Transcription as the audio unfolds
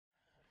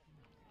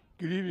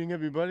Good evening,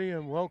 everybody,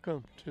 and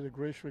welcome to the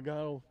Grace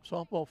Regalo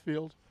softball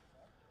field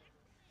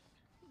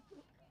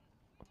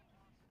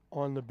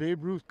on the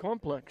Babe Ruth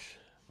Complex.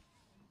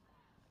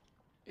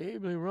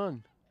 Ably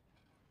run.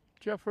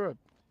 Jeff Herb,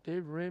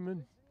 Dave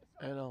Raymond,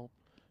 and I'll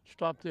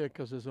stop there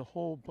because there's a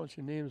whole bunch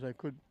of names I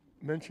could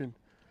mention.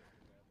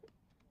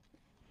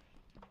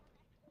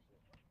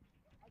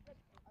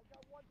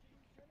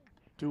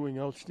 Doing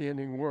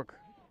outstanding work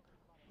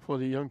for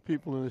the young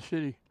people in the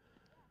city.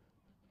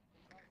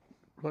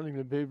 Running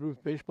the Babe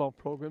Ruth baseball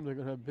program. They're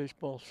going to have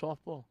baseball,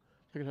 softball.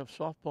 They're going to have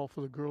softball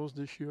for the girls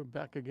this year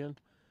back again.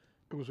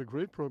 It was a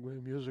great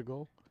program years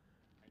ago,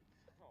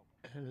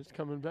 and it's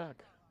coming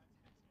back.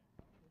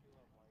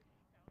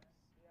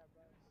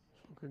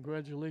 So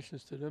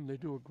congratulations to them. They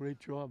do a great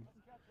job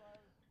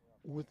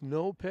with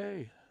no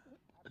pay.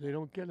 They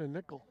don't get a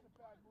nickel,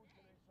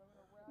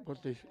 but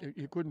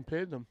you couldn't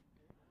pay them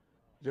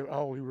their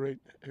hourly rate.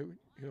 It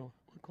would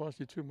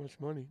cost you too much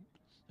money.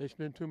 They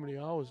spend too many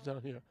hours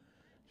down here,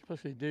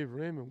 especially Dave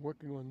Raymond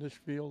working on this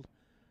field,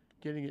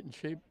 getting it in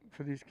shape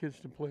for these kids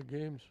to play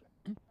games.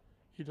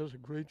 He does a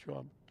great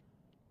job.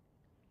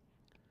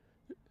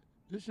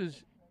 This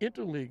is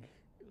interleague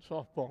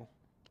softball.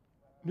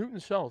 Newton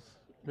South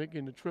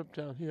making the trip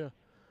down here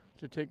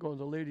to take on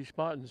the Lady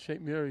Spartans,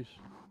 St. Mary's.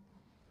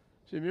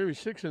 St.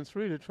 Mary's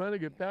 6-3. They're trying to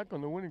get back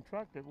on the winning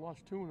track. They've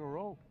lost 2 in a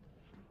row.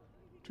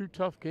 2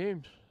 tough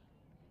games.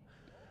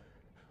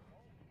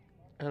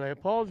 And I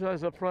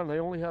apologize up front. I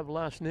only have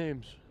last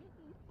names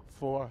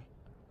for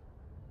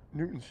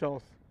Newton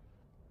South.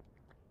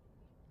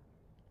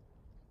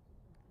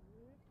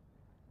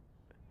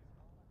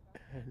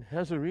 And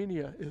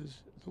Hazarinia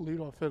is the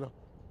leadoff hitter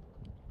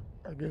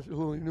against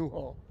Lily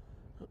Newhall.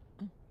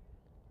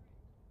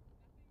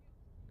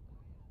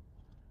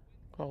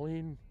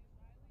 Colleen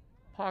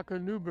Parker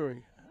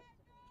Newberry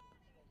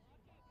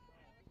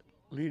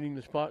leading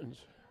the Spartans,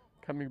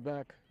 coming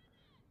back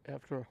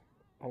after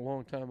a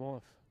long time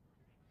off.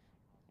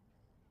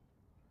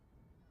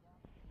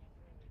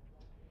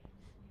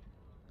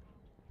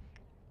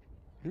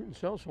 Newton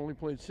South only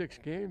played 6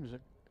 games.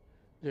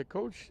 Their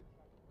coach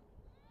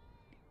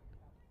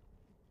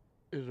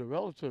is a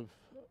relative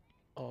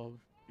of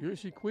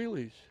Yursi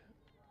Queeley's,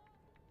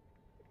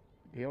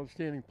 the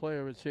outstanding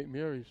player at St.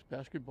 Mary's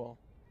basketball.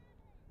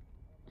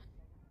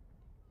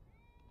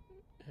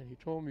 And he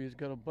told me he's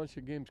got a bunch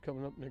of games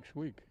coming up next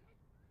week.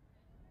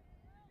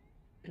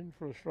 In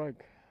for a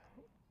strike.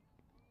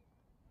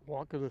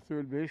 Walker, the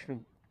third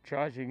baseman,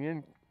 charging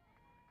in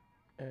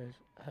as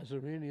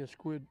Hazarania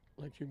squid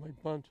like you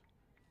might bunt.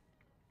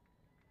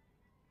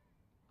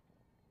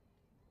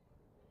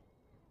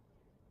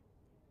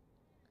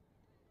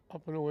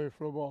 Up and away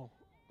for a ball.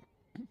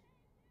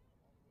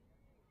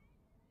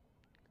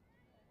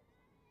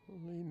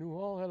 Lee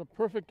Newhall had a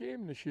perfect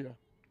game this year,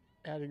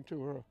 adding to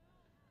her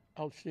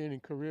outstanding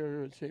career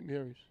here at St.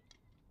 Mary's.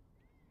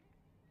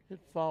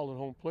 Hit foul at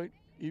home plate,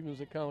 evens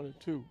the count at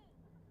 2.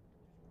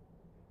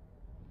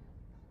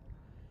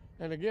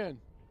 And again,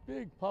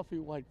 big puffy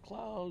white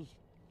clouds,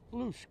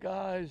 blue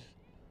skies,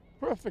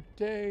 perfect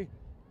day,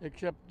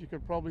 except you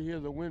could probably hear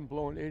the wind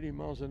blowing 80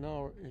 miles an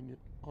hour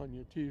on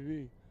your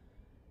TV.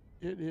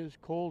 It is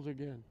cold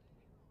again.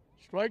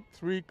 Strike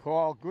 3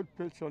 call, good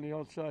pitch on the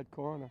outside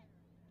corner.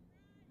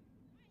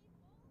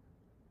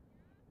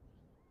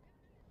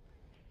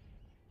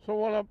 So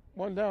 1 up,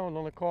 1 down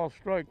on the call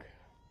strike.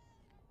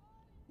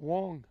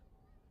 Wong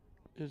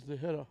is the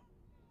hitter.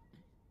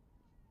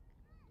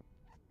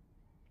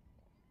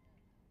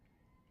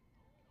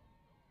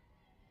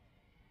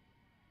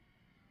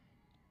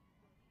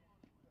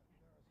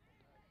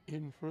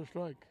 In for a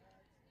strike.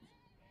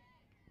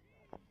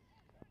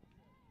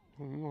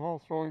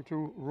 Newhall throwing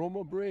to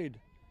Roma Braid,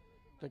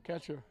 the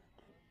catcher.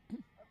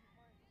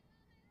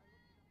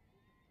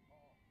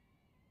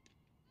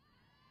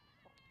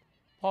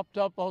 Popped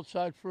up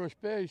outside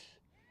first base.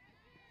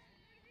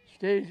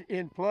 Stays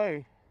in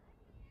play.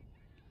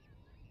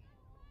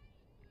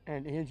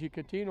 And Angie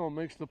Catino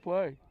makes the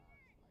play.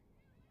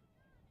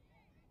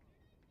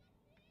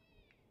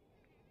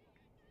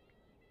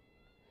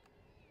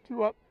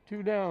 Two up,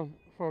 2 down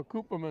for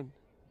Cooperman.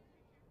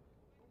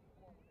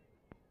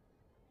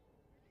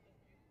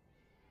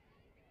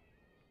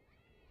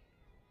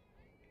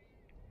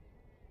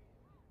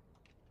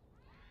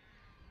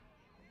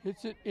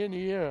 Hits it in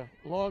the air.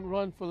 Long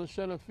run for the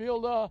center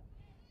fielder.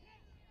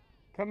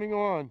 Coming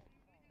on.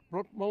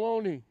 Brooke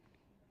Maloney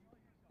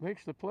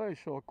makes the play.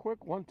 So a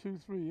quick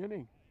 1-2-3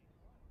 inning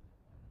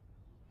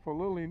for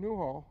Lily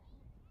Newhall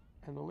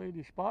and the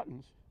Lady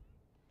Spartans.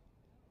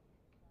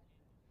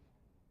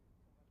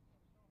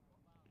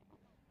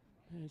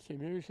 And St.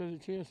 Mary's has a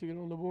chance to get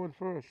on the board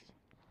first.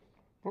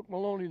 Brooke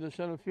Maloney, the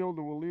center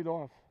fielder, will lead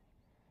off.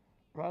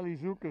 Riley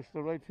Zukas,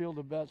 the right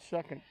fielder, bats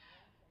second.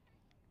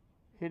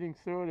 Hitting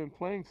third and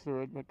playing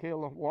third,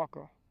 Michaela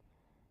Walker.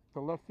 The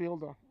left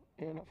fielder,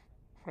 Anna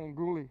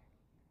Franguli,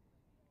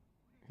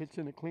 hits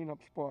in the cleanup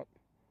spot.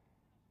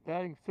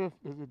 Batting fifth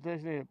is the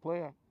designated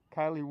player,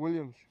 Kylie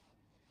Williams.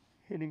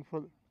 Hitting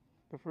for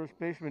the first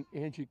baseman,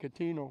 Angie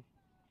Catino.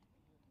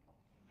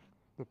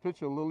 The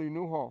pitcher, Lily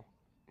Newhall,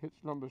 hits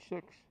number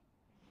 6.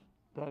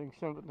 Batting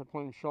seventh, they're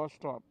playing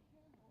shortstop,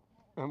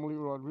 Emily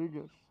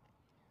Rodriguez.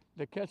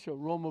 The catcher,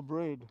 Roma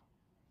Braid,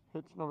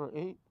 hits number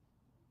 8.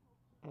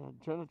 And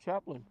Jenna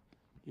Chaplin,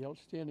 the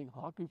outstanding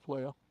hockey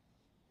player,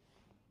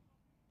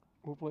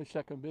 will play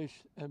second base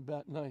and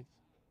bat ninth.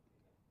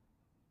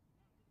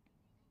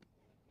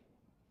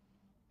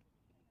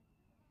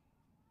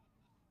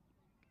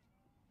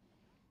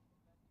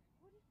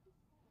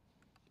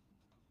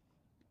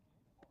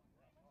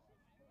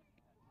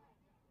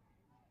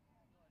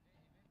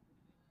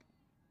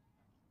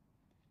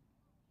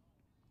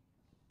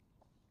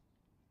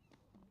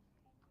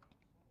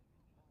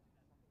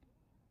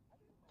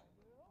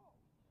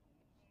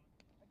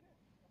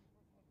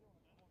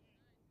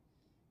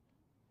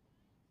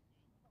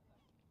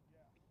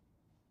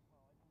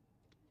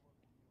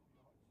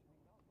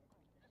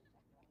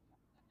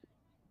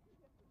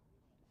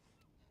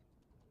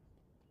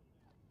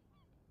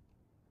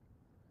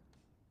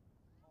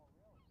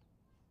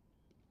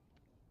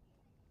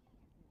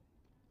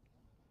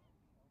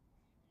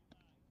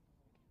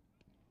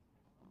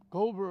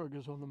 Goldberg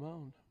is on the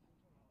mound.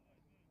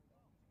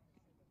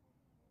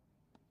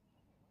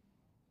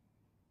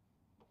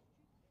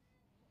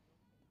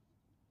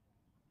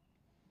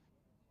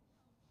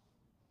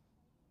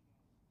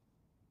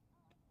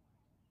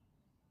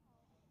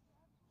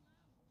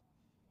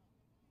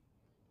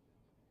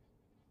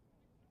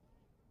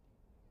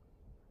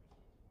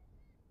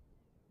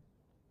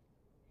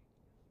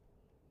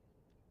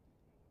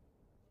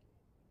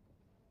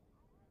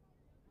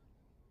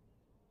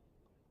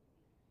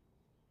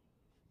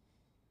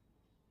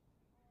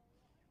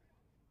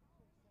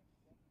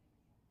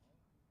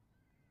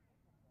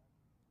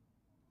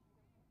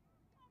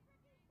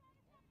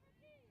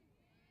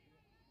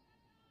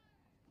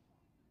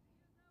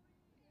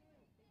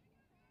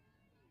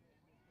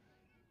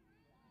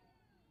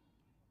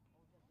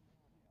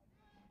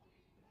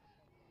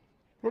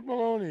 Brooke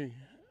Maloney,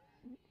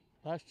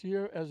 last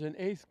year as an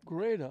 8th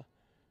grader,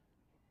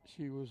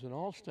 she was an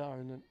all-star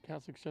in the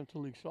Catholic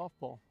Central League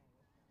softball.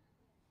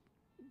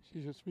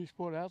 She's a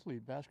 3-sport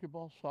athlete,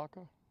 basketball,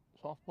 soccer,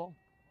 softball.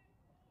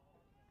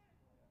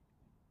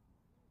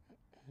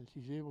 And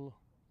she's able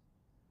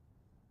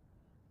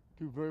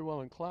to do very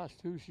well in class,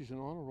 too. She's an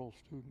honor roll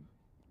student.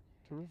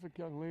 Terrific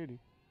young lady.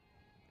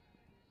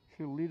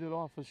 She'll lead it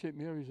off for St.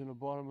 Mary's in the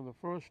bottom of the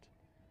first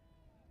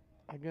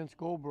against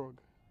Goldberg.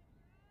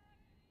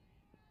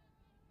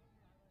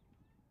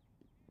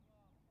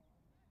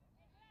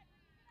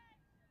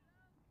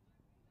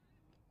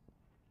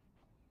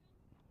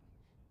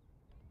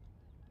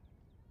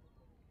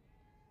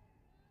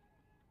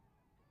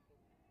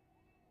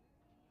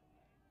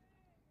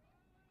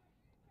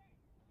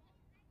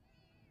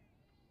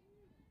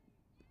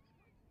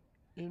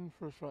 In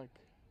for a strike.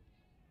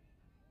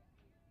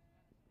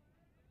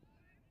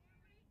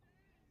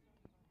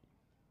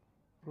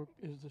 Brooke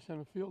is the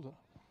center fielder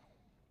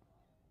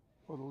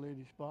for the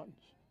Lady Spartans.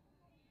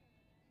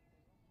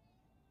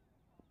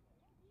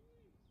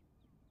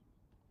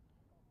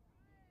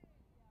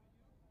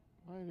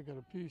 Might have got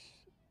a piece,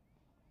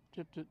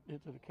 tipped it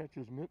into the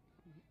catcher's mitt.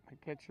 The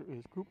catcher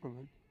is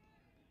Cooperman.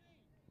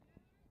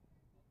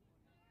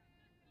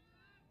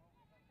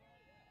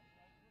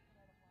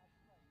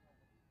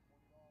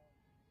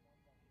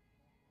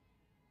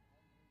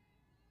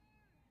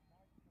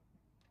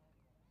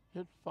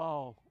 Hit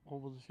foul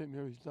over the St.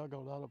 Mary's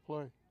dugout, out of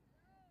play.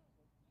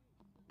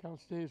 Count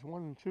stays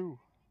 1-2.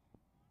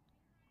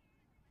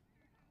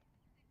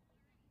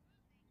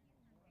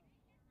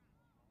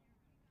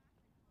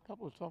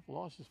 Couple of tough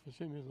losses for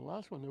St. Mary's. The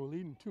last one, they were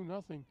leading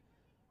 2-0.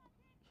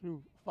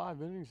 Through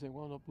 5 innings, they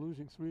wound up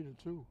losing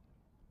 3-2.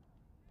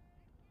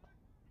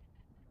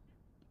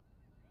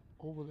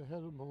 Over the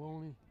head of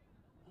Maloney.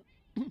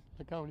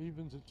 The count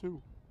evens at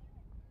 2.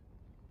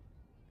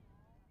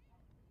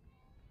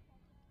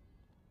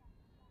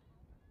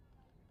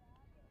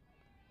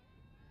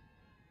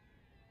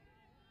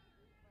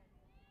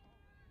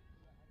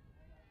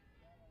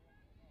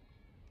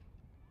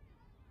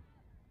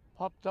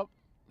 Popped up,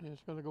 and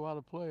it's going to go out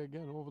of play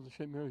again over the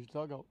St. Mary's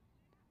dugout.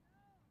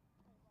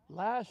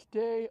 Last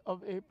day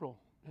of April,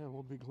 and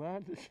we'll be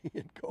glad to see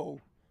it go.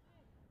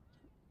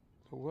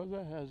 The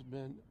weather has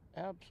been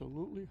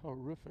absolutely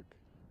horrific.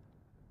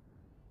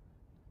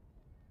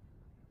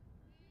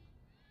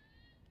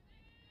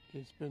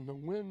 It's been the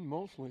wind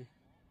mostly.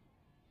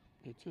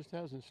 It just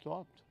hasn't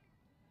stopped.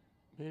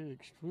 Made it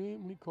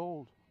extremely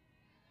cold.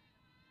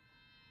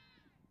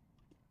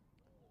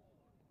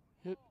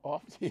 Hit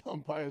off the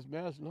umpire's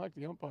mask, knocked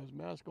the umpire's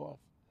mask off.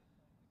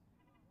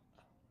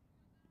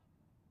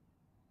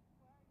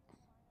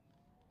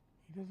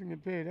 He doesn't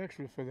get paid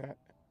extra for that.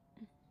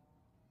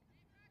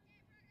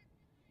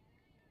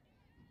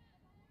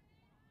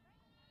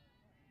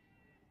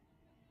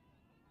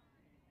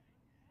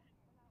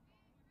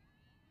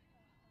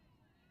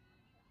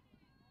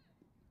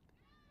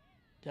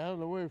 Down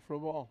and away for a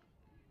ball.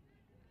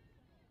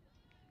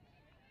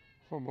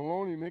 So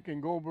Maloney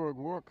making Goldberg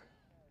work.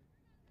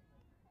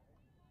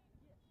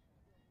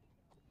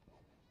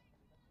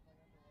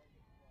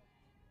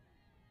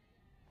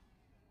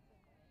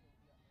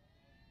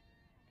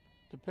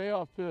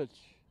 payoff pitch.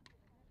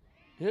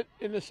 Hit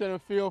in the center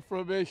field for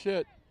a base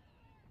hit.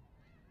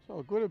 So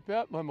a good at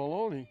bat by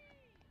Maloney.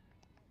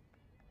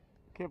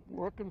 Kept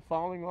working,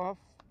 fouling off,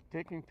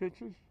 taking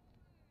pitches.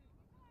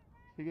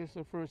 He gets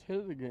the first hit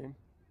of the game.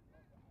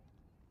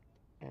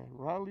 And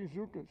Riley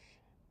Zukas,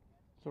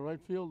 the right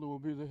fielder, will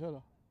be the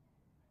hitter.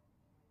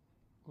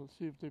 Let's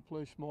see if they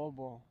play small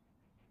ball.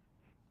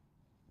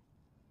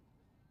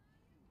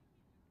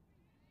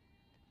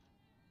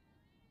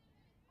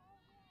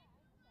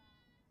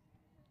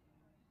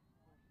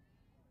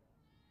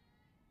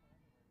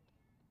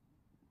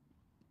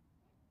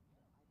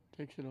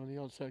 Takes it on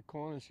the outside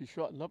corner. She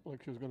shortened up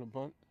like she was going to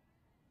bunt.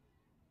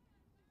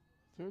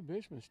 Third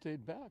baseman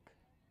stayed back.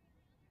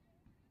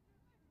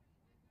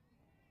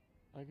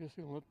 I guess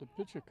he'll let the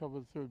pitcher cover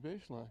the third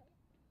baseline.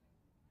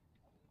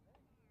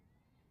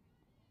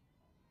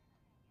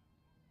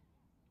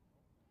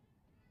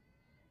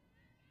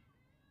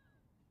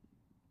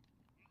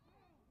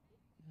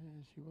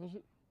 And she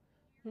wasn't.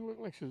 It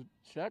looked like she was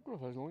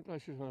sacrificing. It looked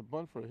like she was going to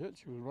bunt for a hit.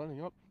 She was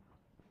running up,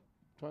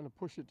 trying to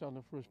push it down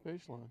the first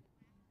baseline.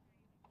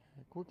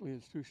 And quickly,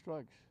 it's 2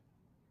 strikes.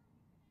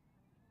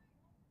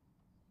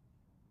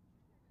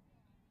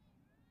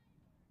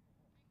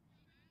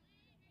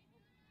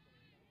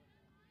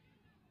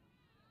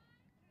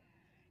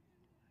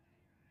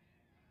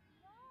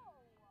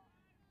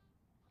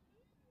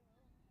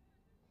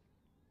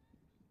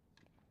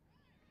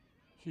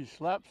 She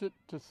slaps it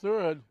to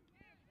third.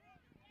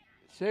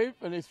 Safe,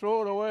 and they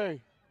throw it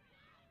away.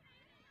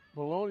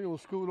 Maloney will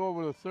scoot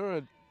over to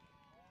third.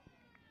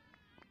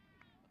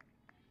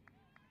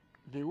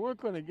 They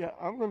weren't going to get,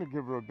 I'm going to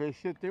give her a base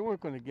hit. They weren't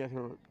going to get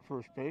her at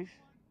first base.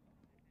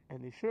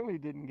 And they certainly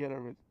didn't get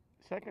her at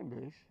second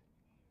base.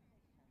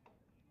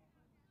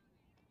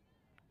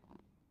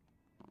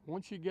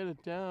 Once you get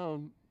it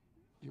down,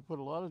 you put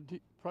a lot of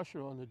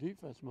pressure on the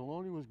defense.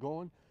 Maloney was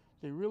going.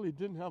 They really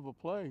didn't have a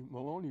play.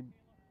 Maloney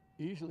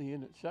easily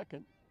in at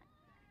second.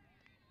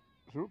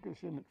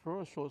 Zukas in at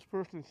first, so it's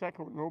first and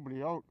second with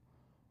nobody out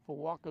for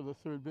Walker, the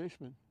third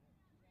baseman.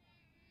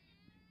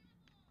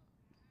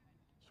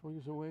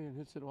 Swings away and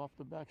hits it off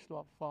the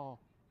backstop foul.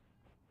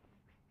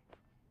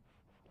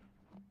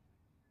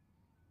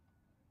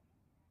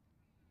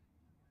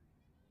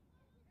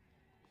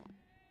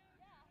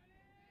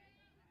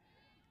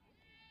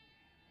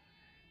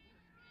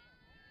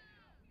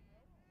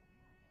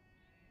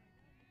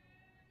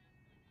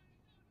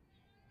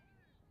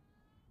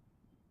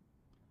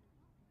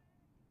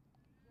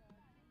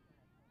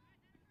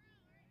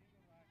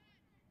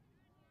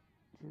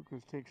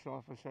 Zukas takes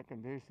off at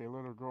second base. They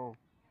let her go.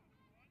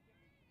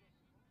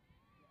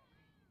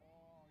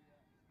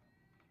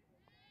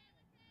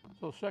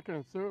 So second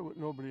and third with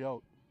nobody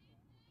out.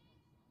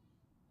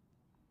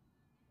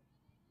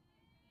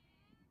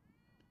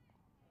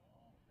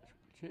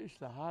 Chased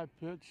the high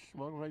pitch,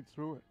 swung right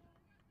through it.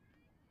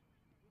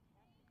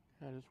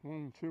 Had his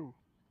wound too.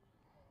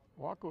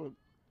 Walker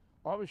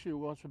obviously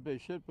wants a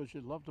base hit, but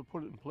she'd love to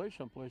put it in play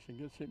someplace and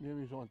get St.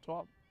 Mary's on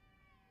top.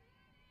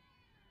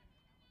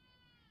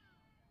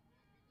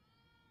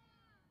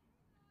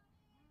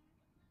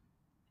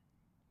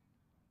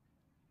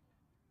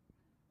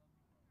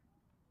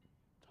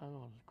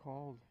 Timeout is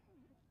called.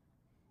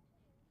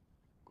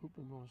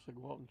 Cooper wants to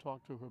go out and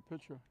talk to her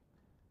pitcher.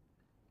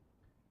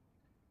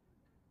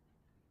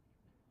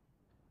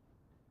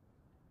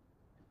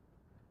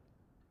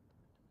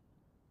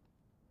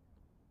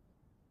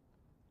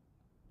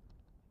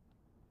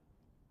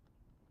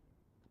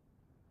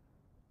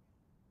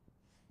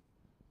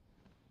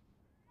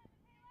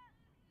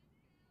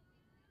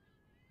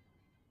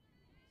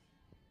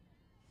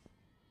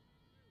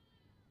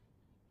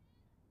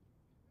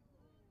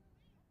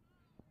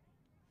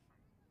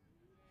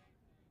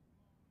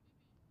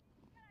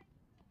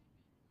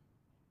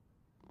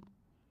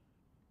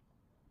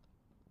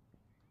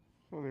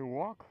 So they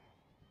walk.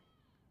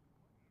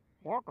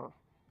 Walker.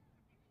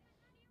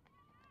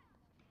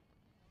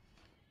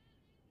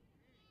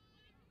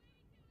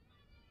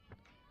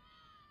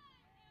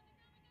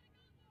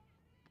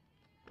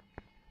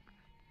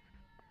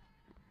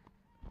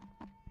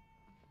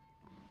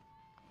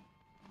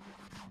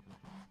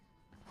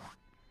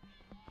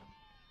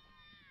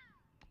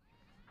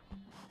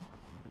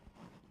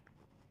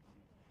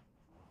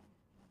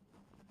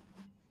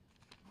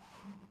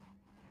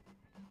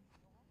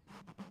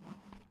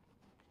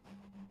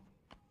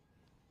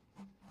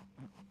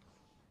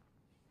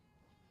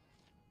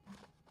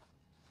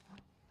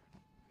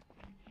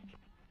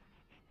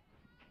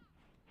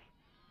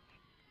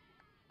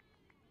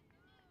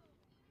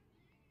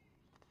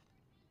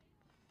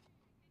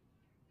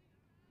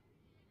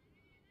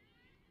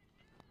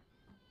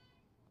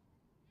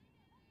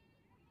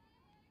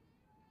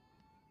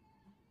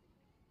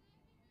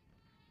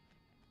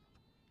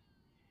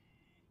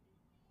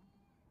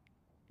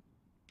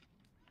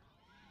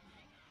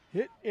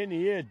 Hit in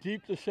the air,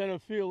 deep to center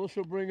field. This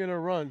will bring in a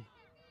run.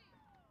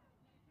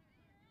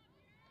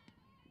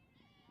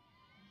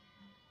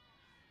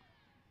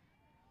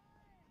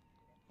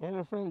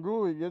 Anna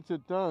Franguli gets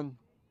it done.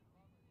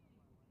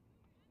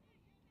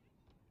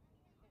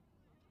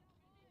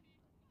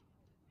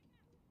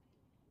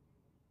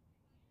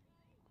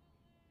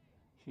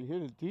 He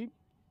hit it deep.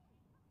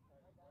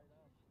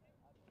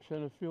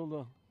 Center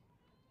fielder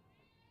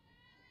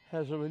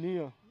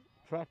Hazarania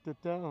tracked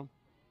it down.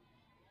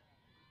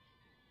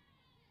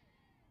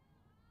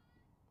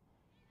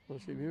 So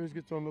St. Mary's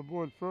gets on the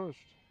board first.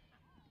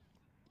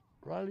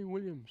 Riley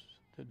Williams,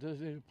 the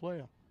designated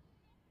player,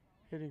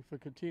 hitting for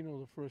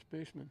Catino, the first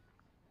baseman,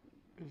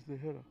 is the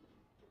hitter.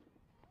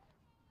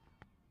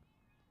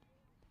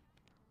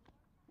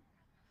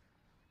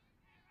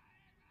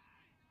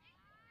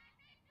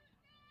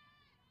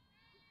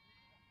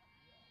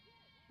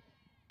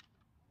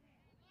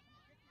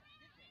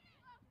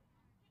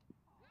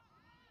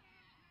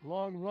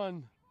 Long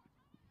run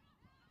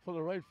for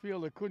the right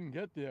fielder, couldn't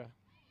get there.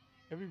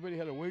 Everybody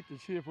had to wait to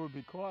see if it would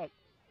be caught.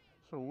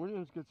 So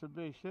Williams gets a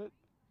base hit,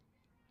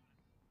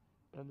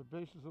 and the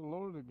bases are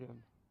loaded again.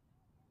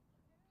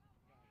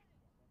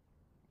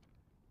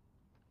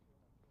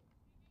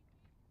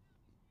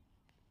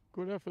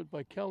 Good effort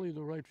by Kelly,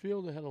 the right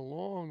fielder, had a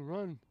long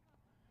run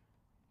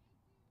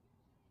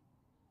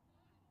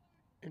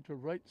into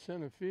right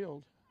center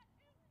field.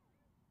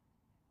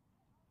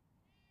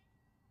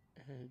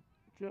 And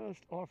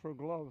just off her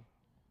glove.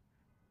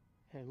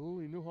 And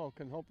Lily Newhall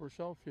can help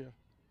herself here.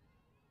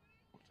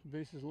 The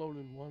bases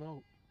loaded, one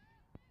out.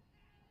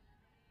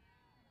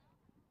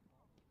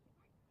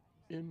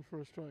 In for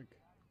a strike.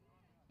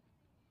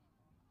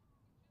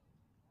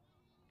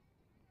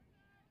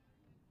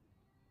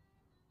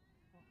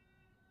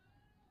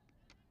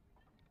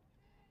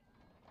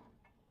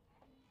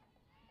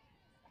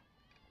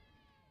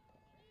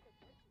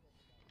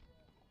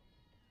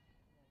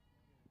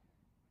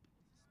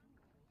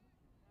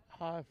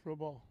 High for a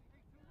ball.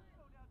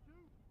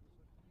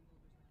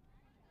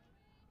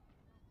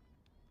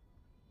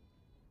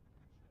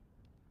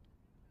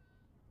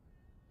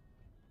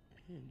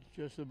 In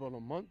just about a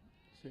month,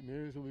 St.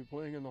 Mary's will be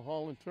playing in the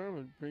Holland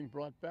Tournament, being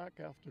brought back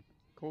after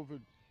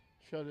COVID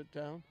shut it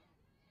down.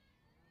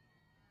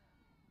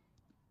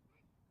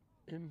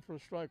 In for a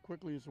strike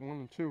quickly, it's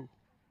 1-2. So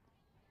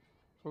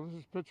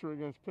this is pitcher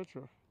against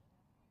pitcher.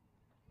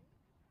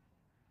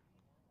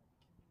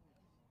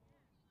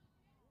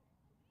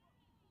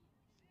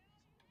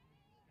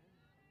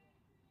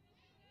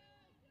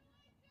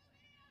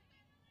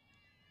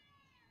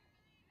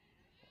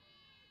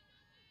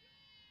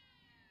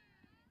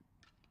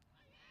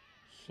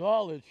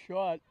 Solid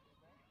shot.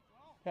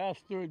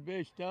 Past third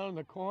base, down in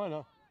the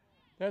corner.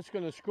 That's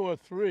going to score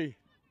 3.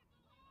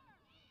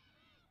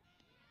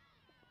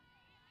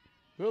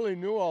 Lily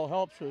Newell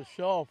helps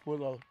herself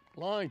with a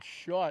line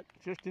shot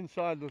just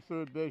inside the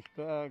third base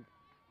bag.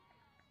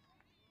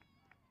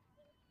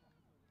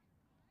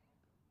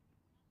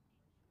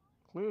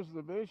 Clears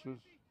the bases.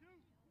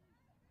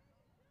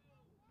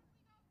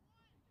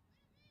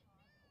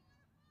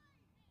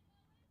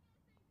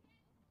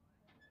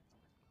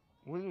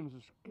 Williams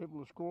is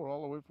able to score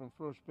all the way from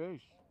first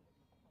base.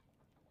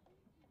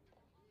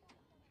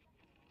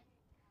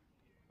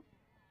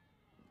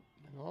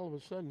 And all of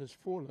a sudden it's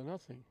 4-0.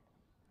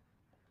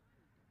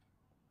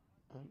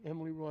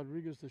 Emily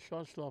Rodriguez, the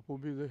shortstop, will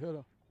be the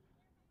hitter.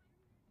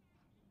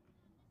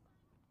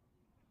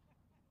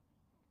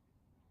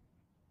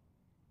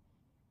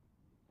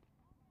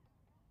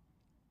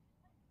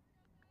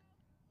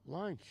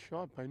 Line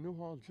shot by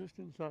Newhall just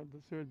inside the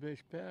third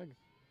base bag.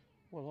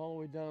 Went all the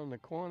way down in the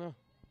corner.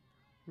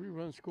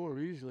 3-run score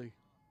easily.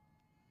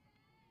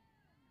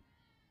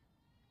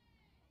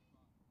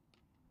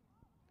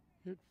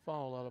 Hit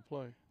foul out of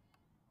play.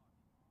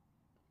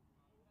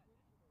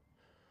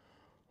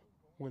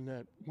 When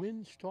that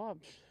wind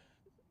stops,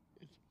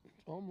 it's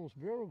almost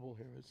bearable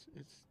here.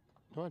 It's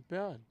not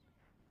bad.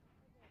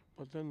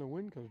 But then the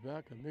wind comes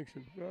back and makes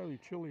it very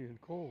chilly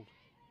and cold.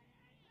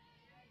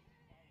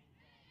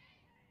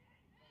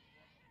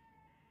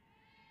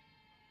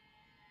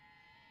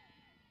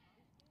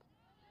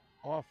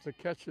 Off the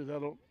catcher,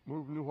 that'll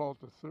move Newhall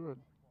to third.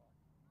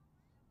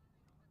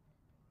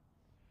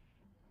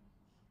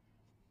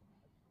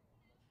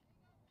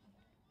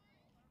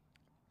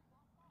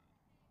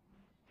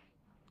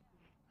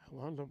 I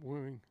wound up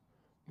wearing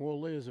more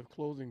layers of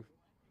clothing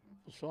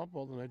for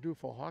softball than I do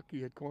for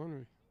hockey at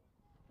Connery.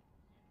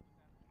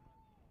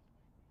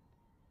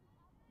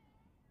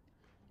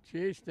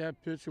 Chase, that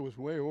pitcher was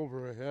way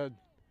over her head.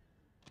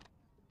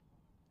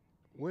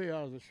 Way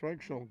out of the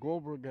strike zone.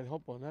 Goldberg got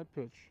help on that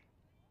pitch.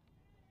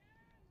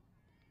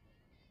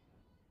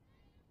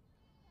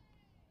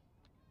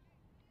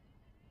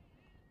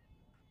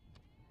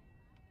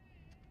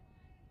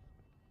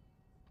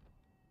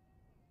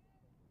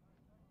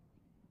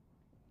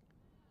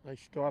 Nice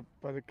stop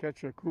by the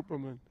catcher,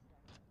 Cooperman.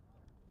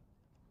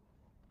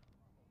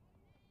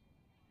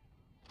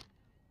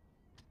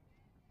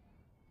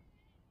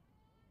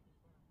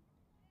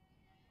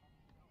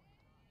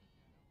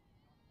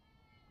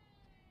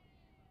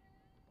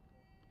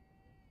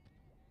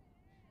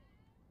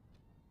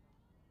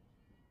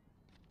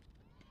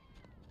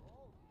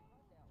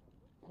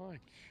 Nice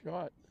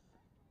shot.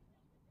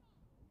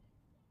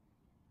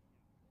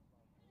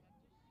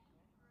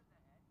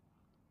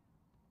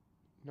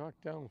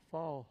 Knocked down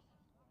foul.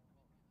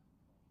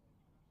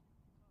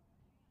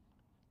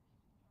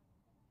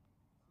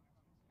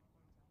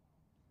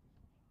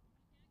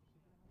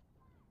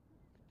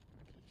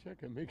 check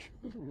and make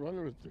sure the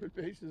runner at third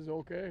base is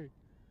okay.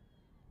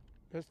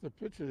 That's the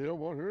pitcher. They don't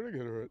want her to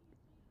get hurt.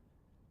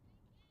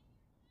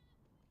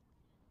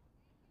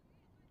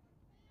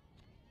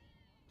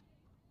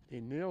 He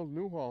nailed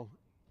Newhall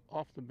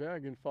off the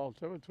bag in foul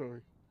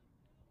territory.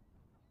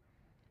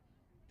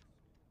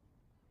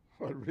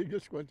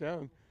 Rodriguez went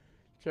down,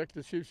 checked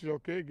to see if she's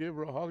okay, gave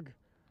her a hug.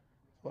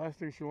 The last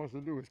thing she wants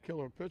to do is kill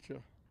her pitcher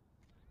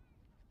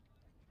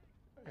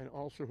and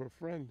also her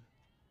friend.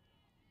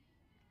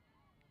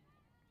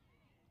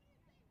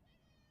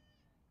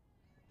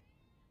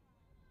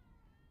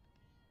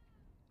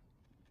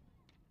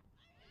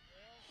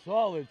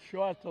 Solid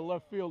shot to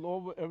left field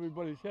over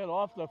everybody's head,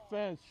 off the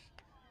fence.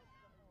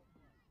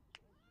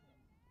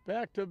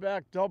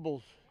 Back-to-back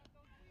doubles.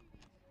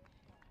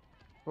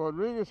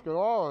 Rodriguez got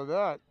all of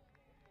that.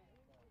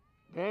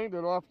 Banged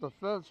it off the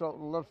fence out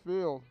in left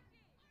field.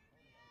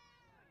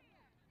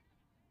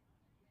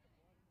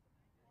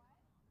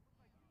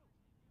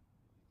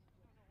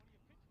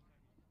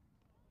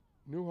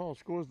 Newhall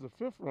scores the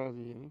 5th run of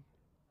the inning.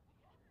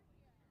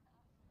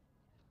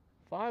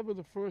 5 of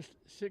the first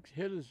 6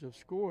 hitters have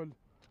scored.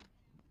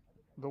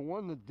 The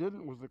one that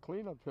didn't was the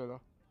cleanup hitter,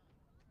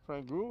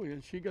 Franguli,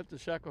 and she got the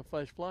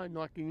sacrifice fly,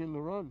 knocking in the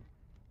run,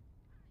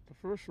 the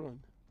first run.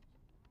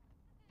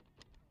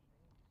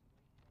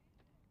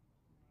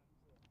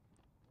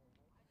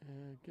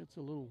 And gets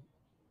a little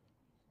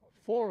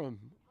forum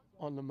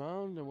on the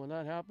mound, and when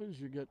that happens,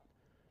 you get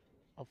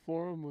a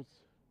forum with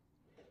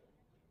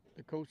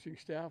the coaching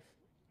staff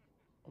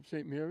of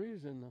St.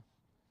 Mary's and the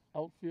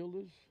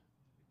outfielders.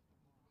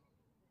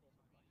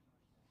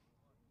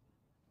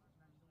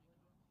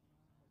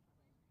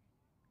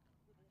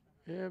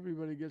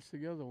 Everybody gets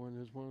together when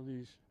there's one of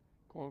these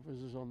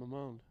conferences on the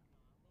mound.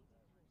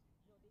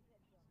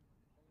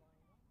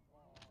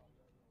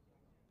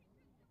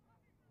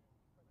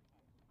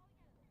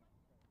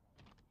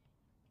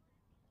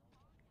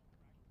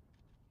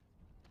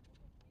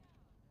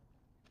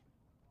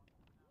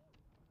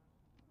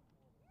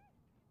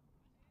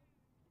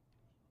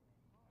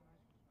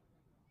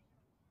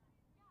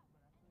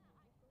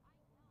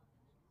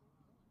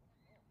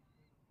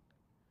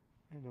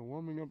 And they're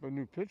warming up a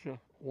new pitcher.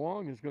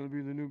 Wong is going to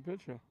be the new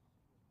pitcher.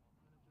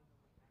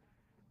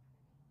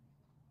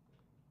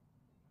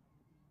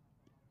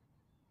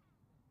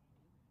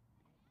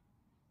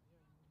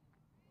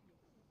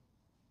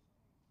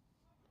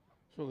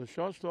 So the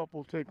shortstop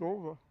will take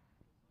over.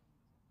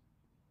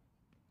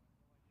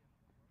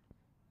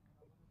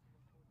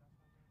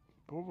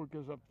 Goldberg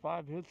gives up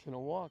 5 hits and a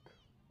walk.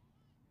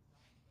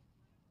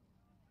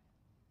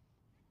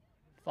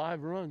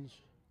 5 runs.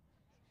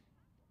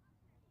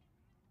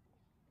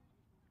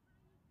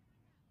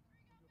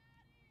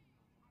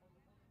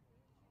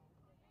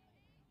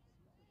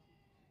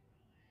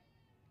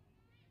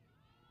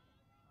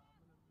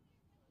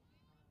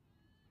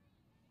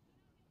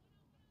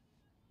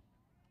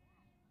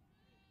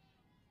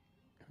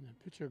 And then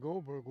pitcher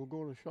Goldberg will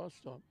go to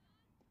shortstop.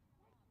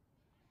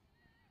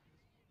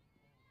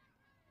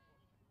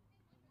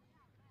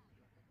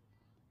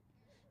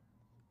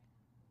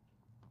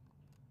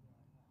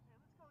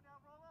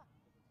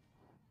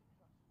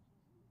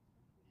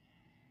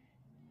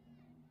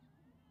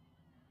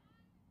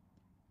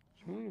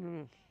 Swing and a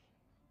miss.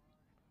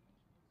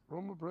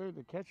 Roma Bray,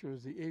 the catcher,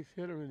 is the 8th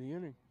hitter in the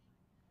inning.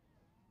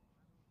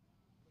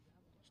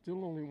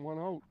 Still only 1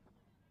 out.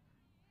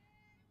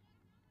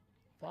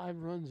 5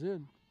 runs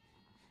in.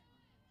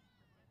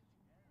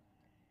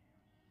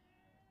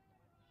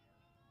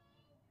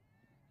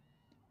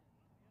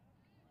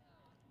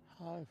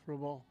 High for a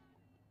ball.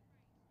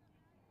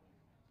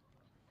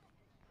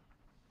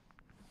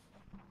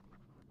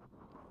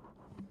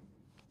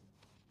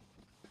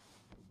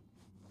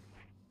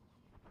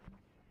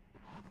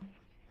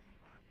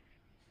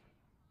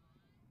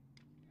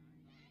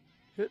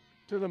 Hit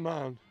to the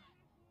mound.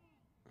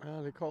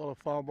 They call it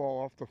a foul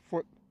ball off the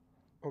foot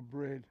of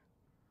Braid.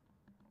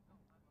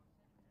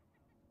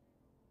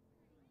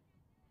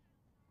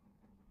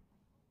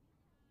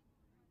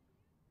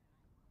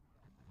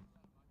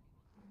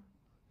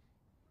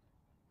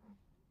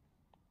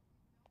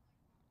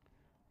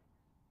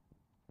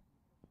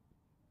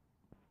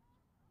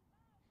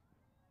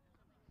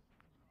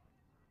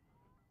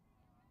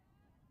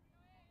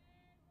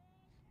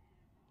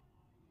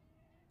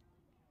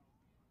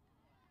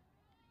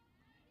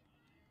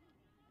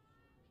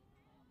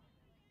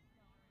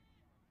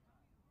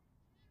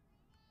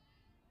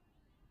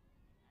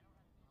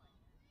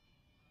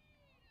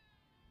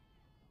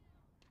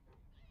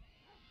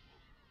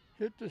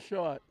 Hit the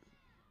shot.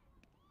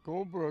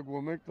 Goldberg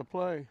will make the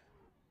play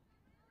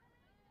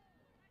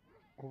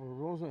over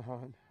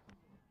Rosenhan.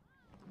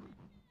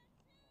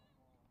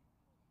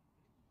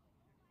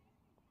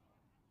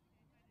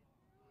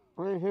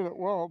 Bray hit it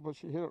well, but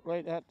she hit it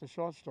right at the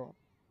shortstop.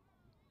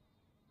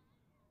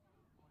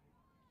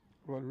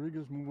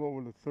 Rodriguez move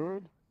over to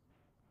third.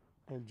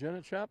 And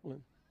Jenna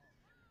Chaplin,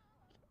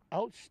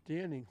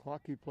 outstanding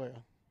hockey player,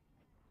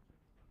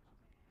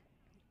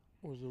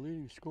 was the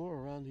leading scorer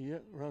around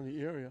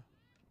the area.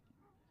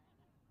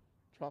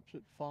 Drops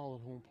it foul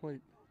at home plate.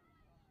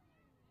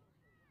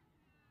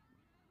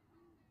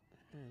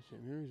 And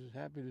St. Mary's is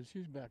happy that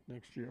she's back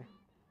next year.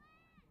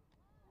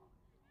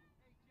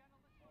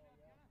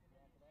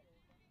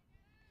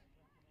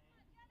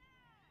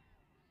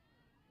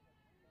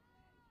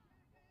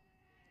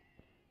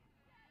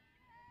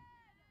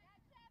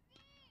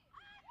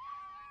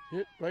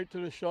 Hit right to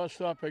the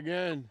shortstop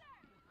again.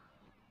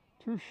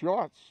 Two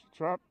shots.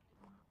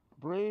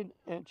 Braid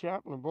and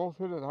Chaplin both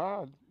hit it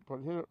hard, but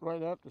hit it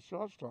right at the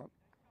shortstop.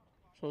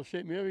 So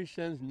St. Mary's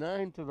sends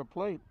 9 to the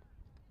plate.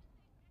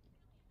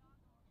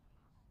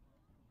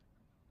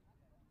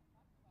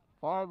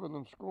 5 of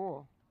them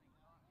score.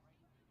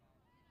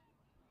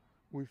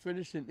 We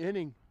finished an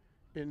inning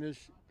in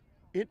this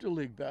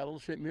interleague battle.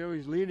 St.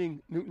 Mary's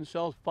leading Newton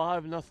South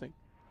 5-0.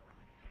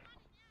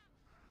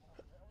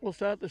 We'll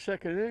start the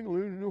second inning.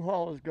 Lou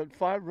Newhall has got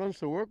 5 runs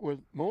to work with,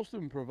 most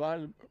of them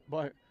provided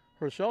by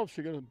herself.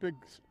 She got a big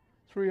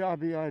 3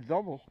 RBI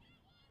double.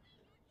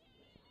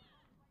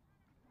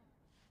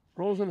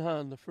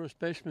 Rosenhan, the first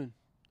baseman,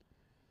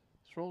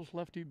 throws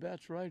lefty,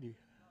 bats righty.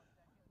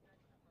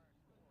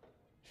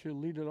 She'll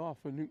lead it off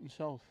for Newton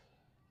South.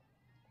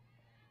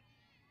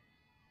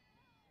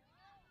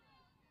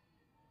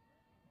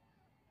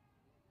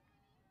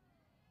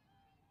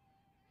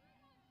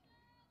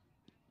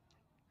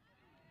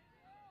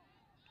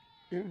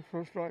 In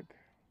for a strike.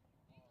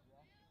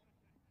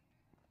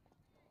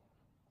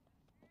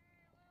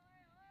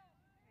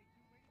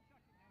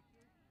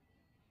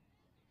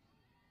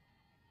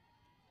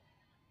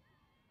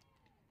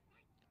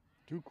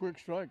 Two quick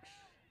strikes.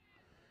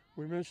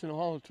 We mentioned the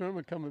Hall of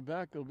Tournament coming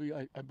back. It'll be,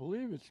 I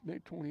believe it's May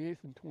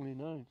 28th and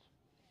 29th.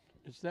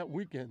 It's that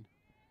weekend.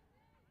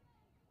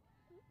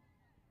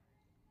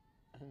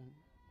 And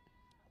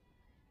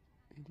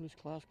English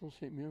Classical,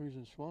 St. Mary's,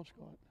 and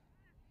Swampscott.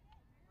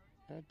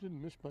 That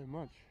didn't miss by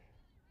much.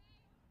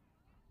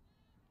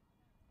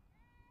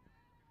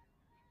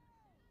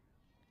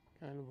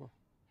 Kind of a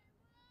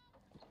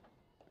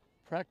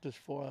practice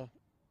for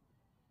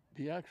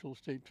the actual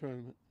state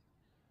tournament.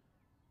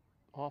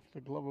 Off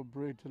the Glover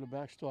Braid to the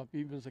backstop,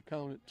 evens the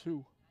count at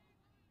 2.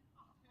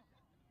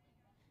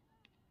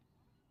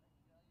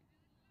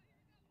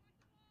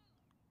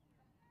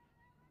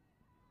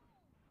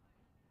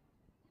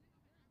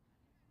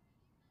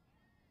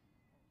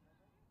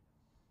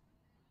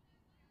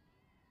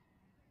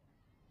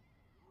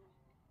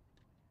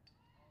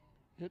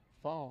 Hit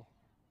foul.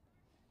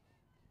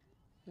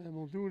 And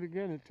we'll do it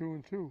again at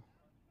 2-2.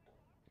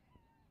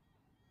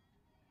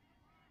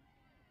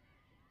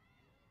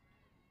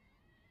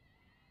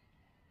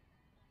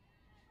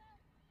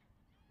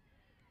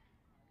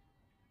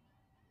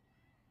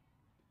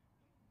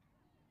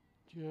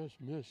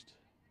 Just missed.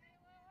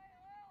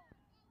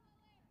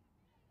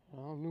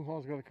 Well,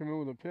 Newhall's got to come in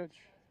with a pitch.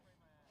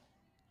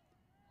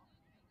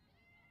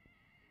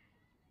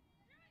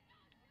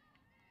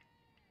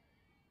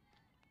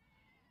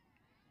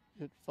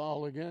 Hit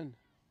foul again.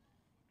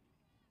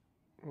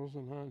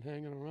 Rosenhan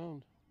hanging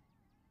around.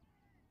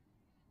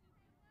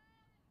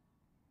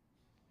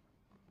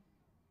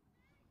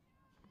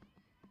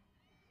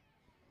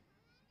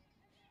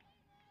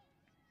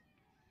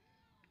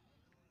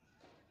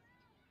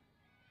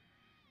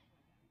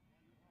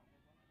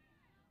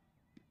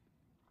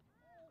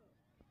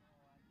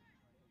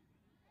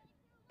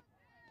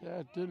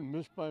 That didn't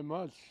miss by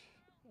much.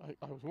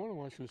 I was wondering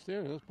why she was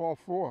standing. That's ball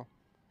 4.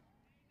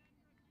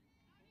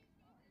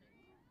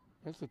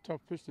 That's a tough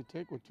pitch to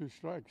take with 2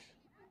 strikes.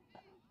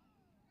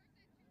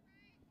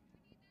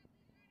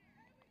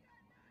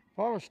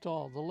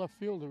 Forrestal, the left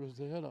fielder, is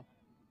the hitter.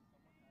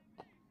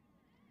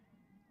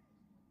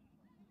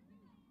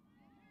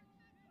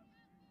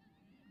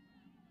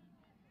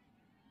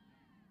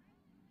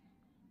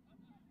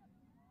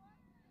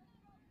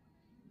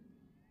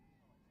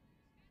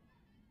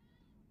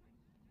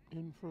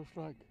 In for a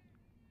strike.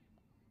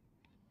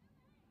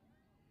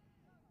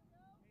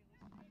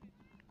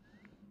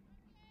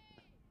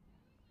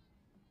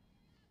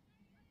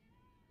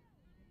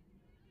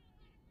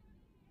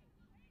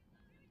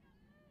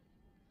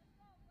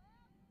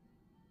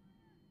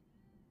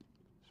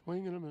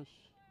 Swing and a miss.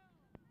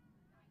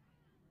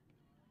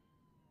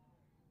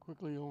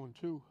 Quickly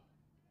 0-2.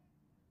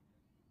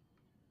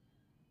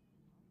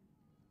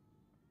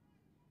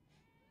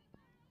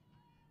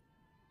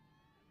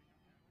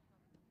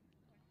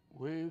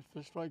 Waves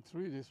for strike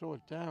 3. They throw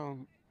it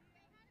down.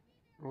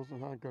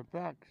 Rosenhan got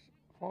back.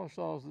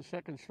 Forrestal is the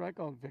second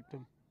strikeout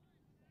victim.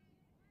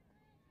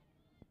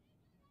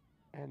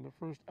 And the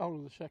first out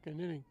of the second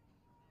inning.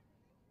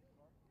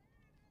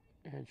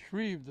 And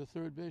Shreve, the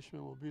third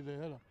baseman, will be the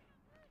hitter.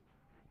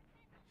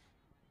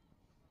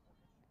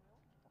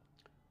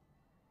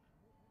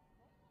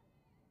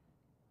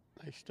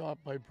 Nice stop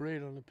by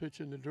Braid on the pitch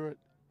in the dirt.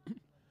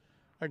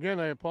 Again,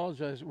 I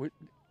apologize.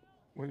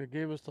 When they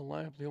gave us the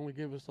lineup, they only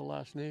gave us the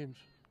last names.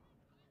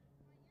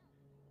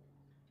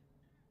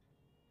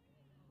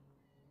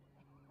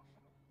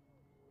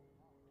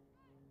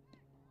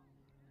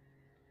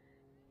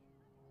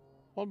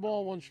 One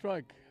ball, one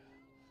strike.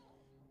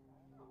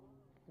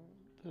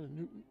 to the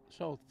Newton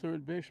South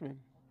third baseman.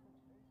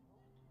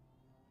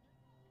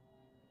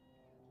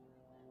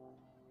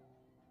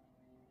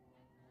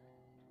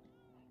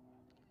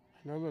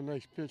 Another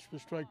nice pitch for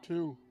strike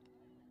two.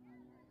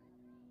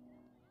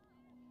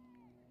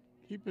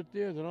 Keep it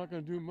there. They're not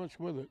going to do much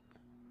with it.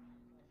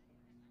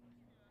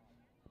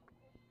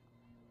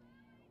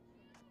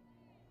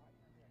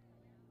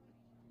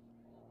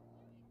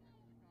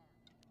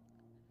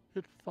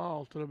 Hit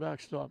foul to the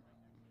backstop.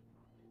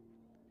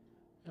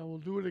 And we'll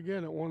do it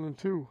again at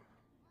 1-2.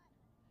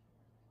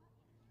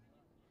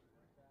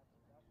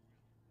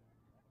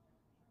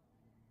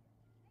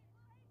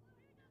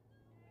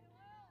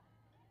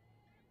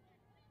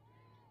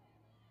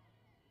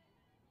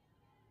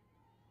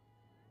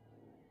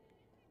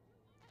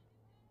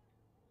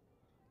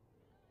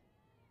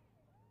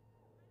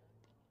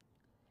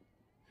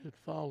 Hit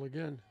foul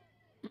again.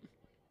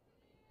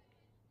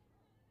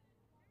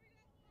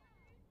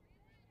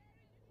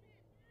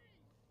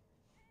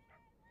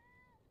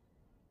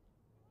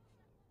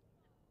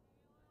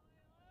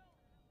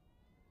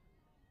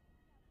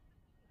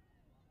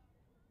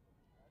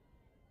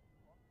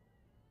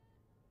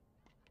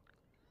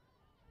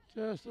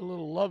 Just a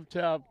little love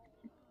tap.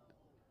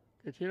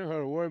 Katina had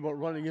to worry about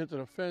running into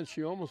the fence.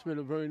 She almost made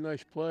a very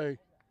nice play.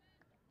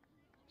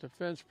 The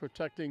fence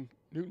protecting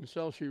Newton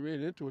South. She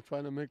ran into it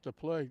trying to make the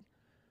play.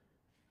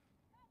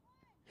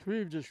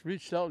 Shreve just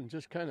reached out and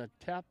just kind of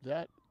tapped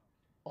that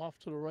off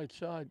to the right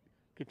side.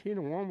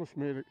 Katina almost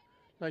made a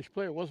nice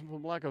play. It wasn't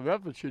from lack of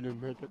effort she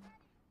didn't make it.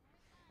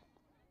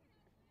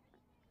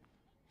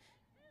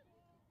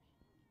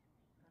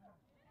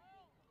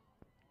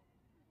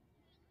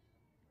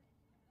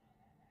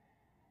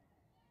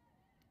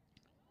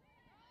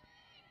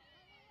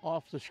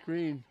 Off the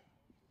screen.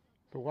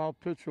 The wild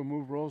pitch will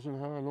move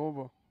Rosenhan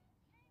over.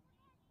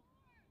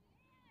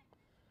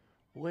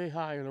 Way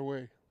high and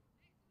away.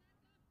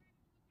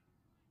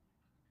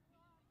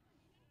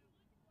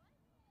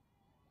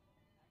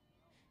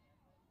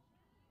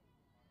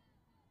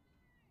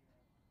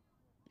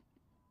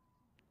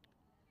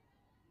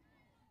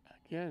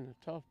 Again,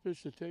 a tough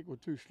pitch to take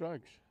with 2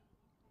 strikes.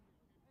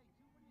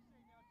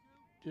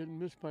 Didn't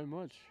miss by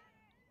much.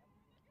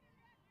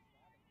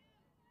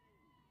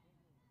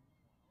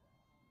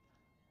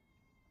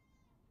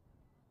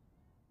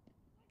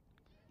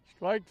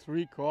 Strike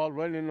 3 called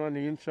right in on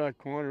the inside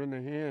corner in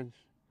the hands.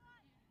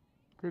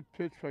 Good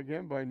pitch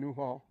again by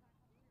Newhall.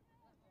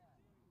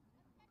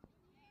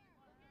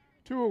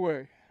 2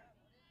 away.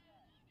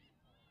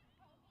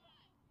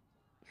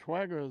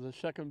 Swagger, the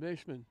second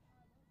baseman,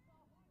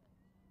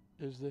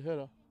 is the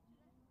hitter.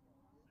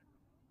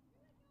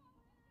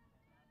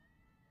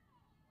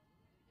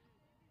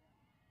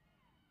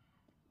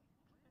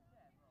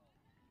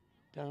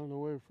 Down the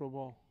way for a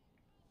ball.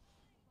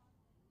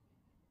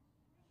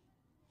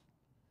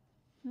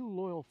 Few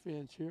loyal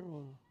fans here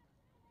on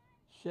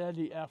a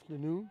Saturday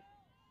afternoon.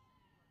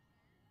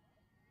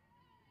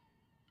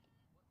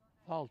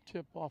 Foul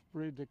tip off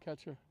Braid, the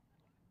catcher.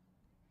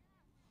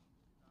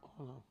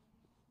 On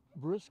a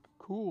brisk,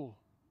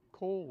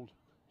 cold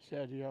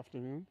Saturday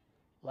afternoon,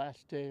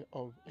 last day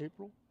of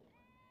April.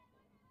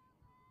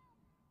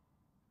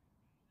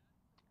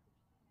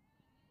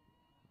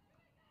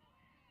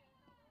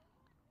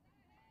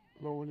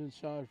 Low and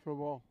inside for a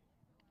ball.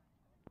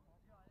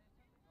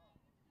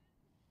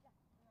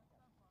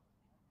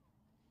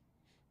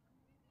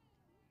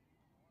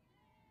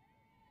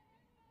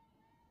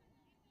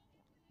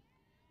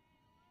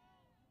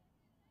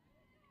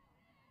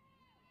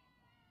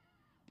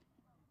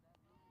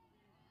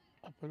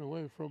 Up and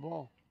away for a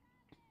ball.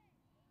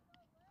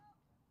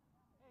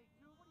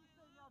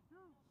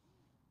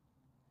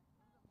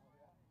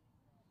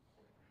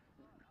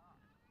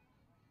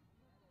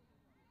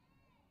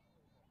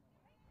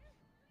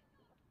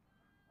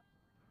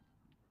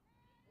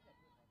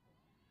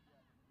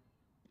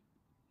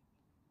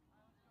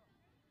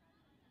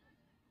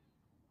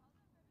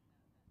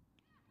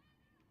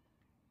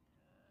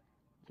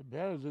 The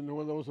batter didn't know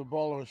whether it was a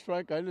ball or a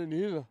strike. I didn't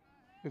either.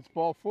 It's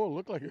ball 4.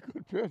 Looked like a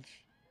good pitch.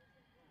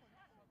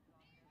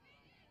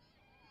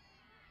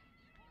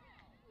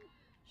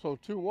 So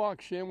 2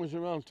 walks. Sham was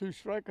around 2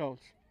 strikeouts.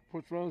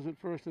 Puts runners at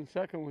first and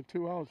second with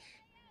 2 outs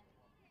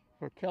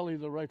for Kelly,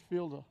 the right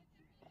fielder.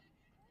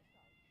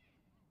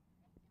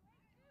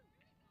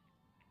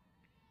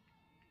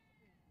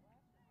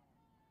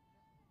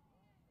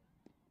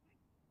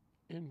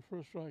 In for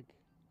a strike.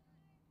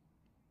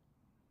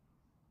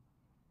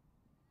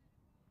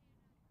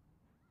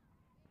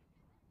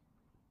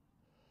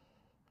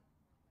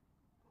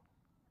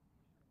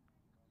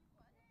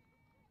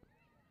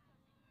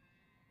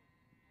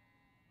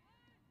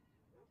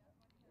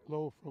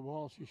 Low for a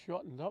ball. She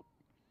shortened up.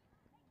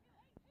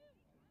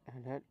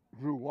 And that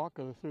Drew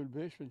Walker, the third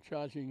baseman,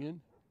 charging in.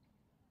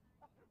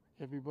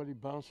 Everybody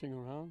bouncing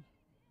around.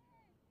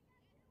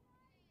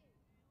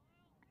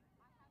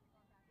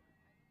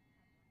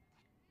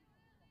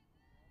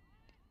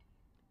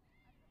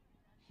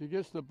 She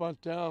gets the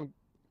bunt down.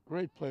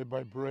 Great play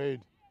by Braid.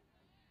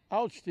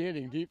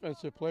 Outstanding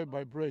defensive play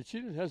by Braid.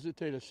 She didn't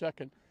hesitate a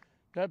second.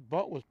 That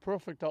bunt was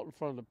perfect out in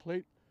front of the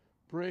plate.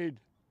 Braid,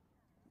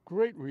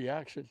 great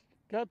reaction.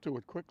 Got to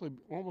it quickly,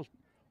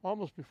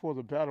 almost before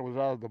the batter was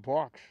out of the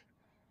box.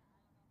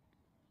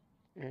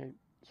 And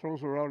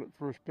throws her out at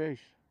first base.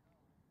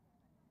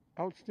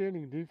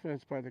 Outstanding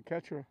defense by the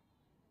catcher.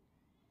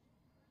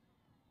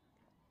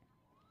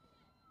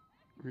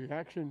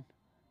 Reaction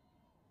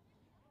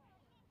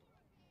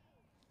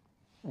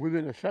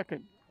within a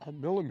second, a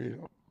millimeter.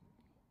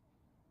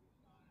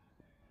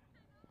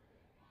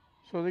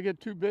 So they get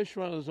 2 base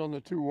runners on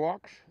the 2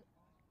 walks.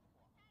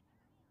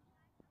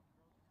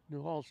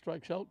 Newhall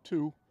strikes out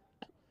 2.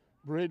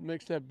 Braid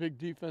makes that big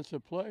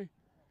defensive play.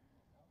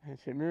 And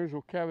St. Mary's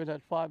will carry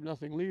that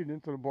 5-0 lead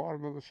into the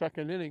bottom of the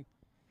second inning.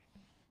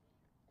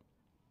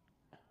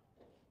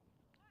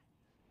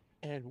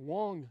 And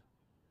Wong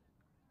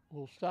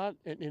will start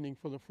an inning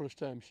for the first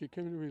time. She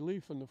came in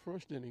relief in the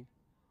first inning.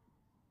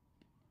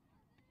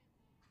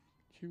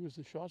 She was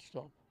the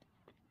shortstop.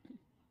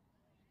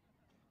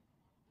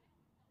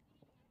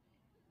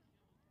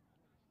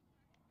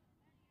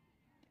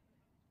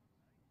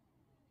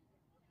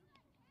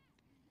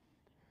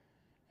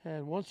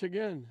 And once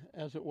again,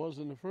 as it was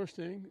in the first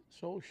inning,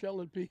 so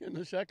shall it be in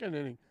the second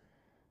inning.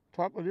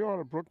 Top of the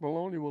order, Brooke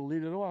Maloney will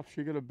lead it off.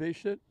 She got a base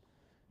hit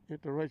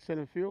at the right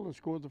center field and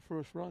scored the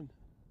first run.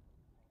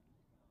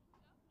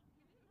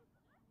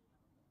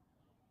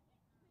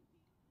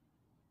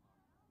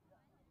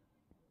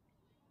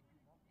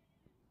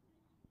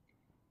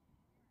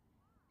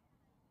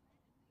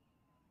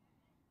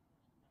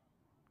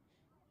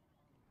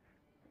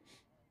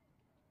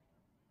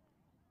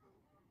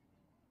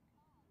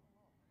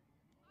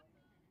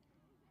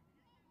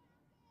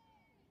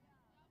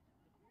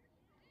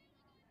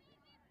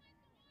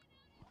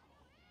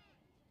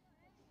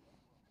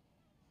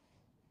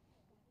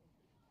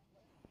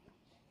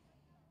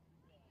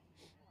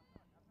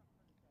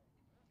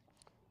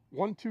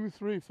 One, two,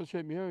 three for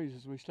St. Mary's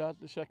as we start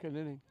the second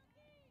inning.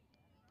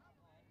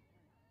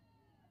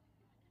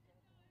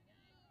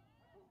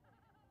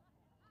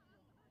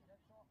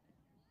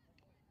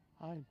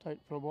 High and tight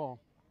for a ball.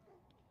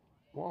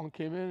 Wong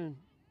came in and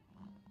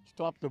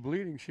stopped the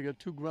bleeding. She got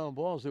 2 ground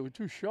balls. There were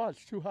 2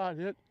 shots, 2 hard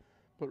hit,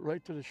 but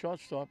right to the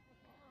shortstop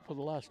for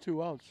the last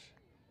 2 outs.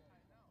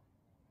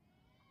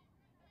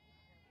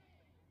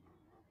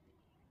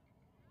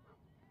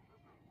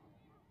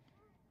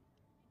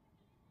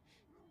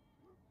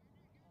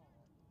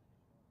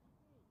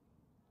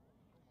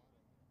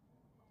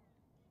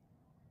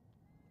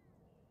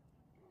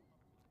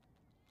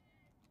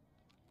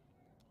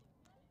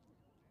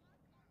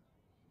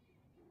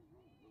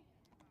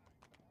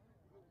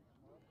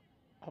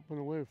 Up and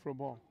away for a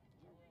ball.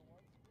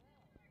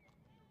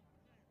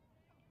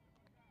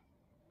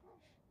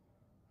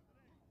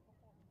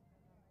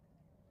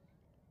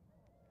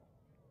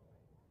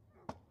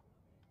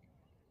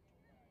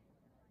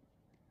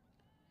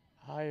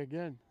 High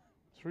again.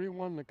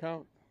 3-1 the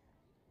count.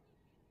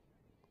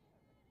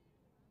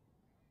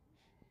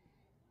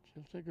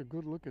 She'll take a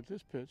good look at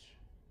this pitch.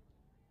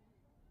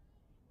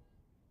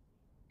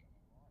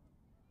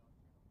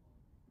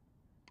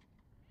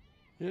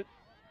 Hit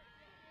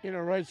in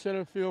a right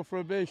center field for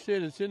a base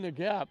hit. It's in the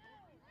gap.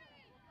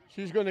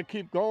 She's going to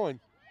keep going.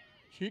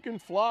 She can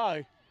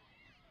fly.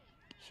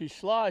 She's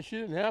sly. She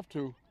didn't have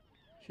to.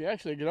 She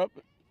actually got up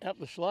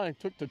after sliding,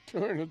 took the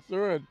turn at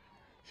third.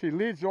 She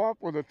leads off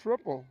with a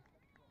triple.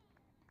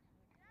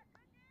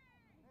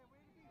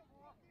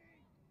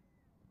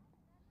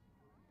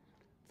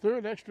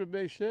 Third extra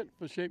base hit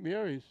for St.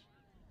 Mary's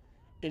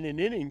in an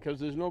inning because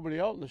there's nobody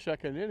out in the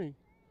second inning.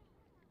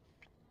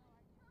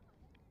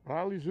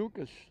 Riley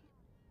Zukas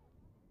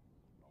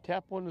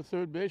tapped one to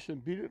third base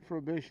and beat it for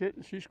a base hit,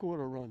 and she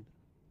scored a run.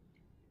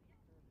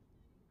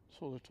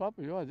 So the top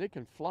of the order, they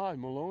can fly.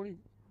 Maloney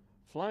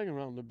flying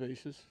around the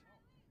bases.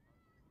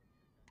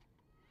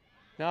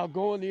 Now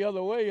going the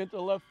other way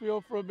into left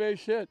field for a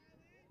base hit.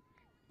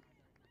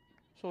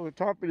 So the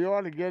top of the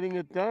order getting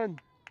it done.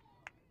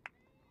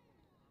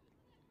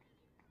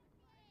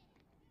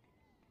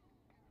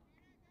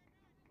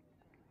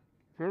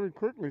 Very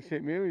quickly,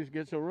 St. Mary's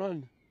gets a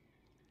run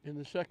in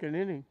the second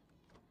inning.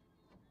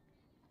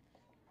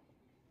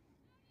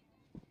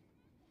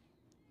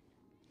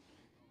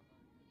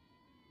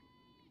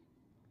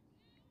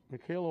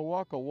 Michaela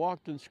Walker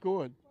walked and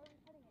scored.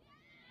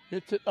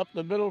 Hits it up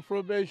the middle for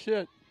a base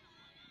hit.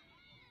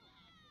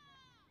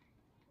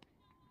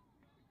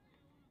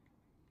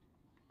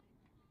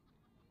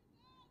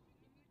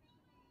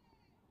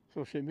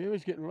 So St.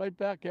 Mary's getting right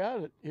back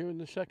at it here in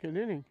the second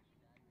inning.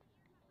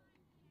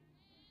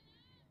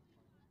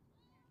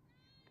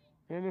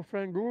 Anna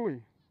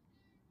Franguli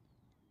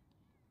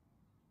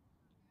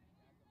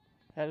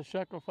had a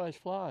sacrifice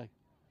fly.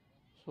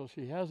 So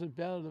she hasn't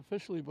batted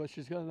officially, but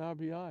she's got an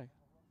RBI.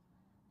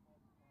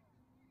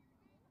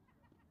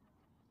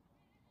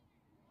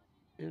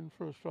 In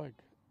for a strike.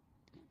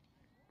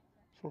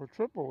 So a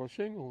triple, a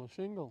single, a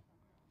single.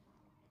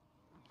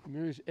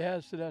 Mary's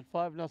adds to that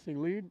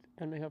 5-0 lead,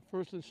 and they have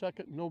first and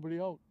second, nobody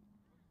out.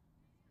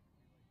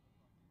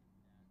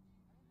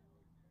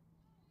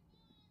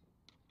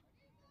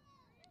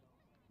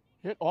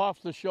 Hit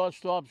off the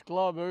shortstop's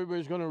glove.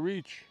 Everybody's going to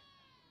reach.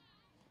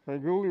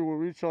 Franguli will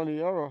reach on the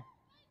error.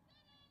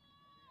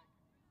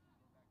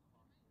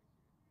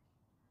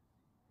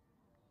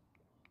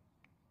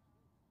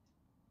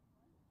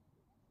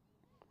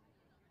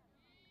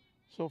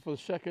 So for the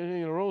second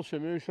inning in a row,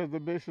 St. Mary's has the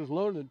bases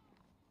loaded.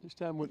 This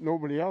time with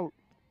nobody out.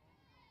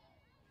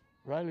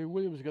 Riley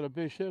Williams got a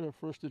base hitter,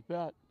 first at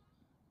bat.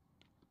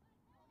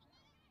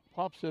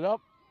 Pops it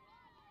up.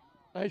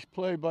 Nice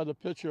play by the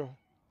pitcher.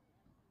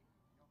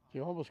 He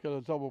almost got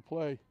a double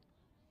play.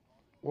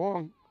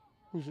 Wong,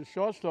 who's a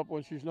shortstop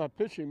when she's not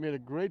pitching, made a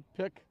great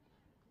pick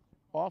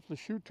off the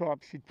shoe top.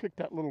 She picked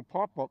that little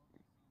pop-up.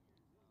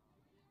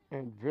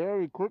 And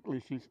very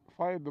quickly she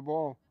fired the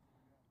ball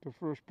to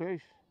first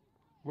base,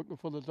 looking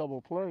for the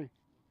double play.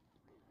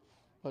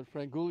 But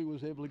Franguli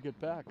was able to get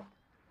back.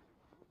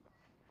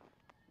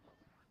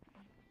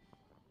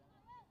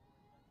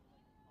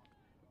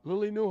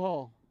 Lily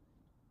Newhall.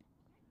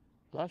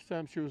 Last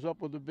time she was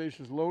up with the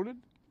bases loaded,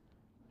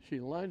 she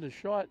lined a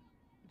shot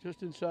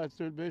just inside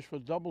third base for a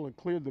double and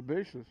cleared the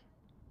bases.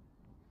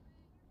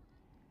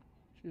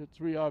 She had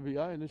 3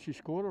 RBI and then she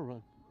scored a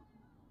run.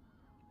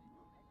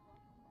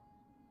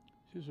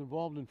 She was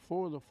involved in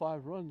 4 of the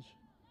 5 runs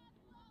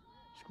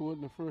scored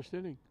in the first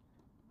inning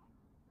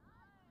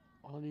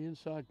on the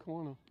inside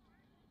corner.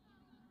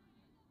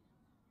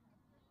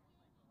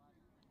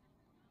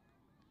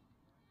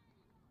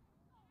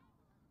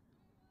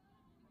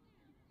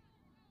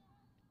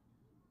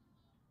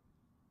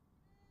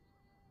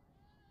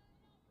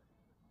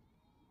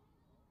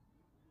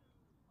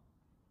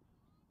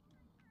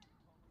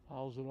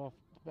 Fouls it off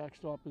the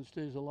backstop and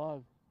stays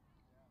alive.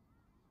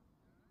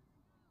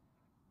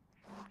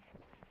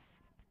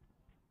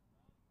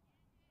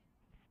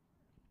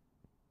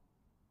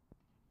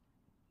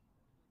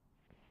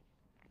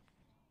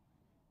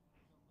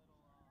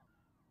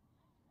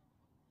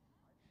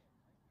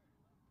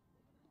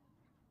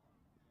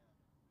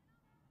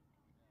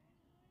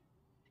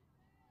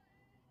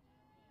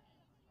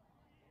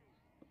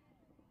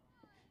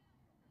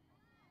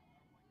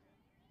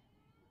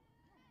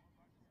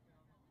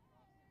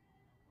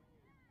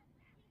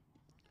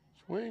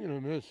 Swing and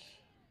a miss.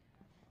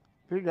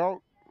 Big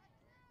out.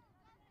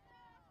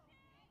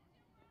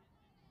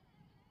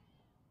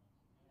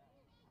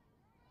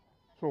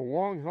 So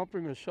Wong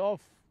helping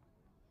herself,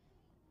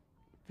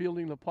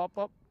 fielding the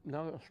pop-up,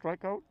 now a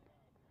strikeout.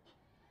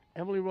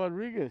 Emily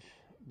Rodriguez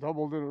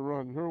doubled in a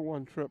run, her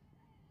 1 trip.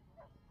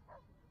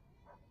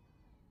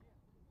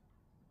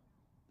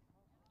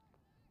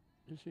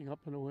 Missing up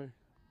and away.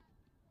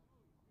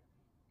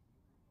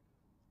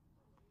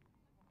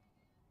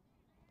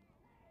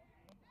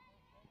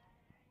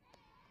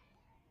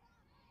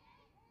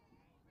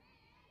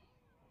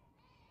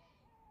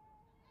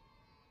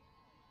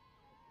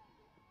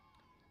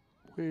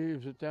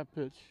 Waves at that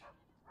pitch.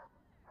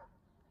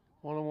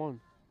 1-1.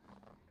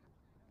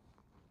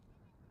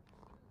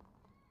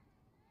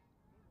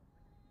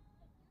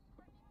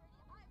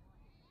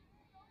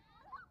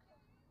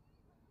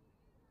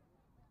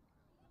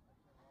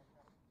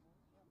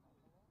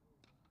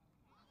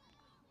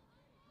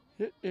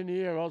 Hit in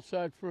the air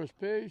outside first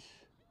base.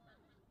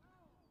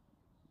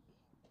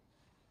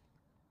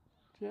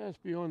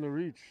 Just beyond the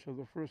reach of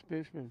the first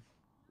baseman,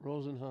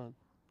 Rosenhan.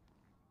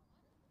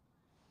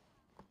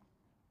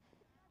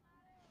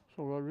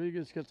 So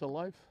Rodriguez gets a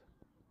life.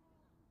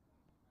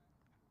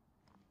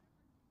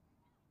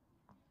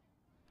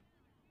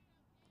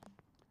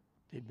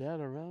 They bat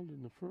around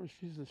in the first.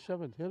 She's the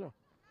 7th hitter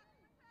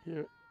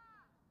here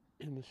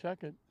in the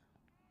second.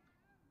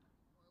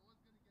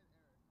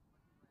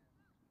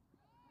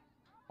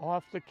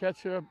 Off the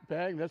catcher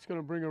bag, that's going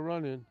to bring a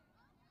run in.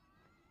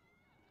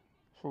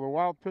 So the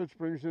wild pitch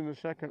brings in the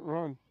second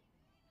run.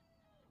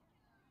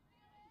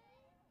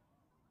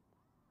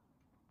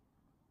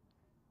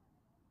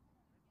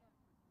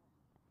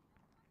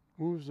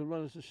 Moves the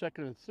runners to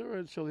second and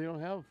third, so they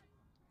don't have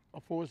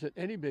a force at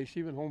any base,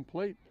 even home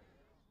plate,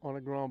 on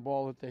a ground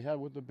ball that they had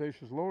with the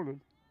bases loaded.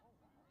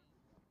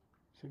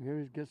 So here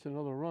he gets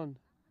another run.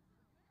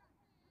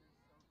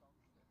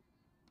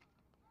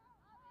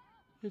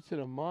 Hits it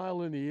a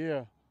mile in the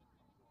air.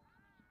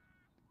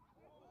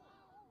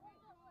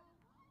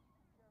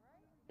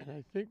 And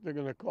I think they're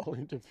going to call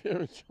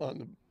interference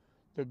on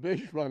the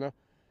base runner.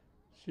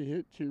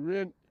 She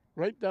ran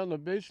right down the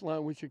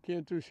baseline, which you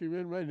can't do. She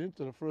ran right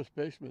into the first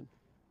baseman.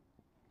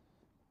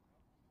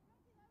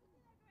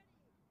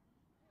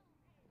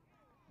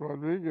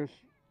 Rodriguez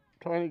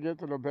trying to get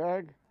to the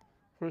bag.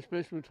 First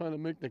baseman trying to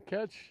make the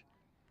catch.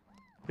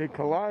 They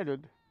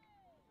collided.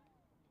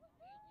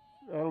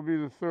 That'll be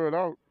the 3rd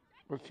out.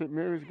 But St.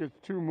 Mary's gets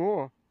 2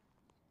 more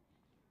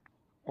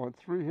on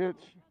 3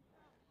 hits.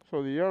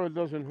 So the error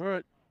doesn't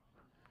hurt.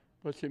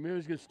 But St.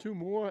 Mary's gets 2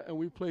 more, and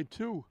we played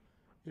 2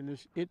 in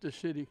this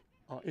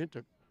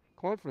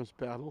inter-conference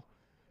battle.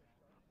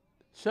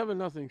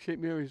 7-0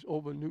 St. Mary's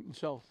over Newton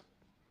South.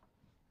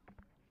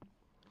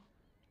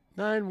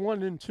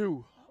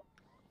 9-1-2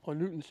 on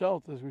Newton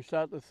South as we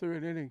start the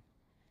 3rd inning.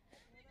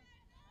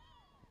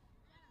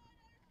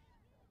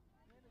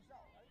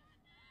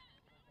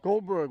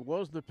 Goldberg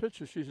was the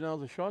pitcher. She's now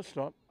the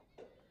shortstop.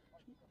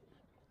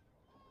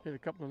 Hit a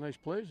couple of nice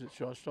plays at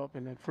shortstop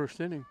in that first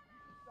inning.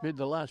 Made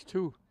the last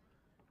two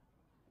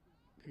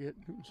to get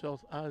Newton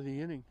South out of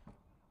the inning.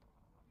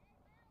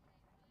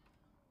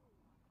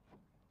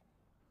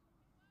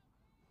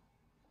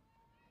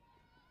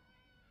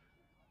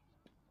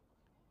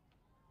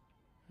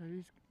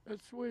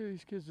 That's the way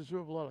these kids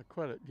deserve a lot of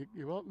credit.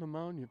 You're out on the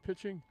mound, you're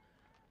pitching.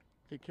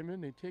 They come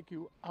in, they take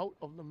you out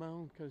of the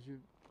mound because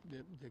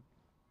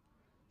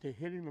they're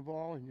hitting the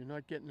ball and you're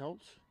not getting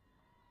outs.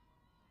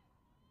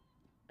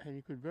 And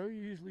you could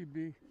very easily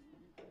be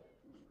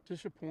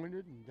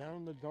disappointed and down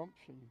in the dumps,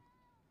 and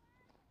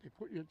they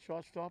put you at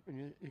shortstop,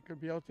 and you could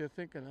be out there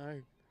thinking,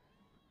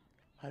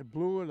 I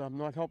blew it, I'm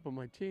not helping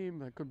my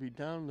team, I could be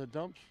down in the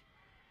dumps.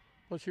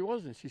 But she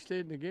wasn't. She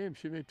stayed in the game.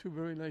 She made two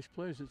very nice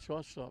plays at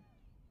shortstop.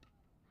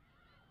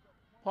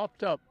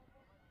 Popped up.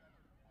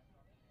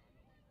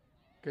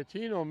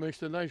 Catino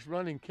makes a nice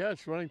running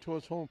catch, running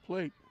towards home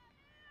plate.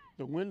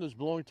 The wind is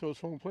blowing towards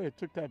home plate. It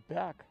took that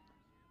back.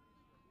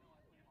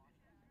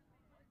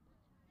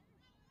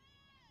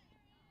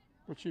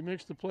 But she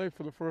makes the play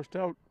for the first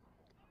out.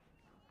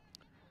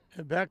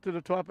 And back to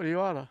the top of the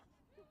order.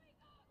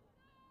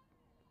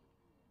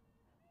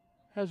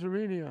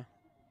 Hazarinia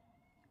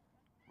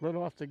led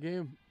off the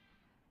game.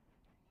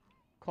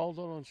 Called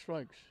out on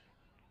strikes.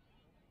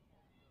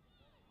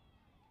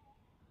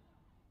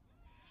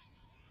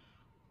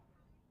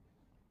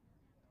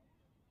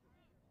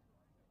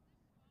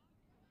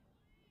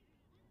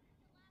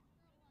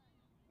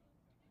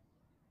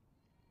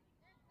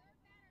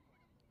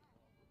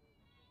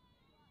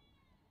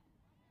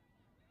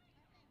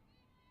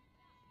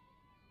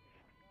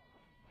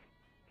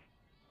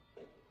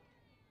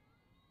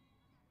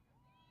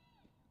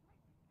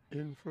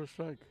 In for a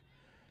strike.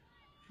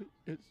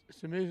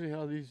 It's amazing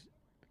how these,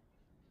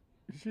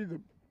 you see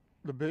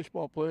the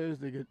baseball players,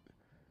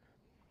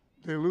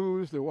 they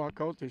lose, they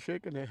walk out, they're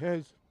shaking their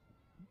heads.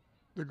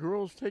 The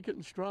girls take it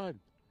in stride.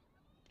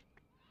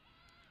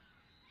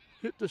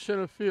 Hit the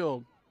center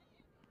field.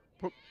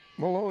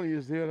 Maloney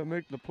is there to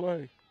make the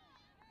play.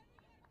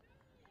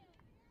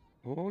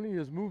 Maloney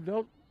has moved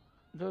out,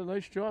 done a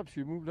nice job.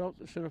 She moved out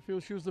to center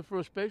field. She was the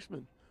first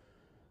baseman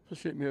for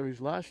St.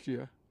 Mary's last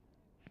year.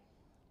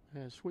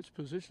 And switched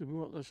position,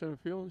 moved out to center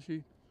field, and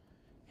she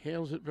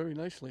handles it very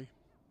nicely.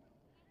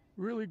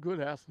 Really good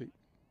athlete.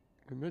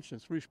 I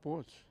mentioned 3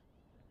 sports.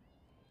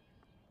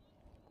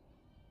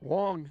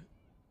 Wong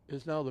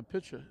is now the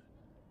pitcher.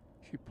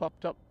 She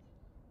popped up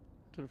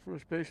to the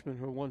first baseman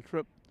her one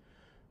trip.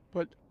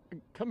 But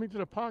coming to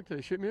the park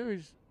today, St.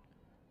 Mary's,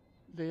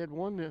 they had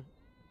won they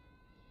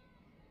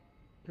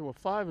were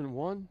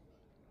 5-1.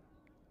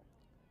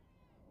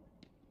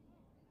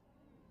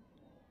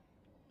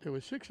 They were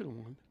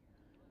 6-1.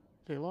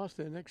 They lost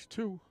their next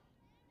 2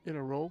 in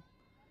a row.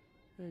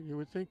 And you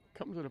would think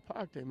coming to the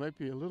park they might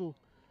be a little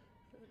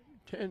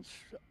tense.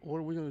 What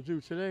are we going to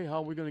do today? How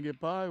are we going to get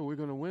by? Are we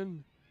going to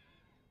win?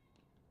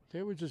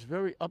 They were just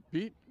very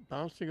upbeat,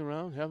 bouncing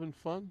around, having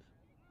fun.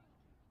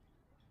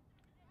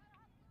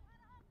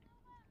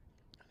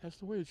 That's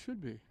the way it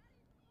should be.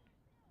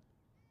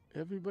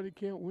 Everybody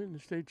can't win the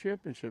state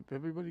championship.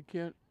 Everybody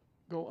can't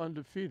go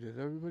undefeated.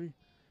 Everybody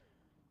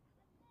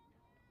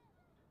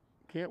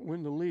can't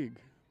win the league.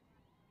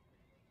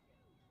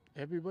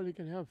 Everybody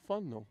can have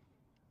fun, though.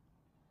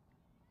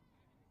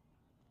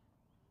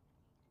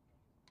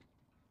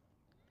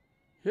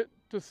 Hit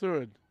to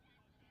third.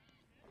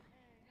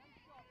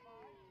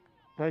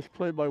 Nice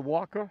play by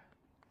Walker.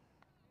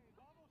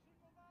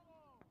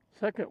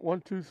 Second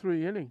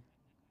 1-2-3 inning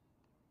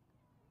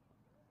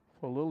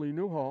for Lily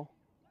Newhall.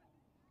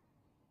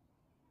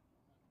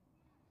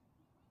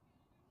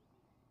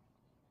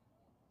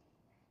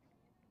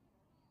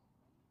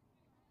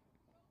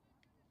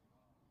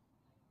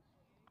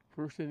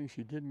 First inning,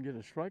 she didn't get a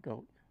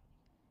strikeout.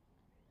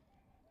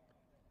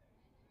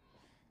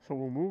 So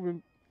we're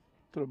moving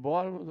to the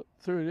bottom of the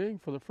third inning.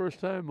 For the first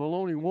time,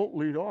 Maloney won't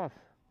lead off.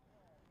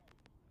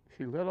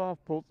 She led off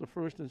both the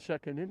first and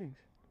second innings.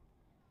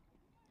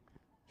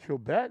 She'll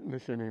bat in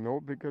this inning, though,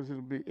 because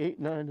it'll be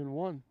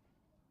 8-9-1.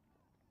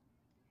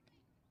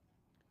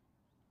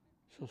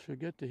 So she'll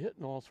get to hit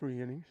in all 3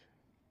 innings.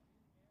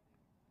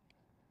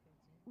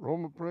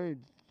 Roma Braid,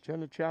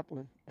 Jenna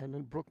Chaplin, and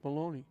then Brooke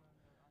Maloney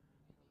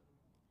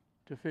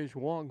to face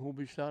Wong, who'll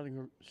be starting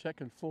her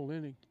second full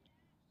inning.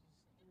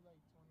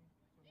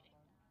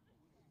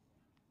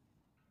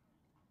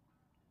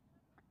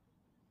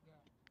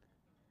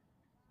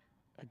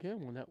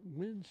 Again, when that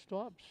wind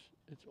stops,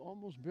 it's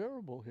almost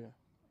bearable here.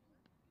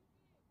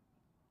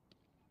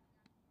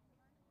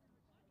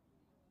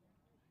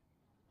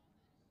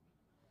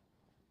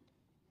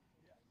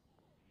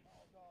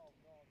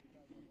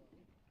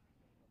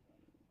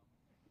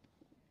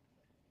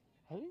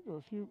 I think there are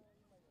a few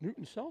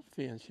Newton South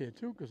fans here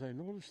too, because I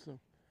noticed the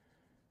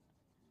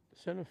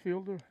center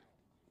fielder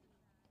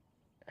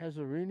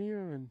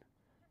Azarinia and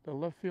the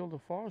left fielder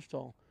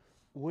Forrestal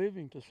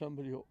waving to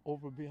somebody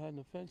over behind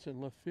the fence in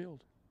left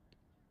field.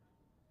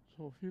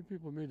 So a few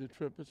people made the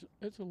trip.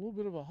 It's a little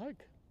bit of a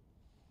hike.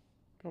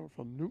 Coming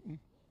from Newton,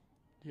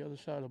 the other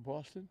side of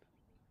Boston.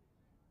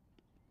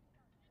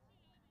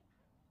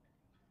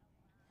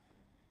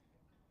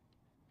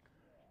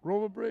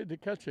 Rover Braid, the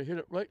catcher, hit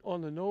it right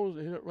on the nose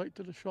and hit it right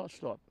to the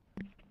shortstop.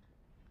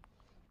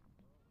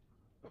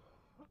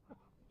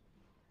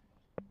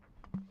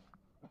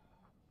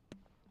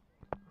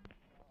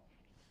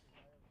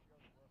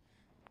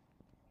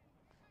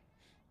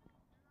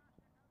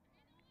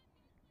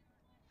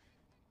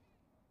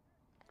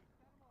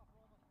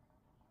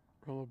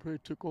 Rover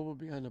Braid took over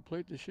behind the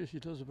plate this year. He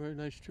does a very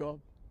nice job.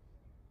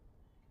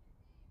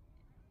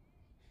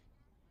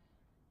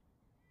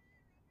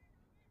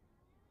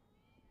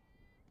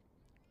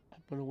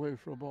 Up and away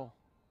for a ball.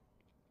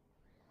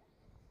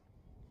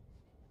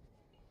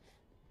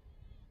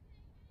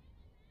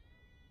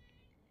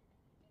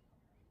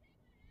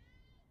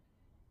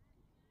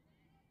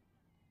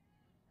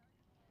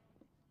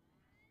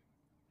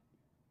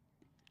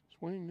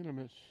 Swing and a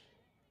miss.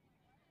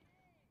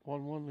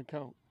 1-1 the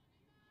count.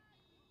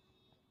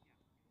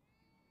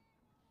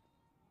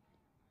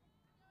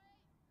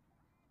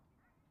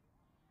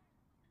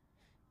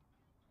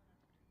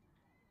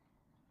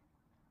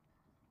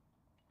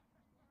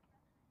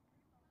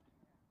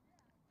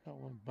 That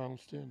one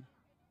bounced in.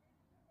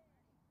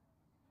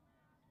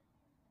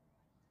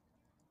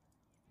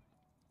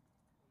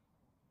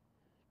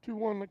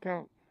 2-1 the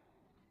count.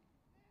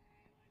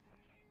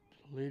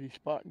 Lady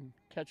Spartan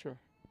catcher.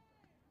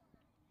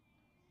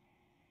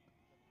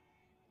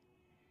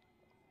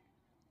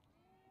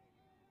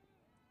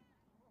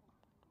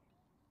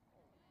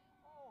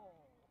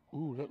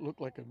 Ooh, that looked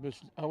like a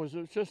miss. I was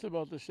just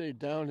about to say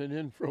down and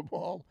in for a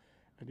ball,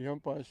 and the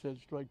umpire said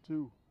strike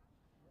two.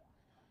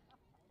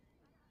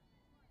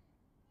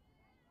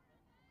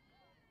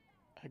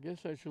 I guess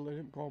I should let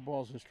him call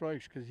balls and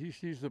strikes because he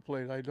sees the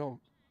plate. I don't.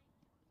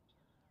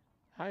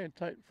 High and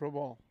tight for a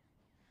ball.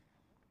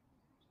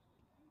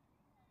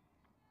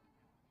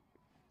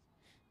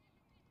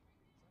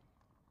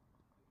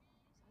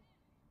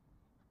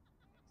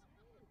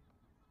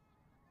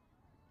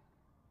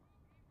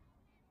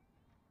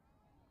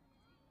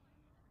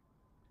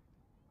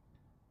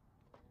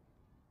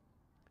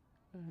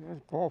 And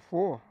that's ball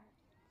four.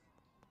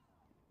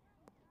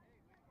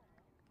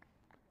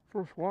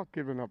 First walk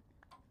given up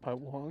by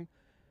Wong.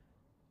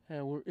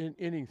 And we're in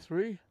inning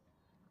three.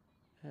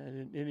 And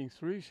in inning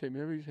three, St.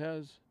 Mary's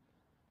has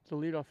the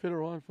leadoff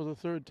hitter on for the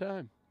third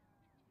time.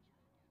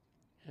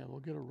 And we'll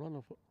get a run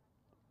of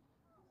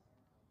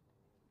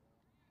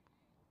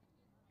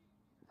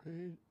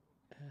Braid.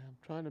 And I'm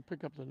trying to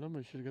pick up the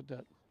number. She's got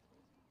that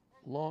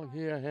long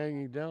hair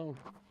hanging down,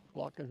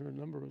 blocking her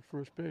number at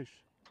first base.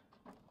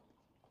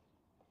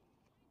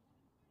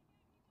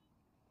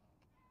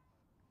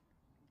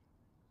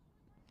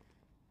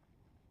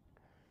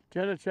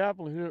 Janet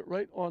Chaplin hit it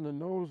right on the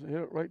nose and hit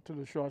it right to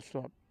the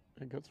shortstop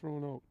and got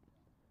thrown out.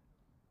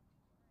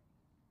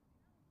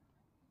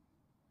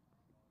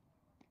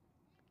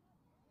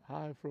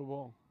 High for a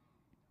ball.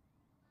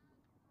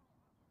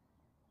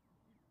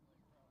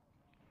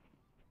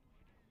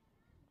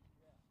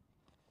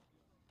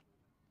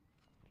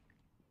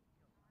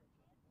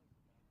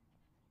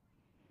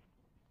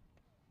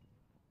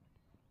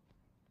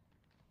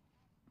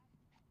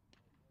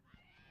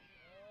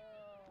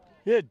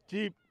 Hit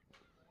deep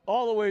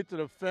all the way to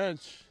the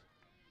fence.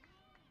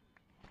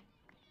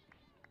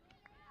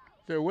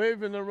 They're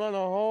waving the runner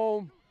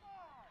home.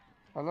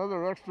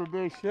 Another extra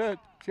base hit.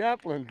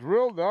 Chaplin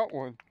drilled that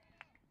one.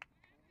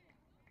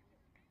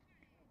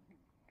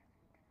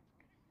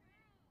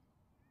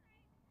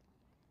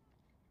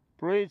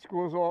 Braid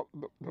scores all,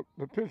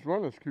 the pitch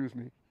runner, excuse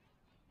me,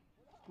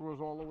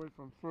 scores all the way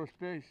from first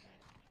base.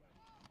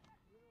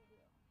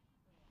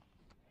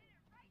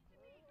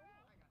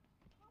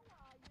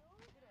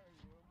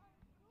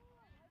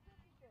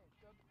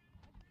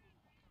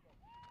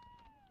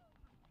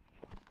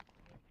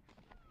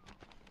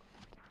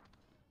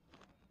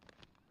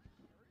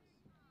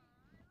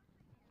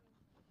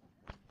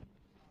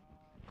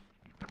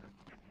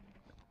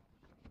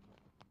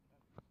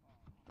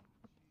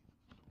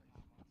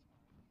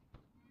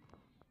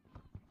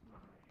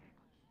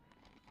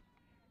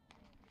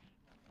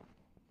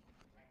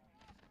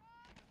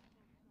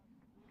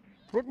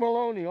 Brooke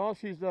Maloney, all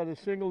she's done is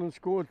singled and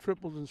scored,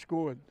 tripled and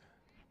scored.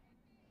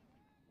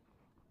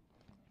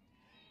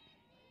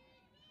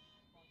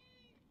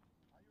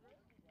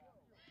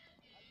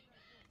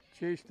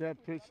 Chased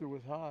that pitch that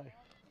was high.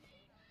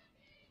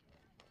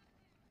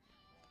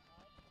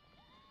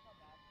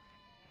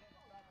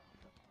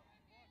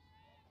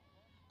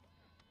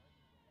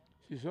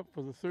 She's up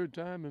for the third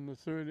time in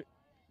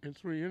in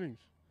 3 innings.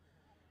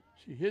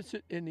 She hits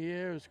it in the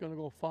air, it's going to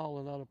go foul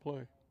and out of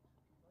play.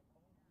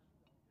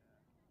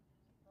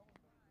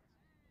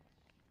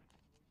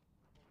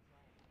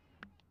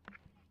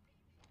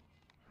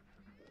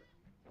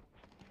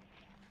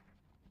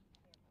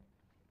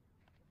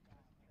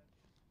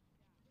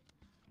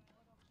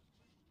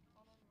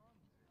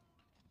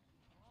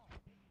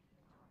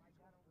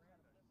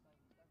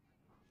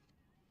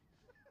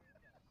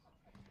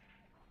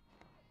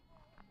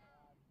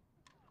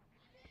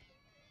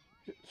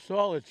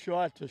 Solid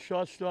shot to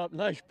shortstop.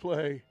 Nice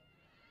play.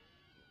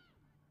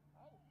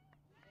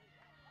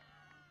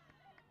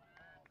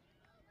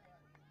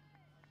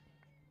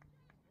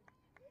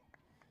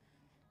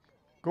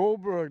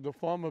 Goldberg, the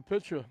former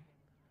pitcher,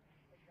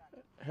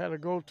 had to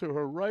go to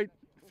her right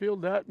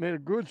field. That made a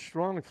good,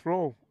 strong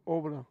throw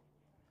over to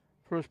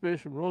first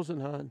baseman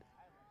Rosenhan.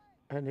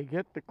 And they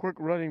get the quick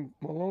running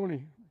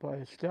Maloney by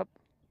a step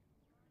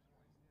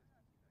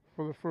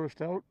for the first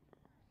out.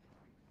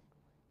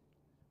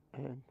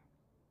 And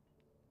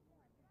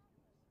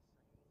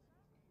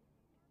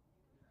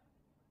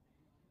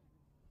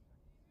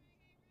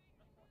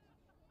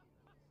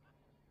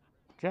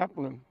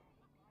Chaplin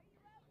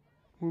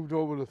moved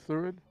over to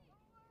third.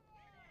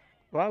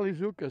 Riley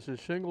Zukas has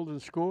singled and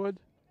scored.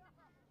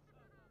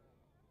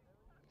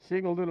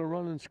 Singled in a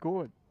run and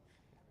scored.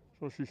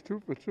 So she's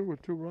 2 for 2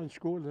 with 2 runs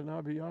scored and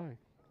RBI.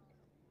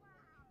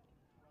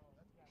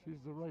 She's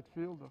the right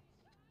fielder.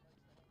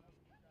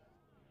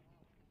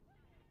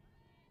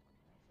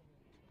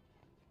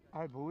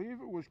 I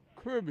believe it was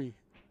Kirby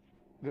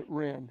that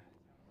ran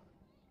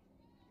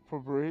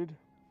for Braid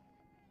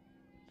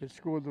that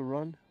scored the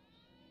run.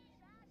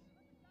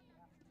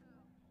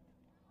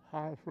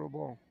 High for a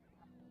ball.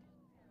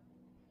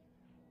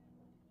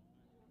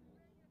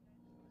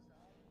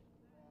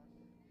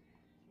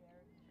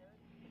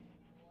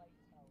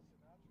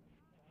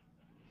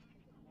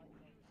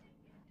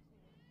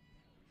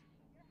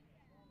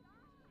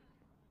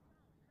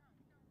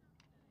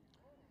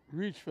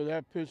 Reach for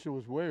that pitch, it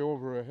was way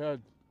over her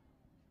head.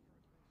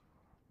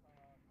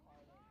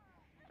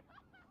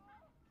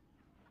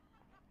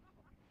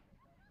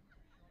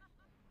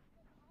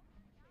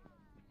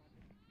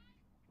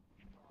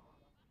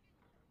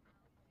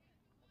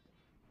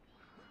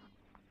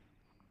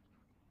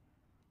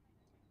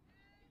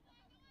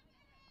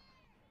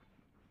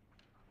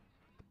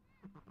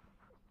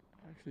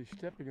 Actually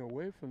stepping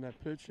away from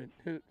that pitch and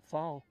hit it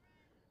foul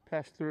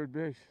past third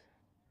base.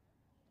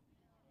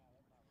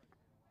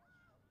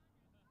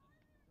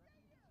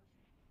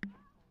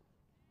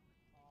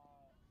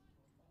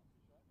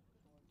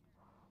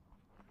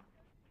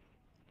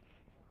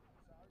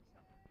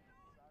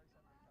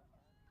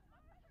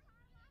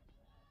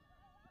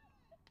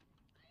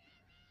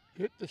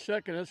 Hit the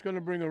second, that's going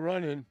to bring a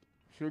run in.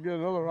 She'll get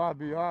another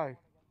RBI.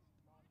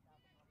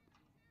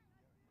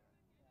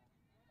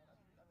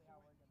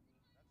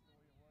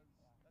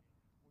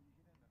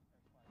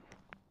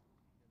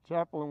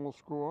 Chaplin will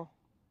score.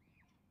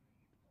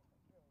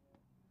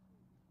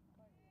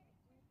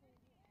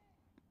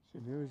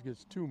 St. Mary's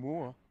gets 2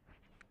 more.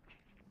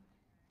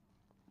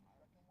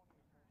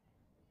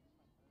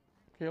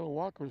 Kayla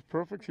Walker was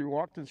perfect. She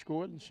walked and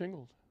scored and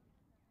singled.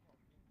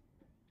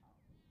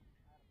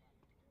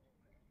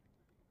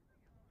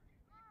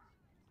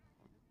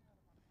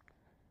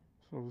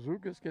 So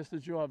Zukas gets the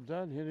job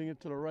done, hitting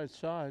it to the right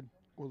side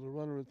with a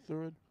runner at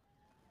third.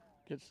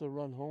 Gets the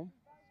run home.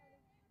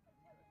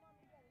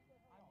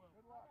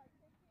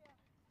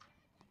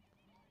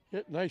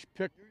 Hit, nice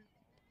pick.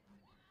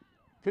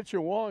 Pitcher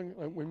Wong,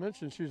 like we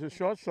mentioned, she's a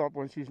shortstop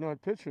when she's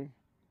not pitching.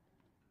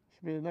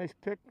 She made a nice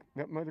pick.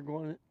 That might have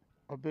gone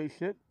a base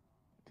hit.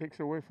 Takes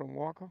away from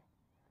Walker.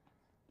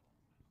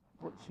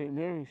 But St.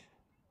 Mary's,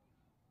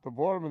 the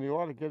bottom of the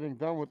order, getting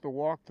done with the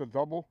walk to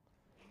double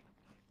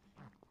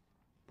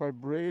by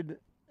Braid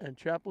and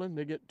Chaplin.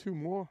 They get 2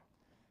 more,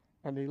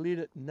 and they lead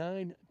it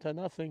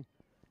 9-0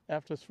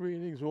 after 3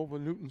 innings over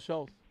Newton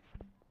South.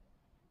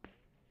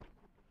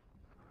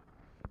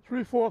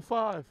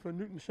 3-4-5 for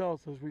Newton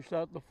South as we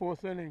start the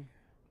 4th inning.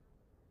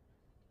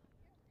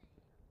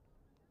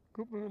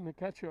 Cooper in the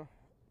catcher,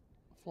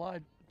 fly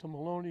to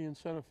Maloney in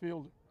center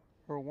field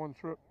for a 1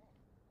 trip.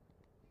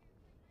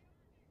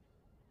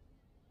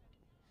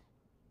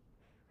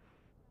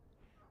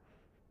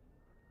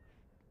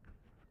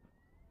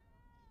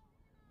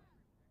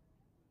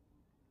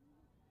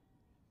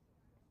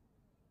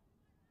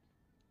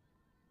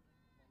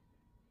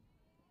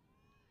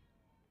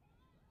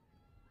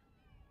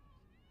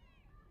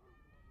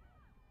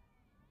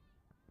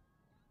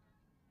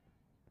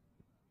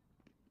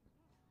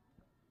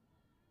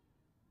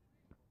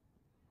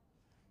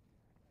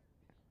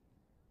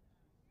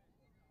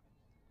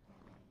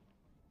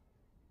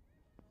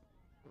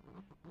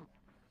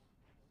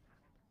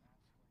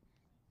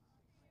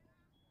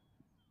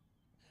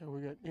 And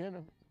we got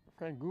Anna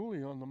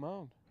Franguli on the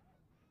mound.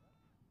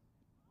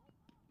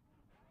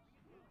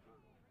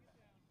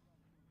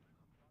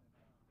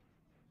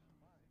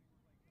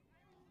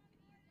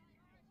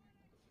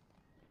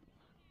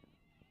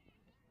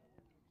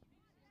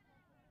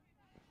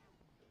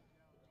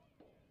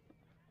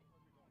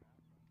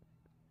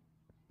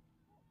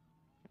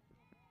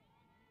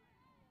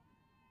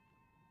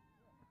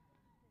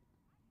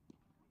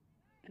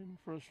 In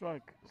for a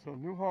strike. So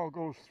Newhall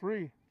goes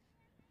 3.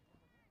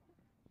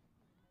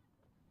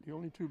 The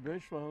only 2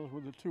 base runners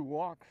with the 2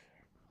 walks.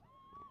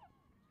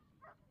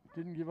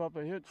 Didn't give up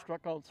a hit,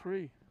 struck out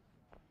 3.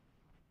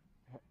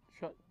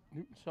 Shut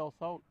Newton South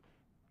out.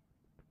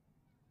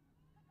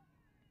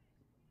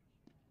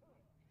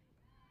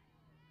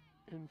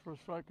 In for a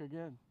strike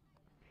again.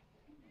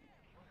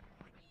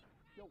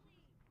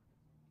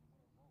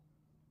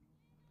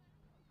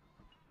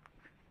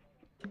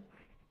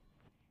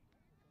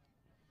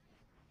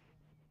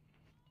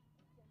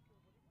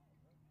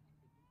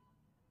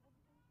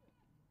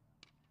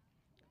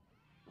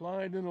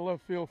 Lined in the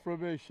left field for a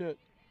base hit.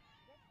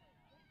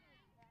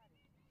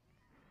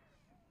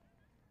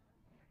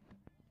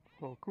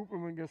 So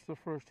Cooperman gets the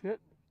first hit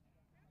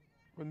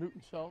for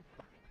Newton South.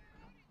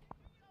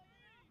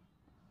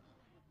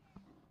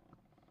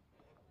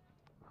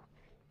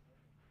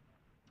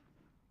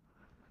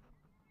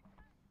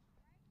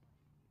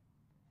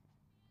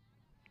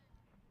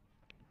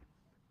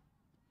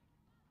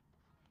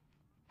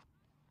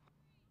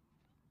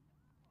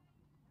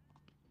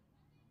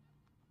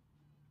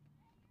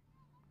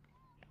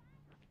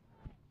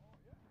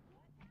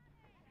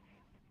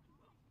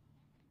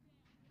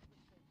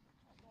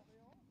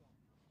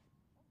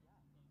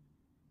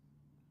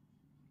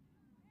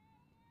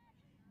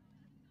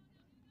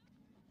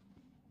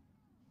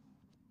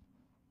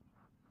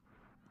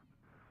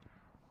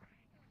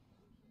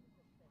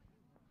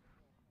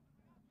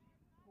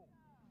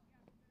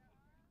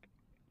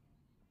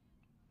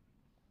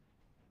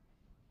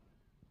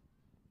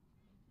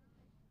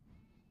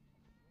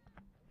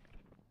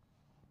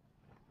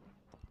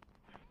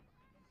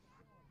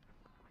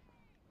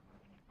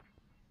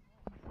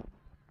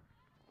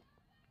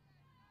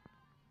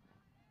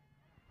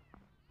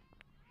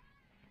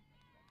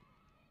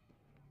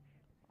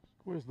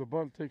 Where's the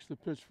bunt? Takes the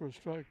pitch for a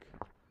strike.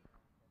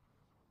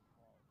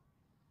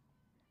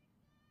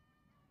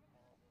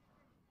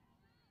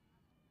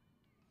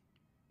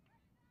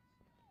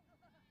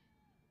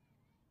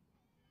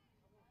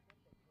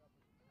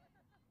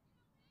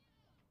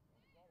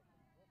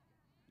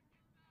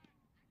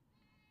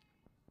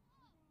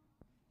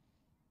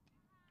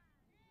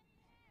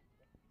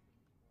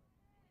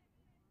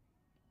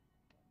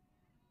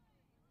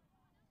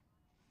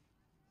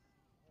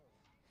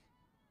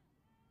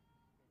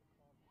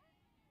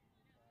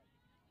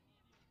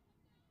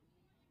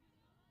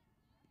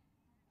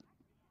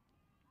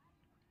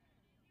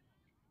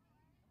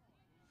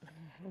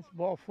 That's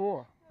ball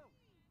 4.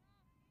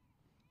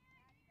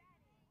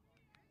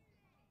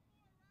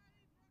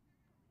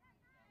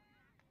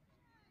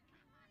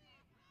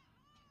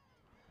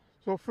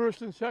 So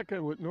first and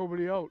second with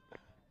nobody out.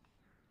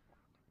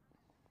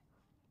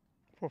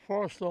 For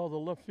Forstall, the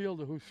left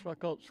fielder who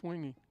struck out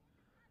swinging.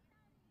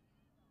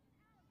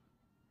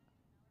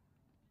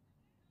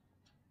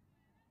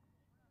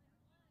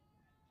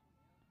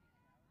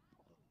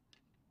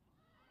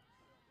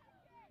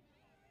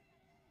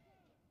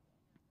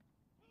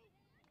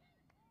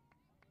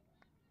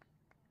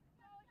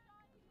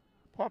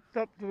 Popped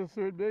up to the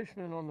third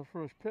baseman on the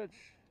first pitch.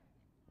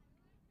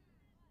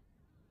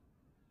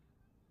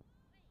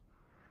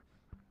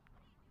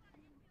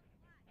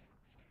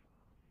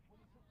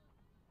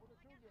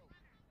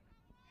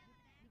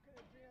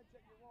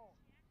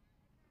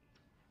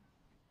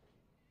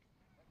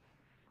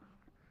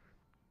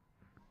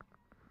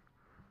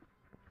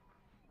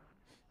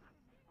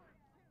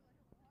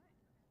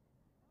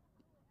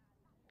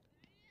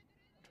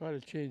 Try to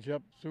change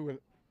up, threw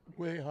it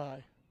way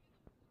high.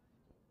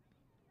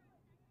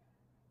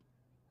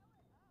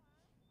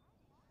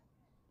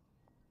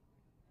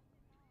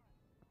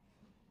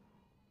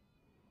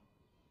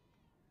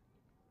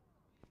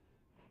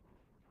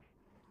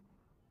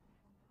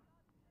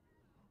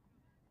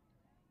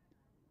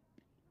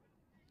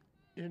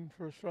 In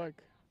for a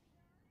strike.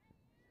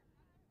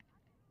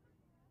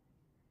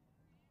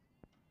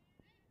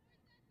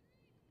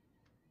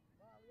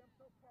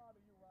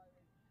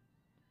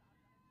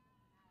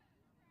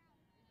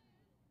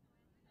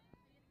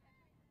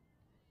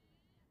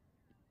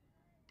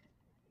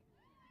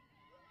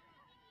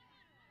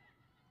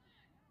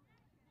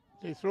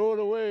 They throw it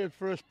away at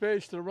first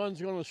base. The run's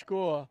going to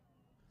score.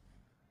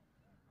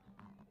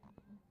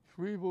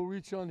 Shreve will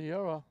reach on the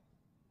error.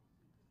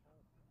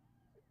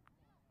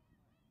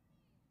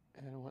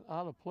 And it went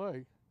out of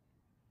play.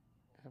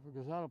 If it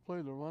goes out of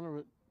play, the runner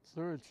at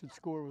third should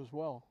score as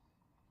well.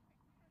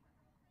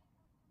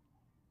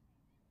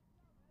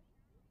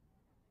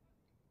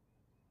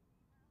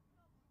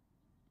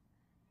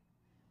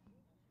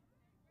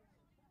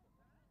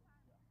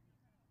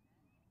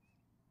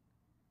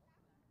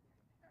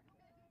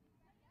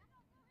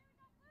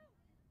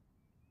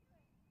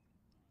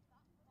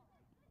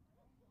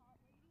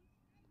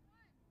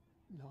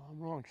 No, I'm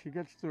wrong. She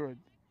gets third.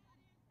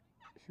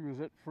 She was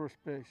at first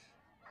base.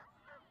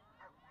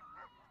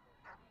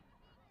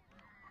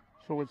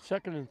 So it's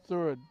second and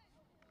third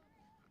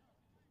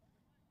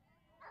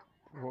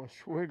for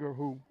Schwager,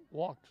 who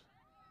walked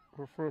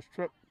her first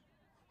trip,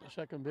 the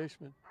second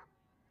baseman.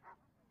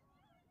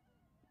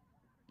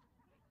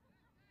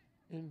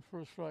 In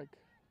for a strike.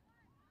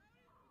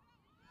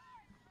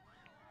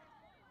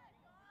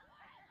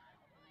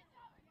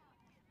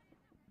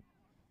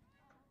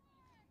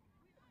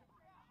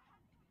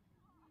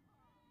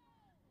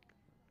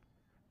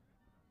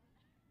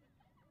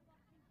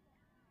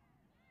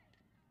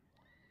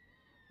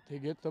 They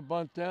get the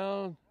bunt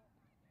down,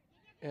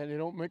 and they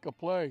don't make a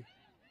play.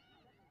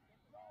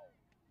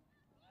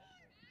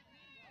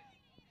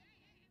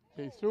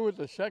 They threw it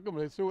to second,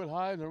 but they threw it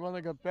high, and the runner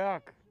got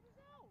back.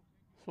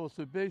 So it's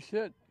a base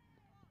hit.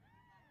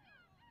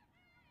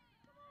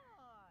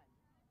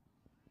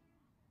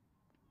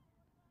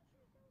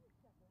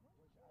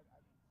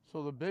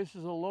 So the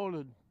bases are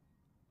loaded.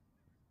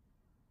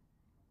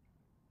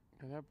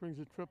 And that brings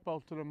a trip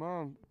out to the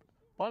mound.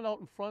 Bunt out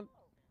in front,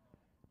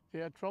 they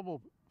had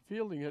trouble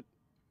fielding it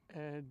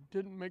and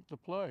didn't make the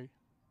play.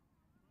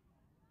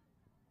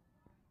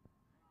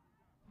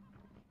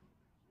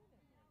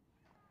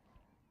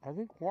 I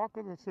think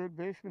Walker, the third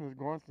baseman, has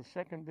gone to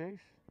second base.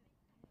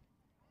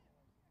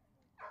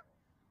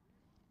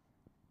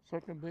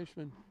 Second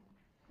baseman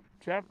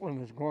Chaplin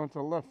has gone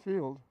to left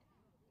field.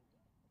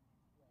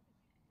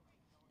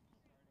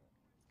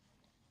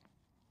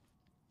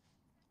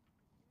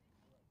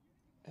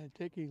 And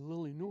taking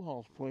Lily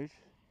Newhall's place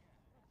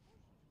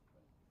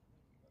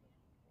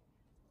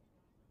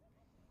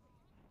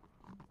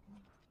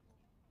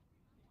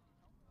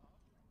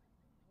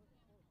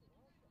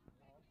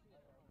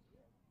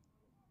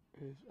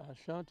is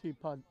Ashanti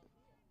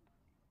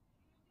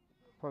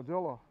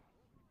Padilla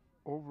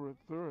over at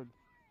third.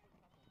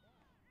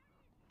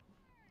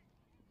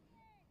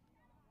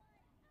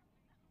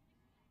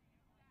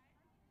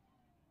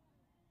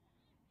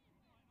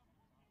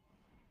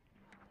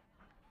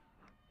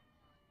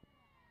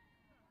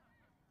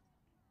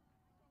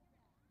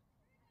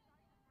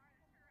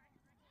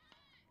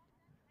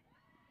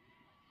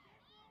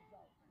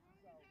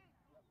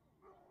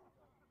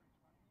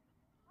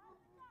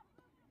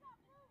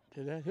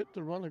 Did that hit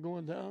the runner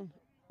going down?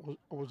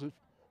 Was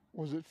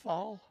it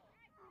foul?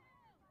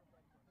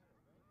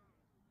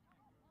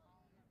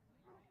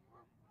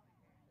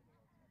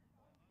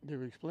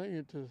 They're explaining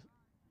it to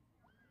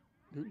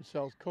Newton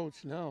South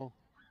coach now.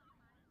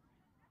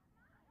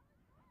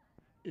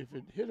 If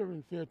it hit her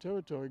in fair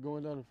territory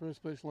going down the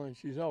first base line,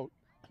 she's out.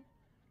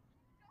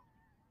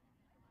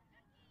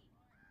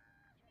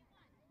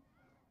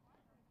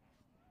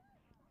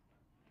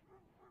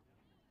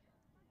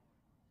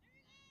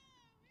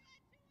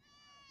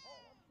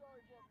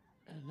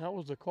 And that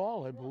was the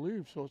call, I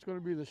believe, so it's going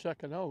to be the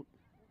second out.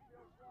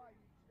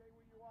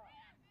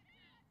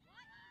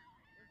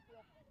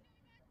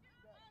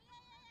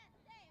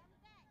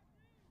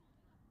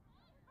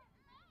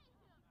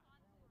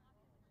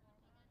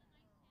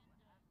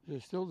 They're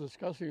still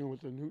discussing it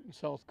with the Newton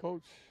South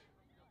coach.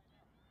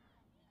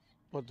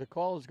 But the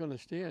call is going to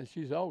stand.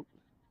 She's out.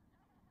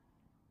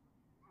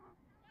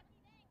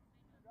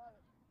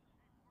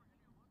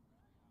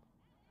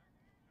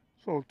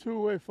 So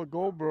 2-away for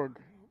Goldberg,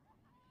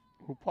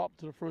 who popped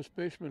to the first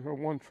baseman her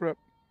one trip.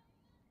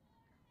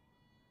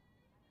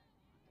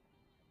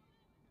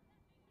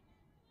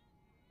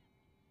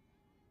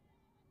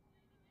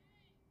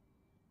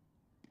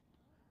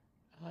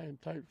 High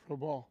and tight for a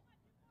ball.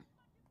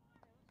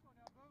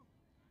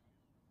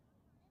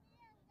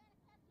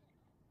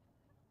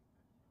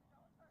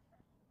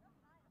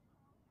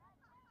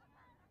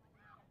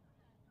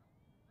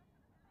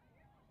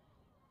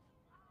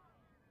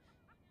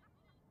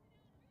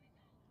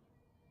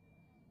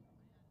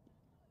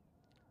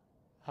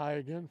 High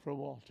again for a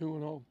ball,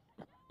 2-0.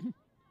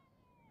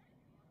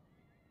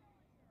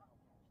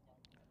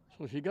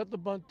 So she got the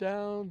bunt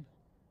down,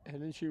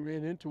 and then she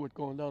ran into it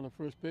going down the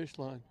first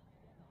baseline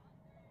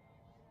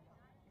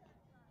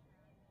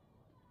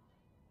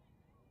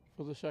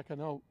for the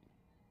second out.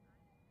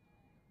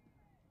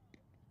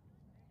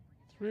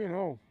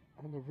 3-0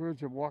 on the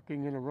verge of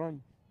walking in a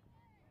run.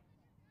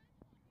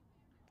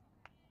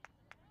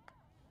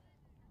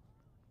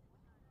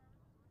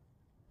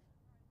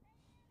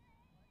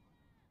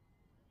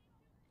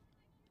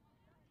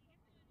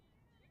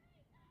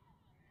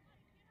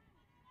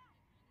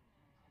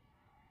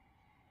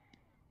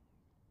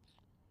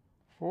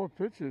 Four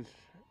pitches.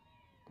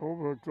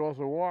 Goldberg draws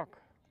a walk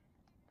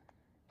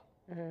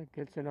and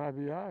gets an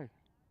RBI.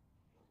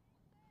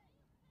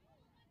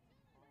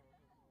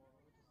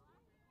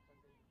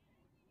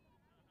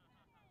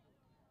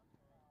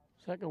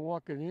 Second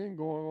walk in the inning,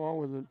 going along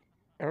with an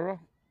error,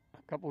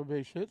 a couple of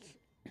base hits.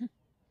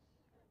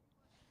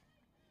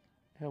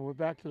 And we're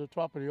back to the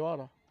top of the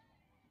order.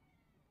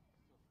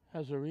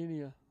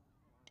 Hazarinia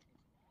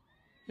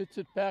hits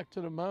it back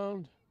to the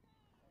mound.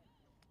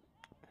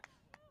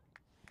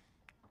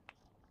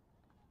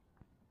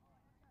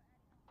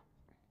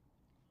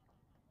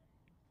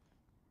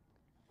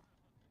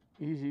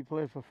 Easy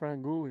play for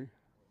Franguli.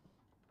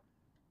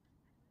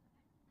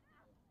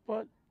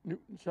 But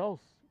Newton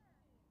South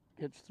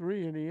gets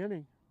 3 in the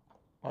inning,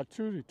 or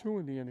 2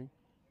 in the inning.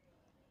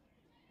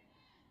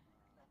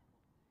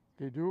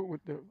 They do it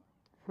with the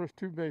first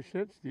 2 base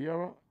hits, the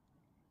error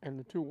and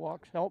the 2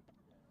 walks help.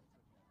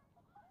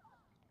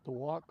 The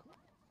walk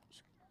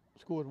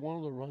scored one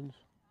of the runs.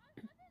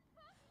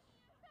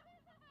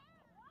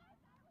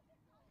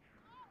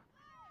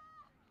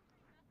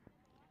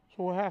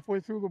 So we're halfway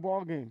through the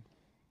ball game.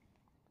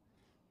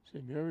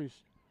 St. Mary's,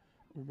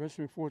 we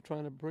mentioned before,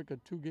 trying to break a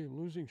 2-game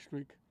losing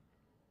streak.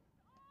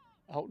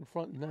 Out in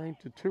front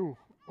 9-2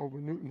 over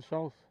Newton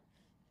South.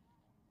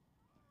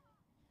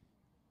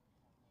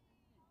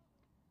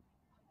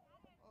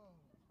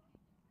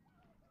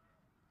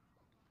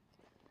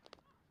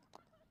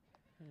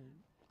 And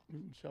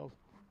Newton South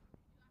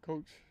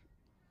coach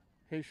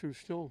Jesus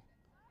still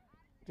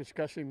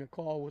discussing the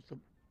call with the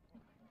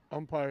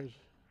umpires.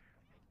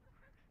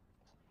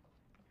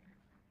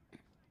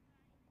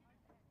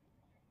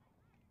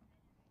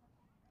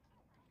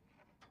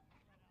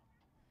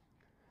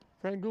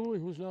 Franguli,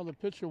 who's now the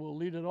pitcher, will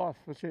lead it off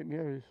for St.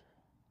 Mary's.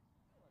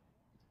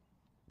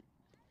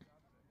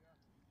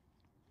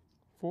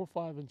 4,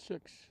 5, and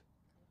 6.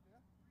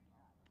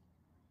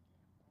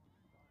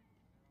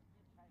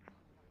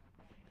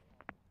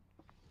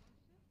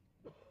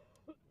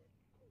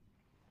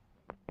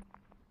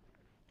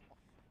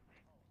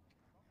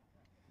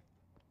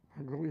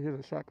 Franguli hit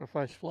a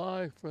sacrifice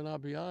fly for an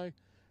RBI.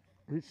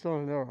 Reached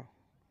on an error.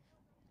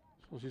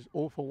 So she's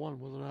 0 for 1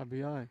 with an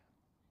RBI.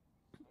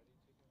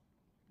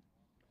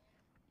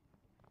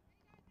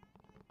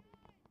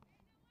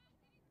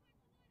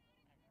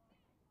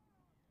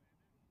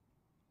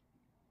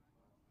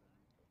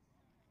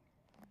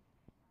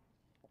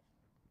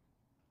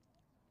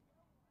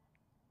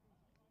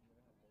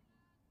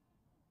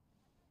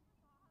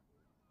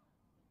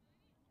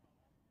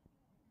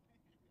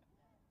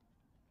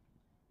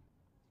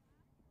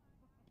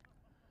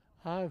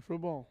 High for a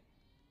ball.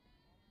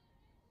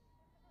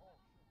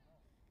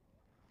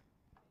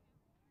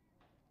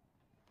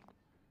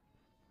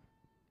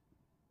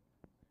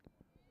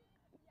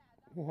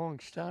 Wong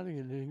starting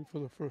an inning for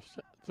the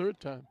third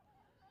time.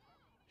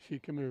 She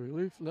came in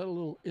relief, let a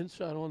little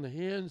inside on the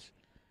hands,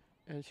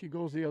 and she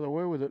goes the other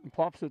way with it and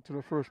pops it to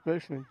the first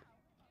baseman.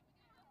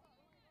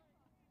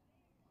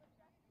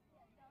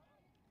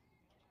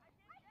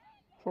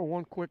 So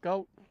one quick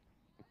out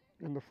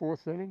in the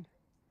fourth inning.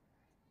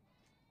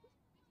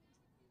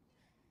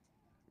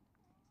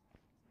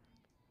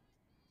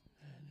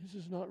 And this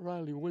is not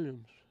Riley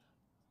Williams.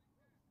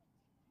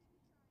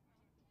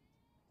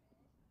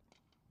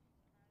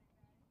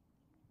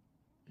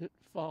 Hit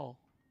foul.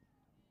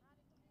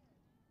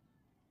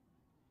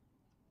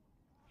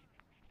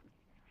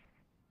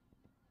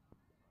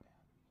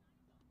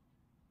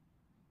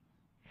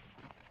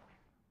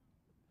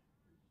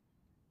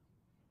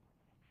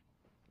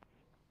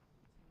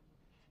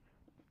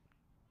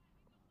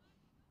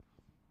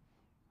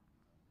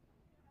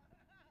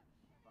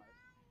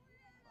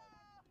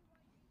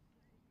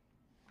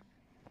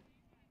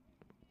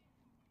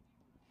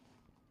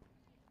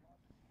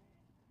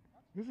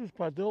 This is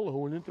Padilla, who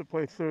went in to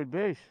play third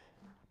base.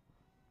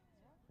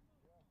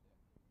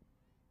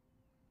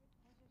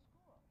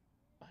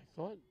 I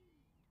thought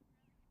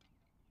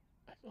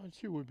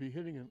she would be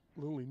hitting a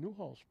Lily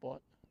Newhall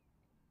spot.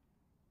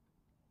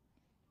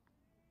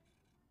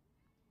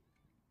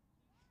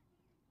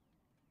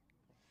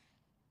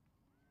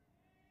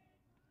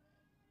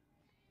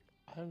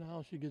 I don't know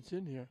how she gets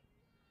in here.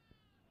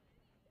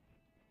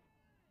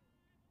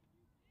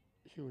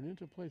 She went in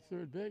to play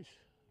third base.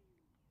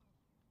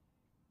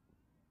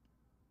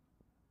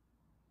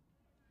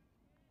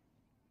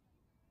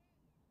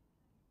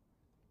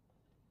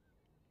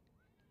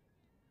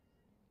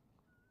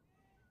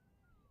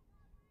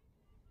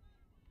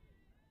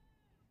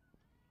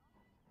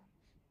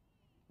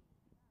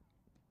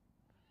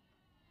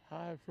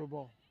 High for a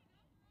ball.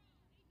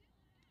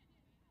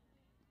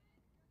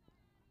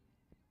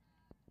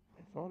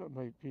 I thought it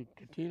might be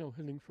Catino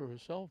hitting for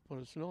herself, but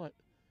it's not.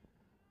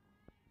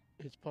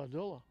 It's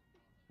Padilla.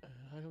 And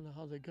I don't know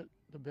how they got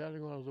the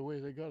batting out of the way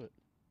they got it.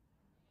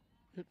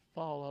 Hit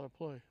foul out of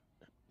play.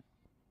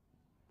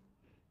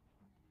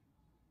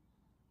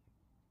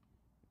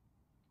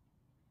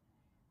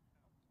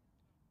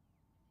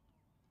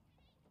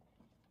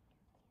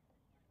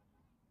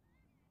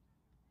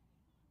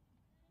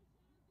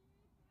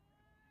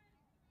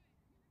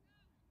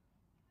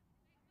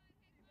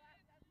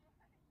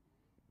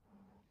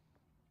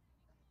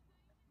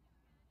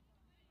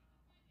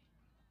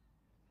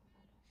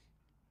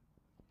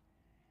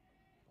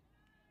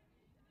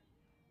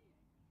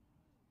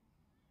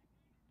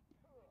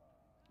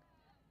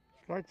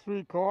 Strike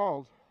 3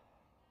 called.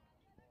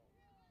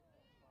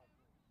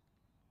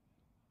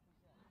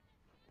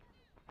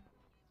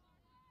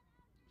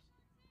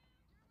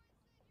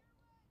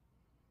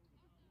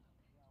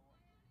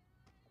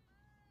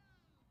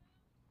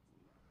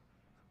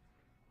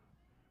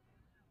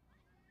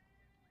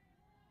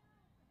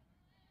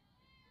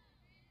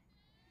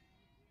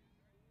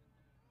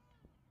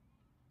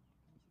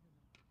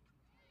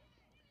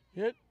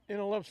 Hit in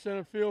a left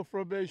center field for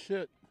a base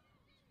hit.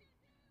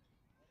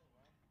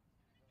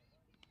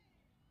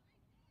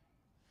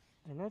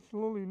 And that's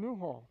Lily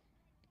Newhall.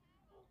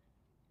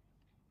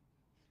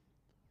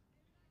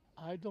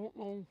 I don't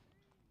know.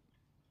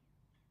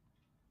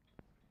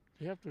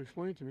 You have to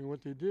explain to me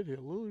what they did here.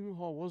 Lily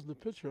Newhall was the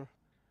pitcher.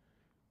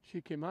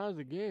 She came out of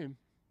the game.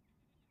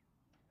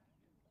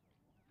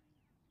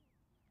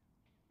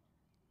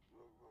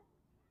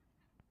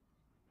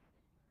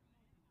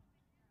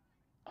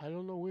 I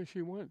don't know where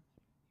she went.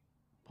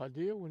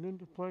 Padilla went in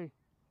to play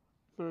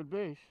third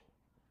base.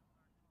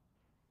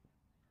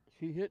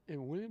 She hit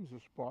in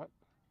Williams' spot.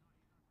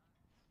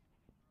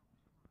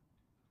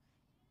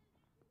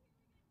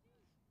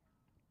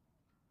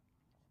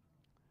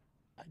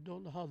 I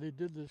don't know how they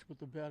did this with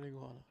the batting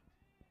order.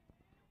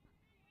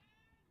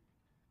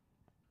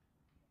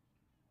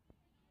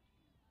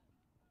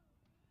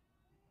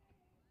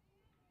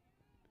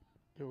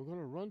 they were going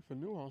to run for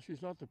Newhall.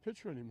 She's not the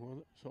pitcher anymore,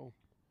 so.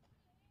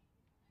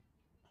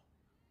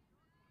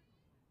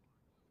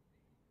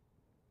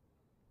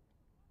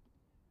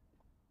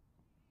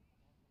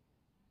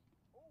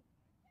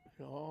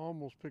 She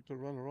almost picked the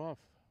runner off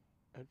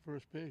at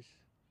first base.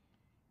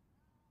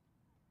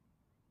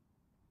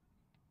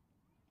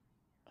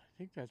 I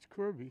think that's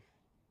Kirby.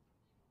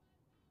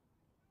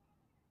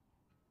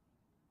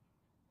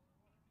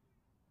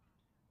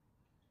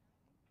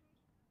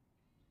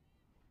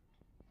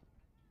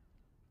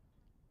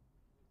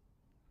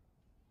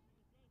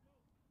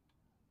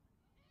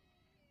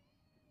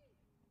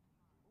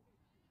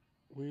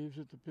 Waves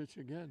at the pitch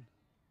again.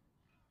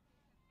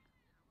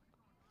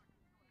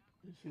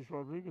 This is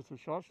Rodriguez, the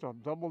shortstop,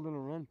 doubled in a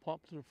run,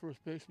 popped to the first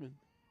baseman.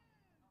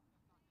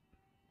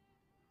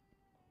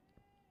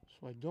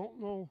 So I don't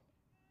know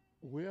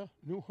where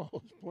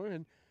Newhall is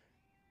playing.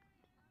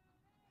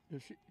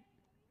 If she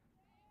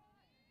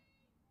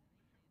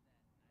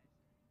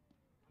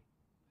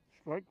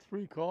strike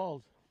 3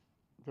 called,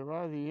 they're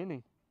out of the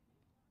inning.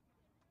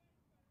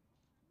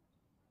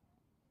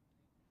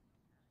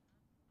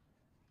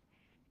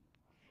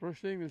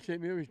 First thing that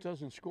St. Mary's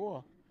doesn't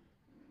score.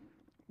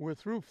 We're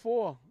through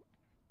 4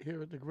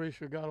 here at the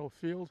Grace Regato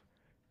Field.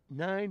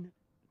 9-2,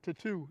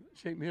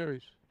 St.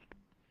 Mary's.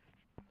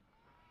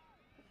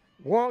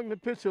 Wong, the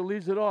pitcher,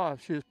 leads it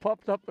off. She is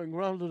popped up and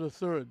grounded to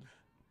third.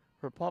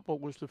 Her papa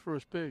was to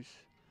first base.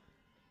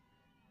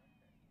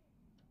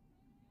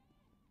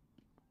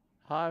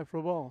 High for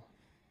a ball.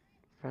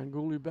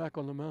 Franguli back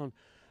on the mound.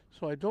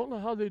 So I don't know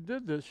how they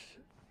did this.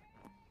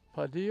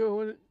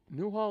 Padilla,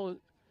 Newhall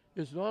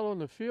is not on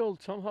the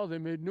field. Somehow they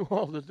made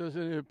Newhall the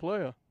designated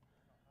player.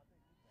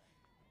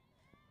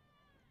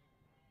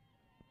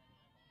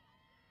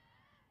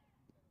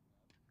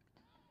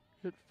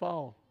 Hit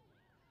foul.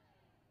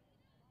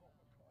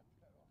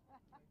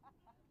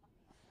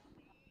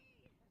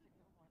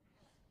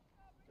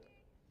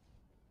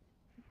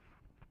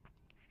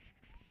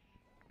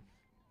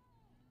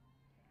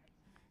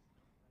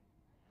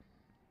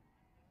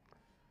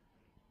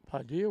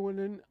 Padilla went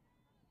in.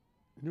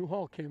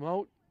 Newhall came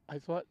out. I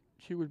thought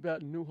she would bat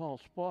in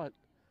Newhall's spot,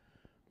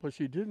 but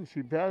she didn't.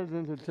 She batted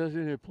in the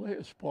designated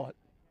player spot.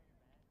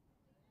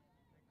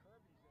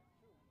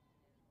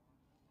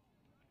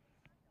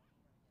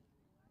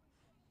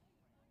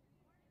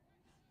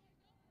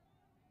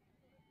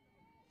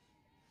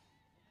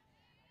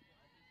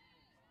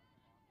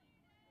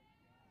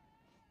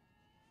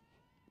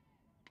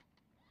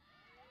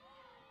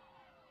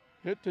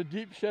 Hit to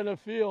deep center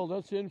field.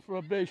 That's in for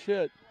a base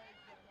hit.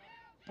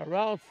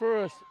 Around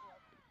first.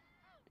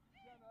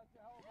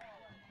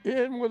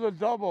 In with a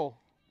double.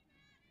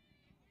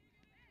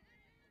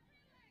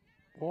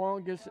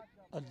 Wong gets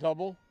a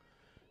double.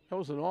 That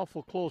was an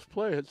awful close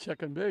play at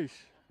second base.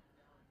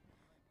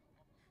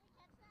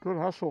 Good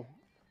hustle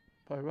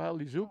by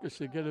Riley Zukas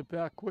to get it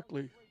back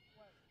quickly.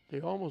 They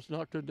almost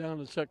knocked her down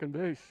at second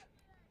base.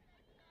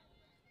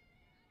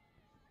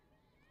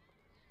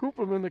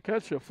 Cooperman, the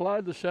catcher,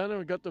 flied to center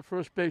and got the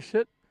first base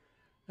hit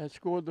and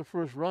scored the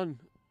first run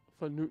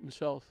for Newton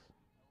South.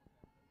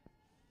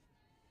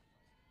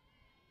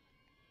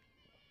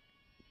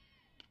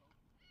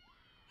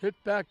 Hit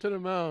back to the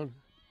mound.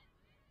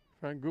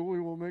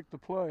 Franguli will make the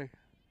play.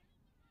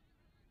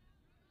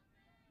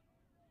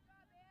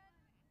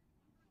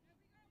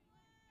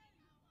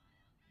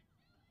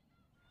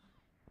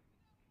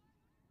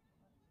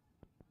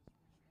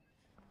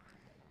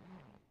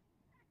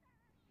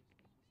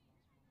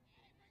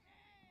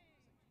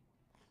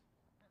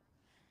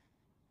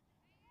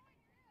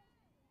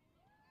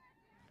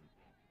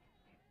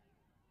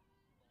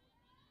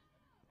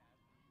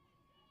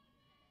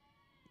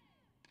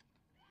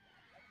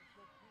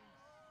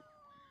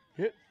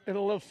 Hit in the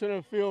left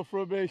center field for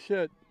a base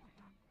hit.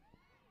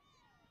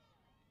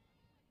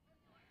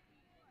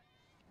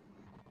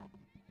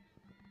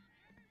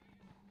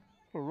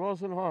 So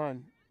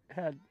Rosenhan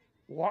had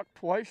walked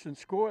twice and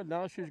scored.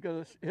 Now she's got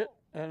a hit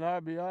and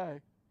an RBI.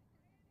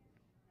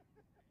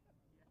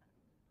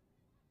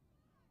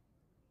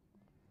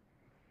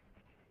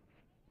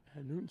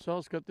 And Newton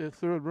South's got their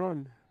third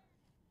run.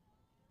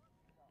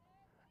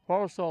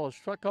 Forrestal is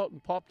struck out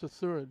and popped to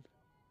third.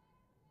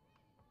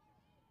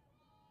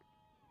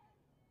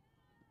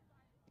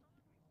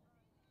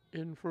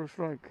 In for a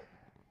strike.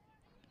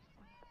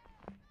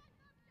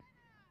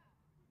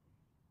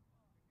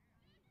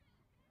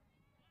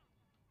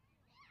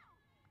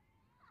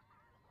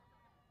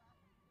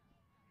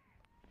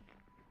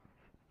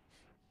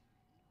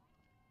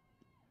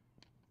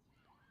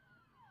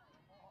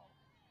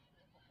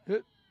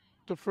 Hit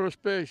to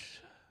first base.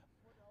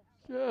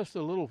 Just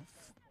a little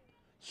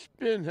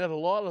spin, had a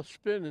lot of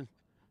spin and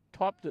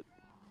topped it.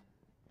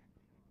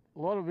 A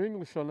lot of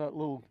English on that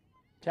little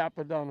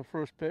tapper down to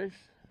first base.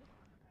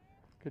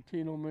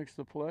 Catino makes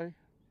the play.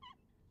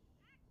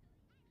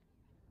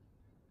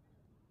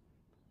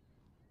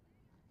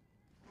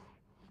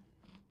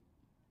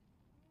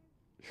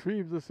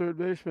 Shreve, the third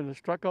baseman, is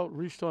struck out,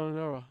 reached on an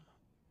error.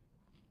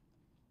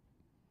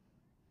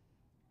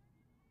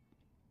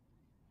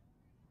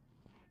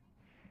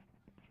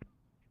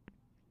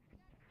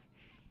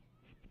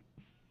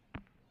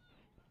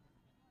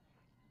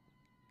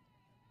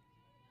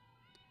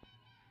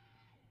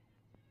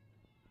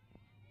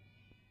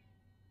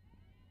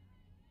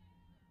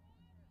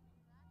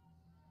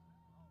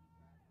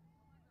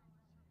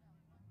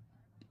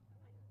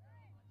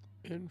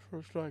 In for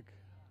a strike.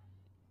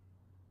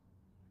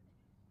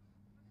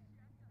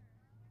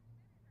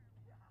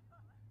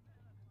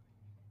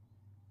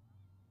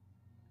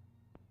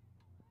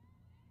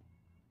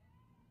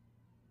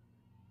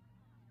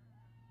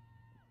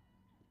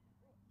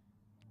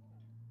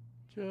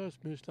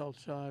 Just missed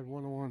outside,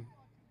 1-1.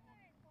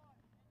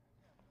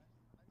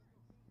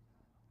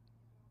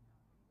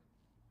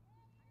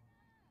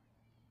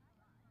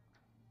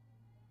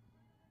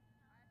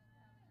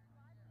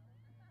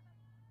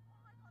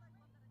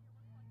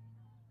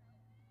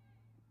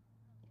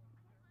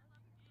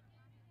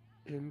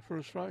 In for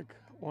a strike,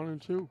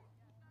 1-2.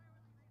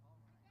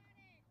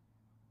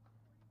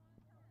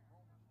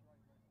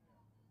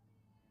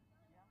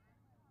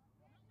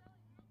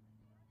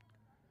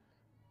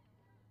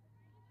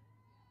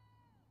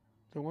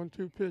 The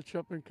 1-2 pitch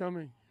up and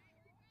coming.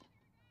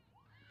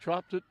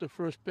 Chopped it to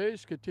first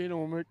base. Katina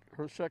will make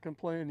her second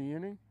play in the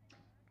inning.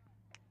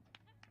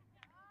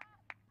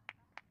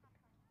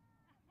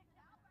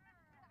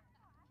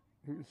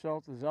 Newton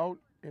South is out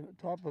in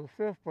the top of the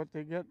fifth, but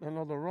they get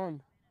another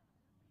run.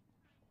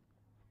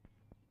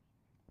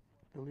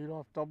 The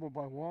leadoff double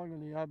by Wong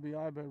and the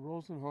RBI by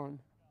Rosenhorn.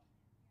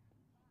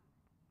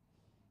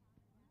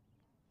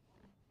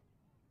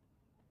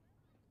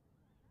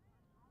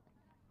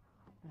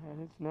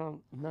 And it's now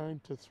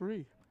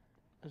 9-3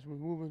 as we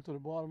move into the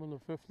bottom of the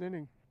fifth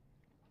inning.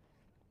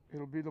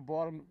 It'll be the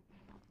bottom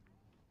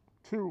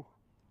two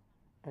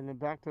and then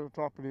back to the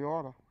top of the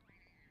order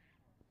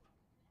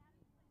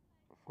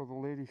for the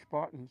Lady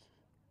Spartans.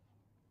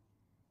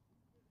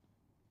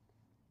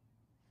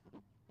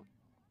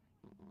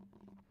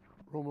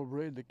 Roma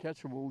Braid, the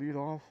catcher, will lead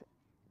off,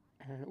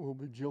 and it will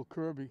be Jill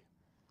Kirby,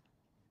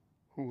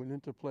 who went in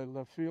to play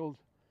left field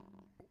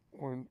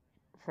when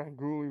Frank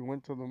Gruley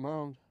went to the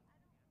mound.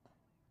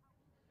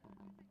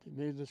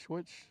 They made the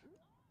switch.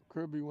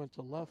 Kirby went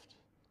to left.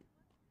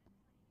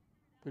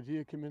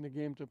 Padilla came in the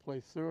game to play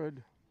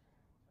third.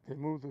 They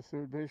moved the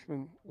third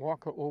baseman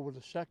Walker over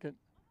to second.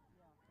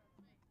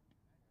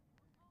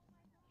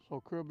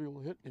 So Kirby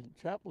will hit in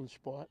Chaplin's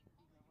spot.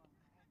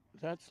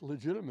 That's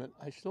legitimate.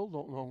 I still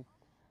don't know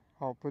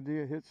how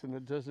Padilla hits in the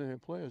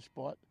designated player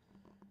spot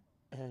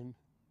and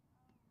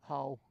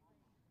how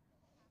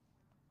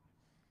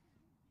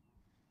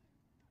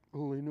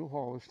Uli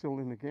Newhall is still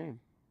in the game.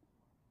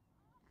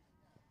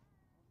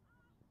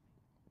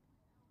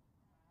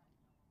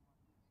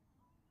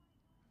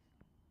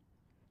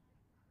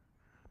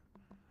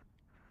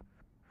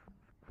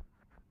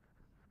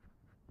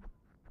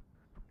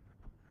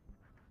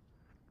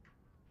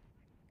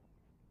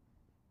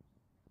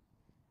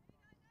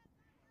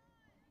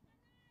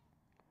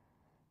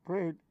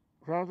 Braid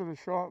grounded a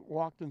shot,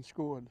 walked and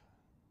scored.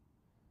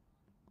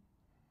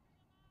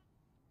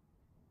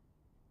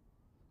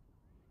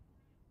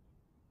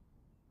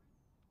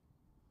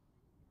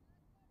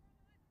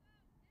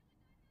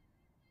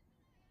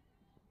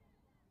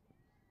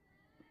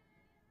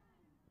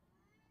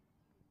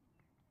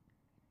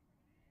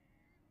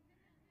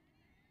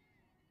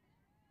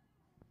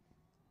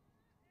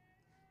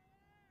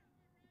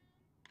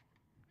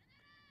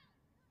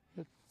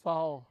 Hit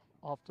foul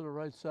off to the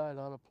right side,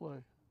 out of play.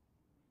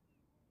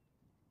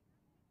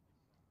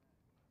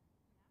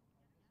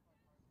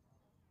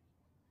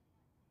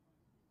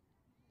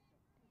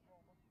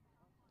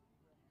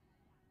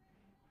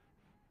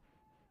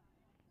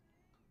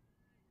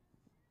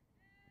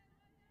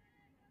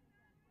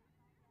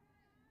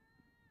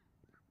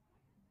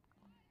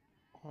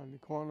 On the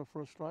corner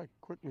for a strike,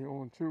 quickly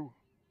 0-2.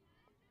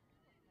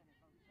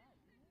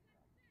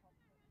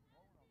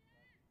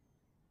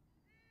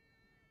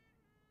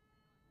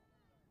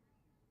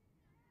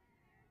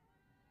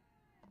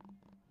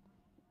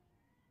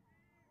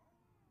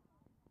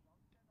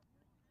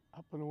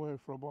 Up and away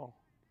for a ball.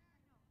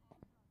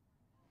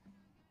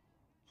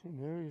 St.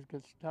 Mary's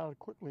gets started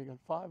quickly. Got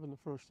 5 in the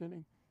first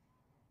inning,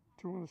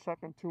 2 in the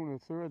second, 2 in the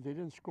third. They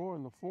didn't score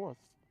in the fourth.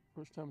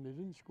 First time they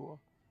didn't score.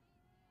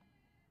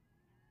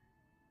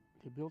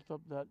 They built up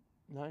that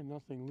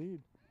 9-0 lead.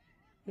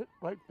 Hit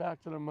right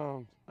back to the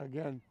mound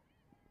again.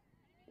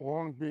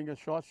 Wong, being a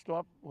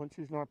shortstop when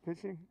she's not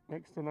pitching,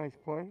 makes the nice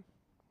play.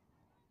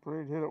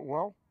 Braid hit it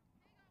well.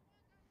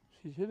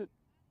 She's hit it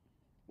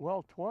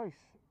well twice.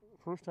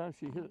 First time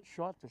she hit it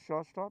short to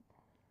shortstop.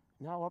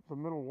 Now up the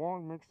middle,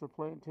 Wong makes the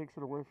play and takes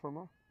it away from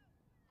her.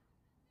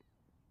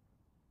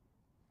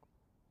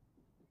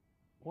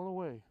 1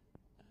 away.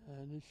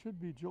 And it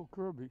should be Jill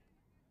Kirby.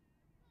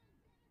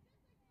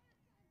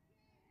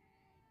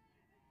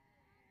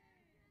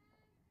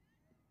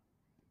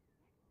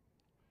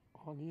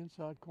 On the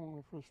inside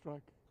corner for a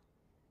strike.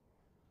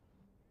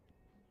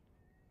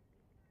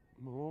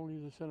 Maroney,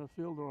 the center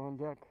fielder, on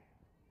deck.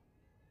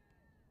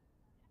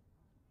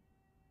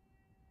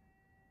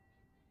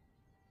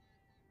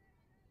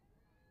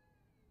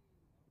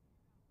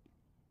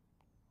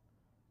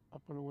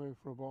 Up and away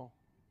for a ball.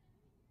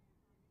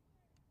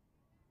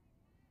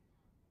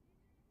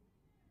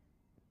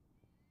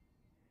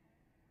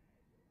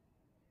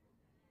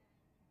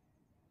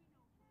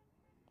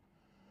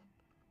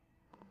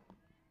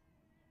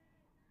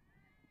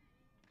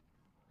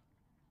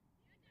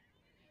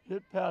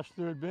 Hit past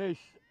third base.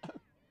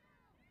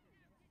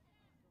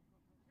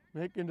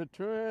 Making the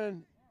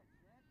turn.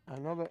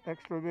 Another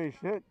extra base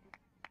hit.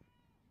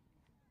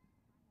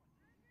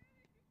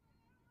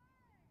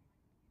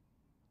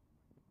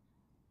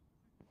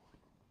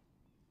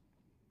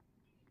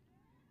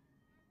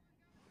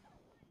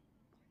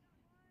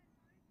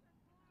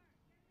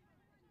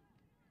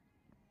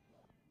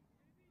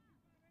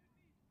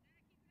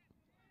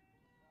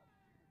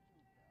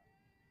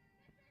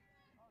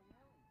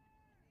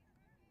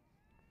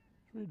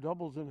 Three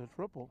doubles and a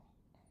triple.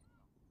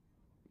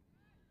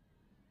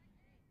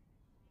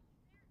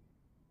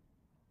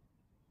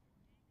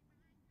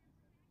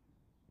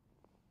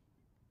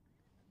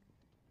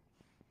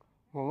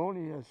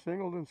 Maloney has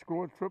singled and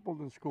scored,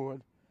 tripled and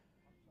scored.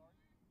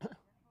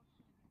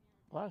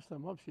 Last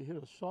time up, she hit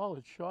a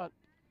solid shot.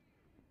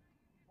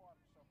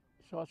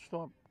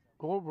 Shortstop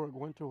Goldberg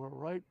went to her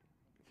right,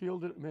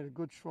 fielded it, made a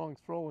good strong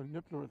throw, and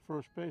nipped her at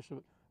first base.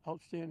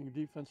 Outstanding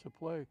defensive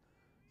play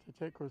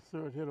to take her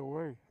third hit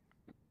away.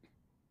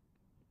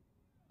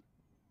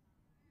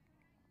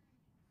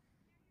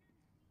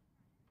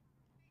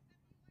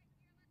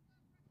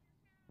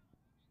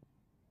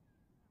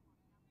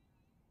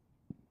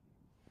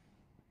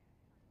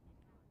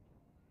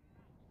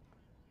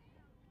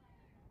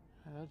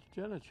 And that's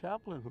Jenna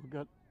Chaplin who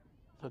got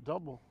the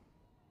double.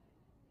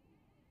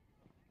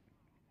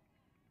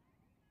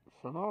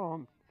 So now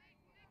I'm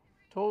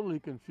totally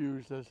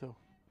confused as to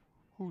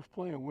who's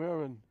playing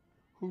where and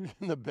who's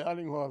in the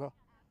batting order.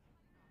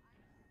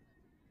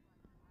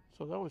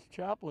 So that was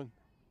Chaplin.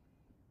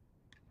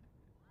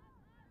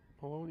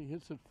 Maloney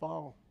hits it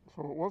foul.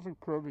 So it wasn't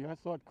Kirby. I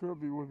thought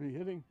Kirby would be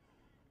hitting.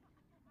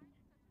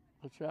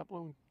 But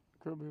Chaplin,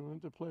 Kirby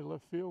went to play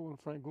left field when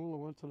Frangula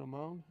went to the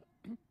mound.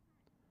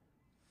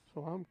 So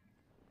I'm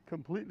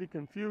completely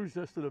confused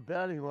as to the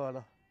batting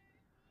order.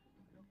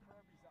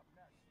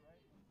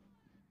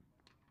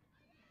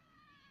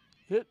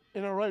 Hit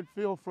in a right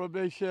field for a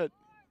base hit.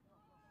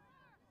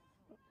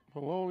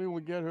 Maloney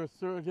will get her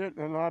third hit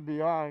and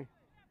RBI.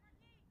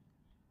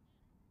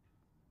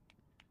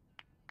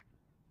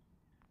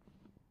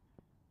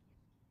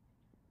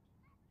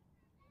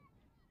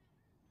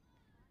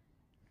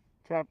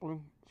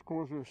 Chaplin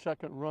scores her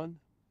second run.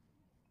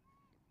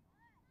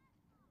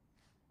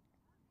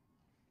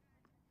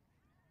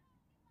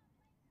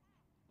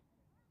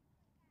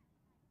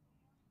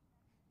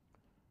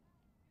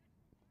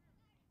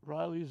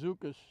 Riley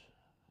Zukas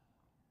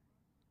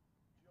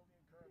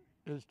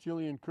is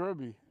Jillian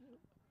Kirby.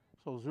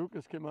 So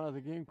Zukas came out of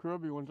the game.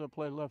 Kirby went to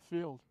play left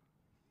field.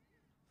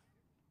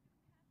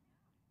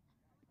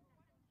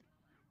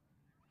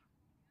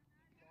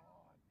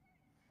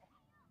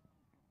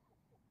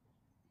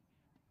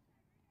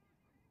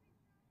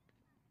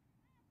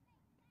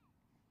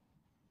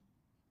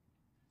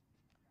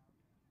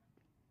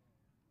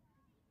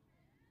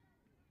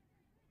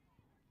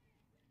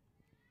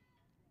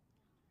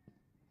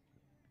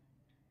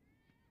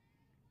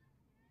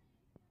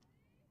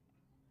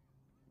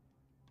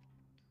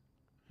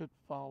 Hit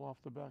foul off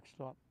the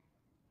backstop.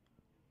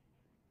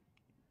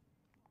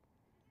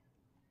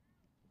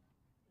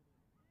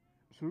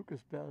 Zukas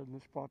batted in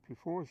this spot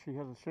before. She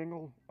had a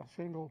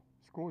single,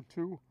 scored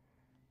two,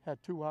 had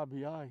two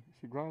RBI.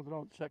 She grounded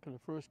out second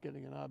and first,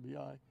 getting an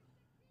RBI.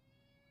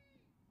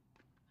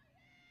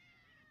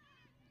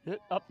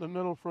 Hit up the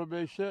middle for a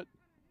base hit.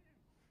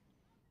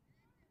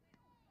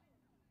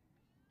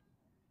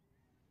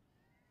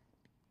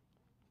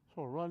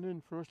 So a run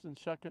in first and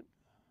second.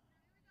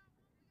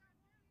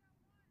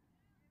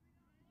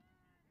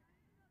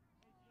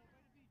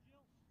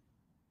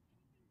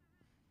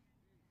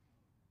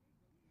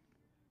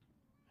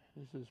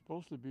 This is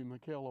supposed to be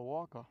Michaela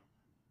Walker.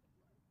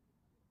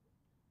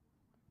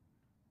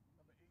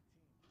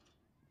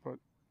 But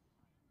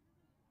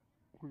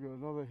we got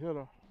another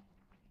hitter.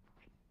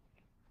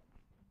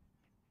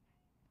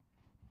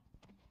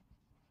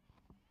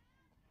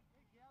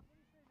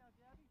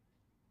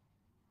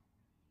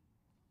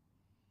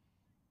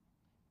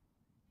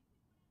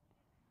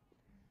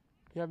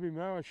 Gabby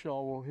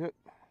Marichal will hit.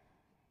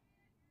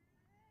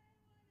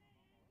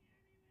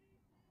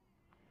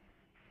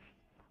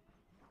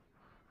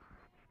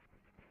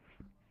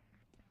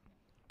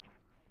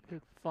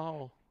 Hit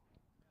foul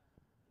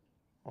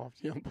off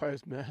the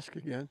umpire's mask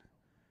again.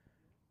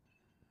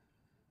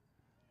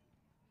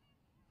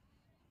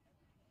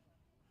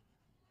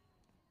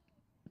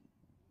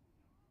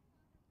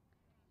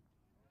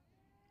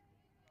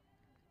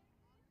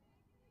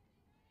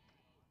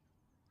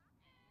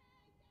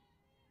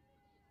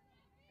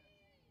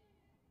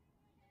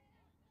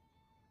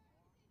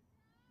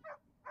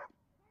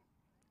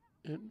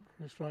 Hit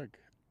for a strike.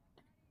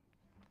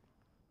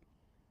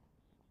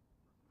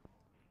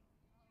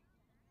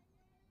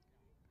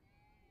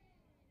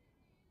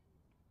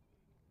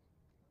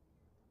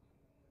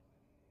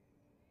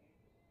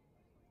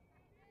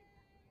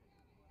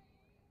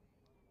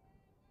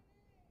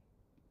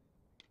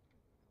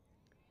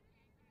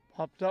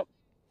 Popped up.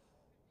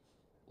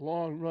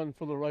 Long run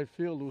for the right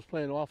field. Was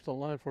playing off the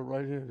line for a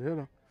right-handed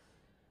hitter.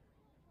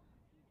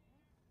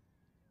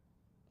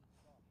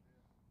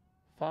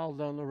 Foul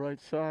down the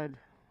right side.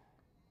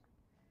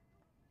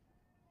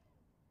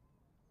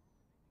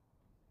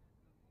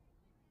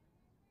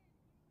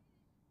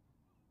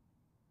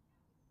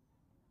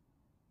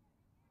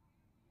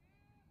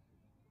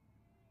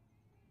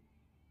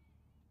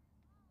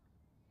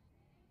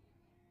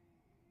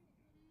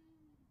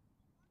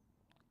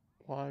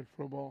 Wide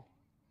for a ball.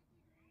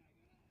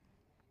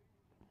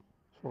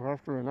 So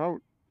after an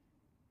out,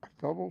 a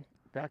double,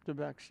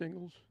 back-to-back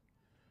singles,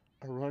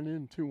 a run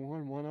in,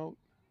 2-1, one out.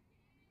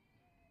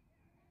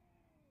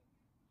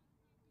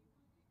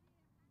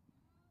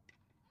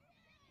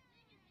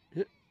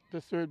 Hit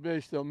the third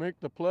base. They'll make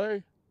the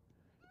play,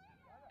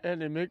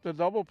 and they make the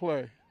double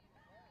play.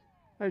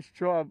 Nice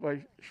job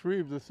by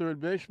Shreve, the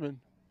third baseman.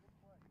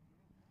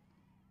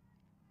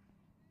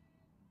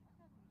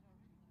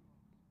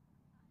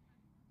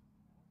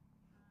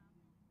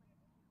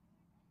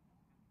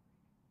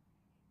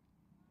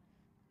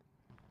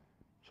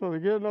 So they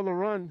get another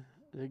run.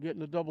 They get in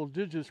the double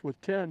digits with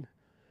 10.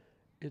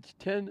 It's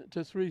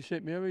 10-3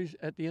 St. Mary's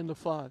at the end of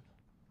 5.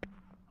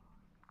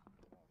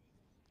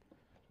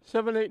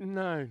 7, 8, and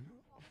 9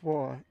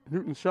 for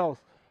Newton South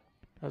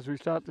as we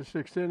start the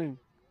 6th inning.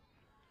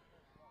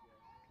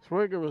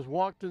 Swigger is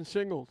walked and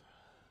singled.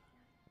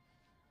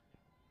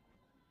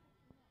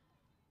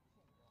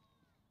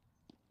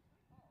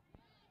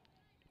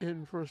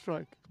 In for a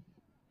strike.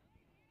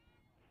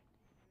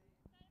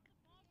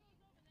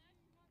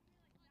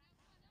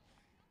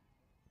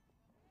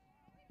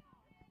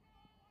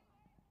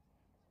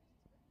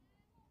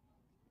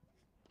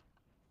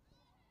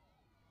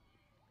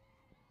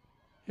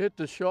 Hit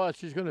the shot.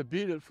 She's going to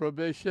beat it for a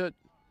base hit.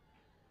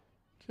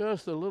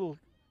 Just a little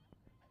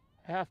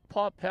half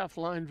pop, half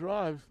line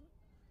drive.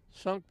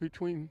 Sunk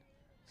between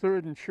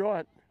third and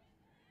short.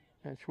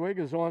 And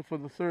Schwager's on for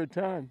the third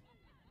time.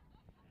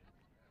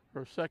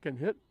 Her second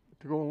hit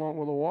to go along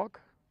with a walk.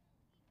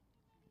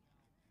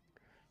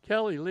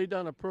 Kelly laid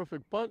down a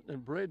perfect bunt,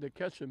 and Braid, the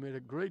catcher, made a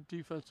great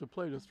defensive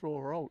play to throw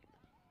her out.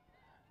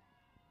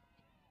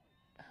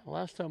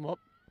 Last time up,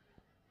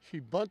 she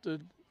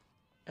bunted,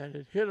 and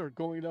it hit her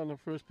going down the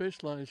first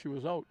baseline, and she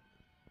was out.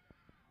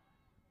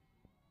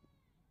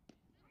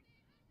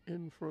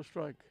 In for a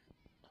strike.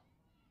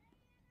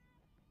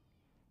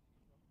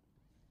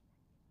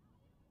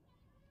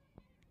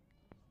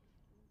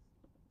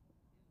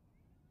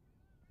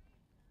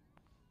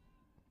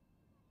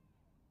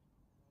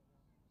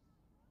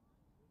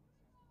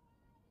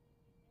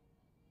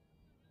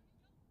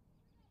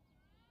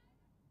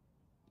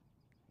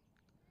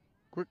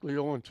 Quickly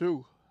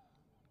 0-2.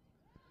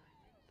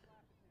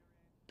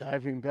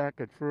 Diving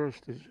back at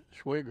first is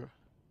Schwager.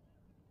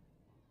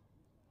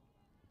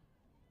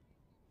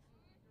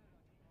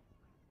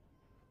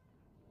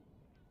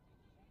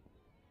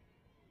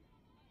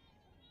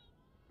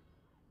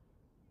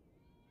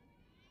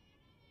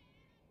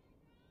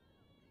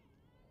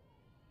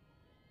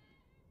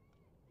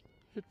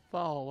 Hit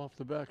foul off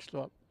the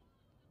backstop.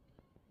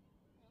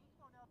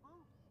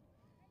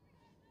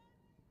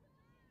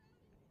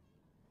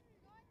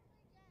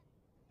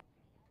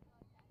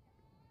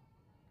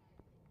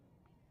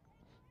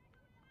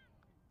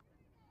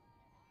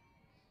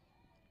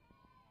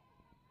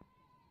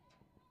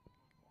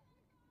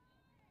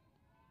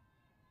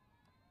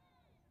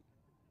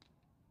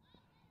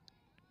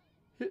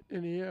 Hit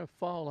in the air,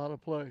 foul out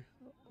of play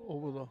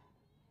over the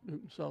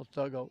Newton South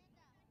dugout.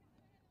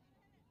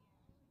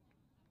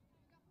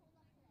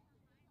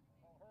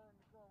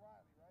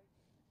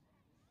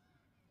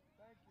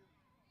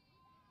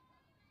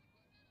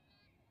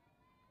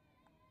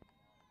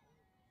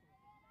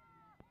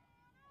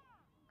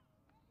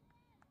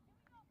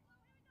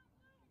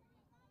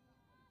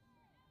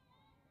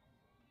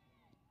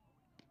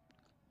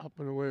 Up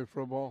and away for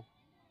a ball.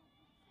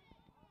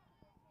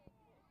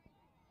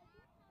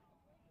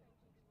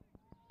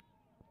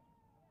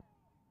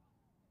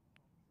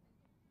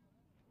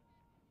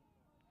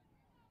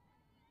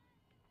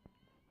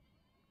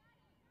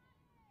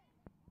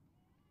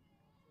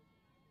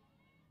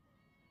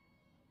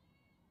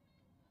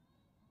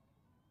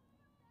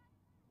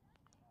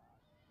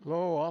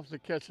 Low off the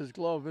catcher's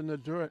glove in the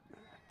dirt.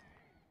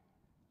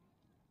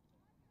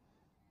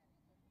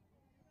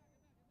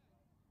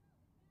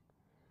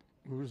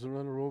 Moves the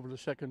runner over to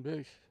second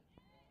base.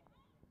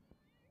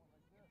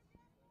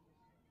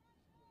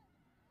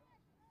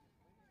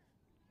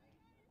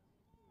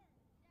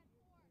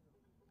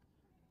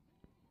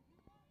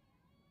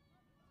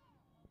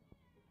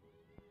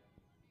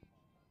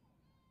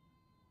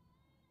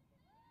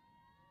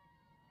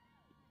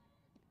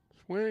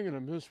 Swing and a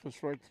miss for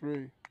strike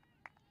 3.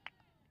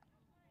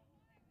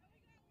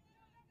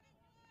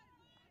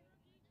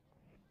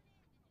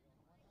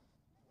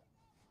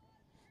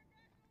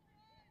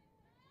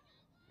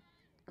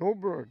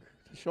 Goldberg,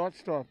 the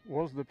shortstop,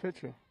 was the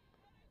pitcher.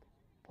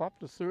 Popped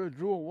the third,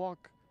 drew a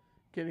walk,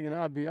 getting an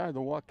RBI. The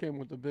walk came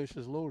with the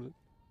bases loaded.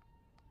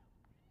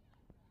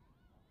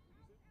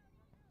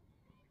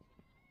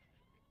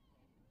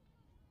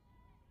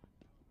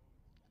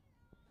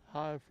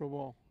 High for a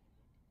ball.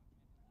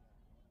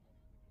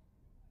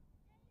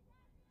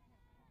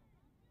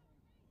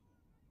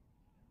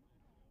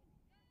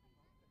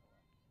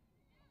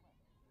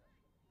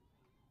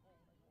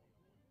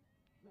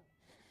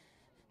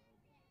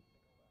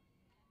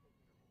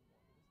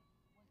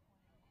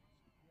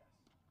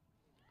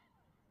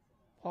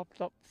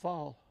 Popped up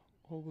foul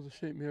over the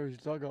St. Mary's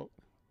dugout.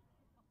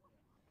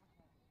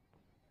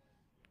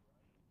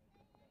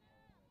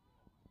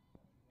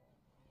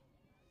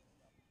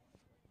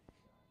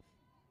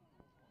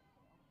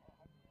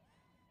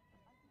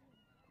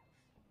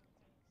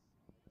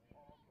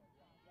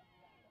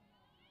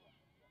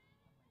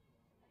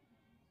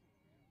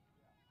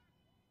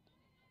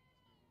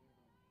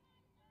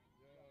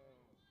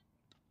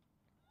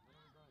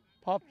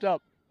 Popped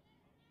up.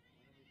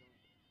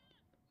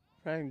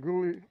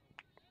 Franguli,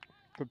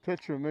 the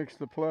pitcher, makes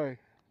the play.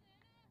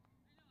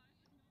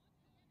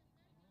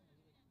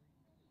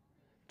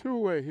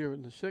 Two-way here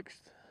in the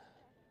sixth.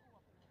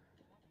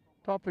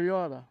 Top of the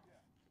order.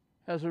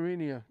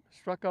 Hazarinia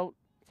struck out,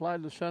 fly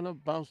to center,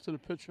 bounced to the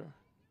pitcher.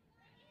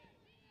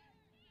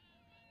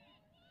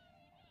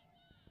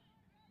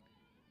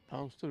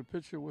 Bounce to the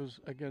pitcher was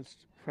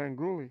against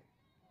Franguli.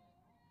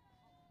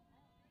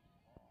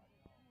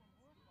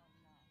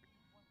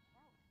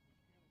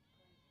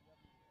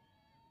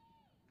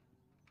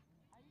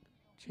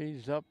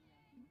 Changed up,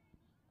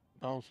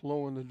 bounced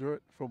low in the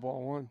dirt for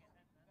ball one.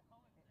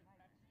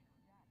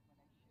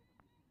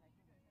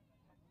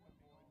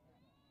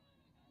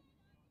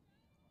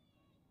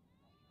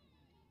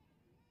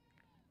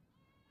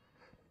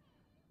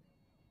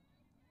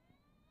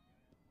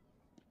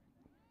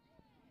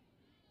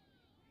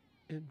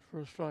 In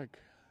for a strike.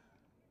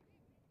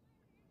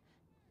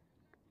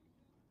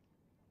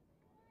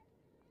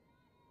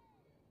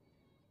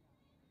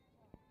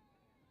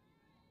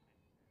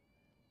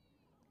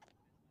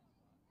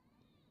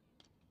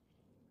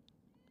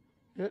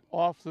 Hit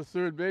off the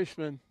third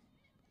baseman.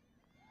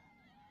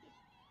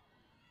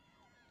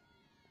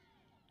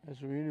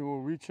 Azarini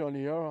will reach on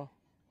the error.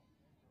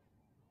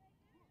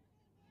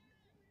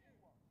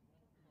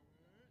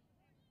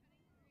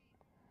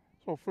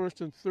 So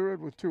first and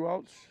third with 2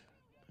 outs.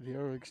 The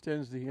error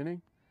extends the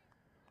inning.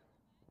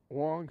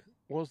 Wong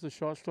was the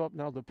shortstop,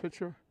 now the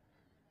pitcher.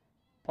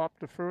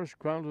 Popped to first,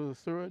 grounded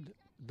to third,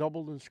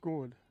 doubled and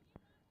scored.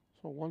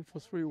 So 1 for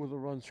 3 with a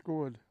run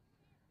scored.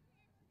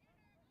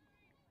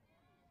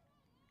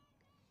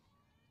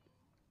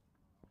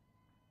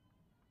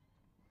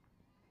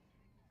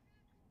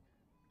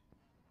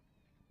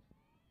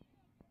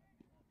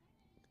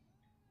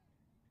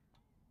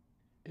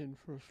 In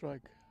for a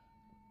strike.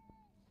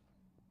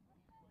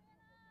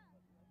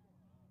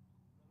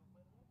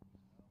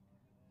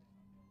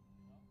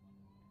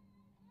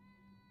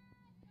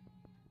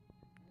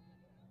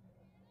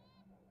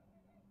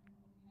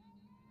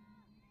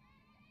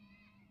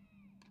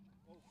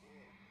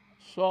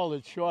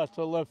 Solid shot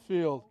to left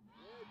field.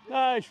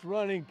 Nice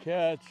running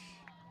catch.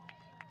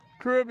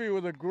 Kirby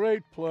with a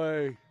great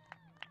play.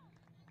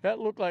 That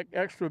looked like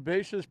extra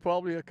bases,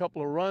 probably a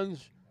couple of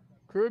runs.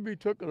 Kirby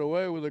took it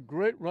away with a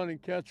great running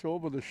catch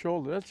over the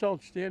shoulder. That's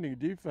outstanding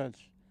defense.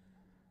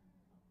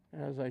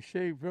 As I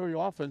say very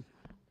often,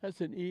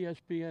 that's an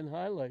ESPN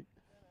highlight.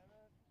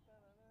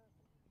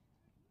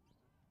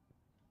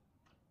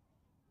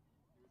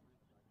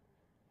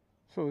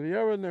 So the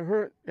error and the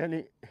hurt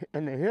and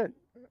the hit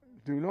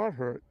do not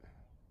hurt.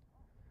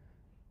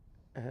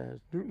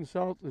 As Newton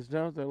South is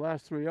down to their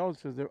last 3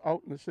 outs as they're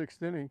out in the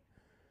 6th inning,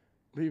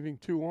 leaving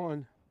 2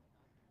 on.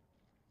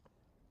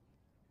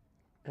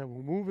 And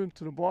we'll move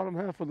into the bottom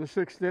half of the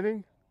 6th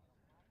inning.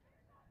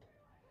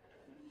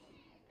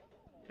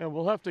 And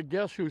we'll have to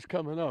guess who's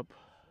coming up.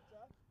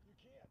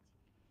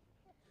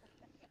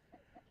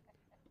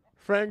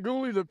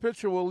 Franguli, the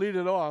pitcher, will lead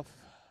it off.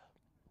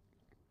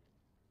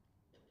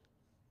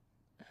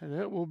 And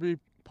it will be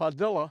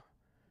Padilla.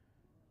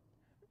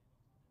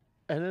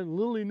 And then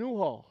Lily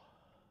Newhall.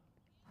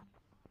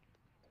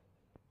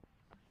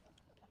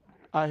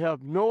 I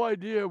have no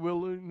idea where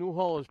Lily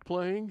Newhall is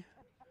playing.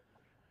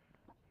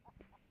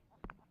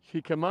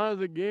 She came out of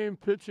the game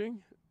pitching.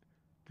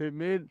 They've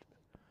made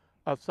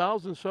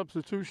 1,000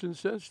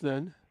 substitutions since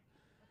then.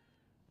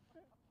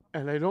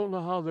 And I don't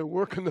know how they're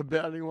working the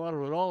batting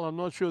order at all. I'm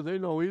not sure they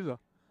know either.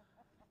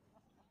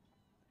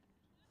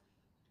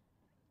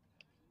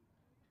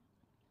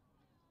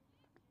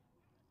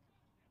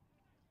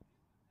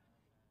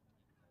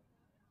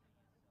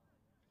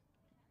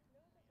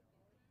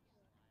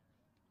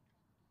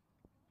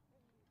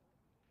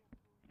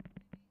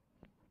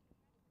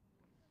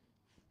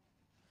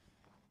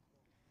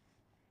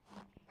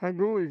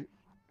 Hanguli,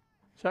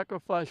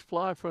 sacrifice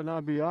fly for an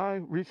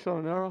RBI, reached on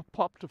an error,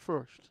 popped to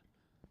first.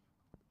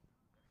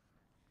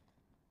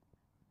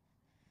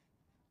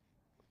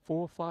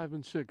 4, 5,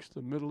 and 6,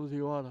 the middle of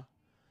the order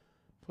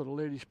for the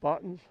Lady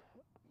Spartans,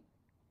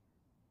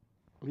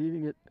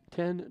 leading it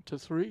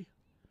 10-3.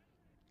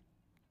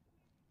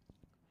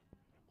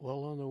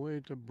 Well on their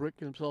way to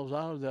breaking themselves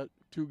out of that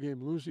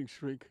 2-game losing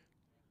streak.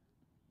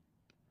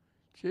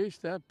 Chase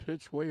that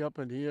pitch way up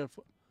in the air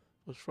for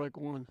strike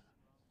 1.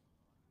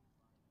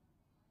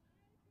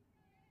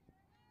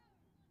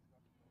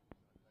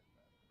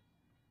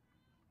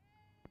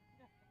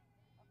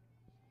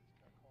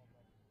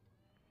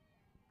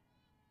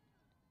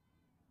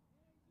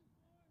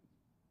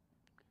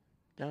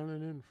 Down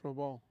and in for a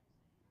ball.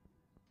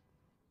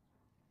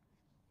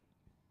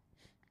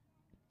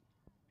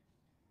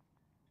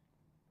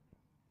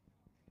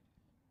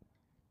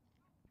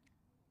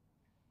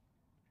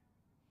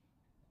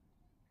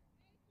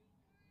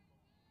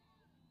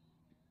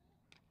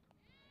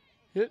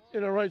 Hit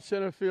in the right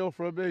center field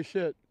for a base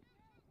hit.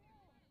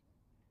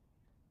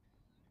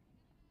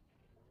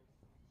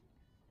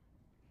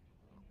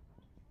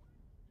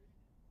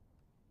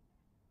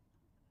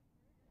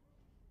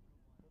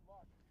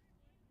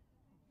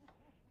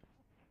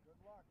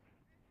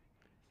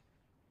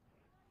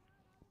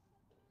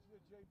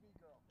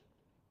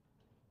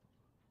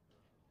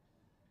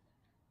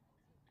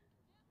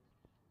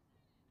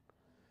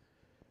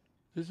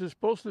 This is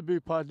supposed to be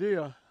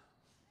Padilla.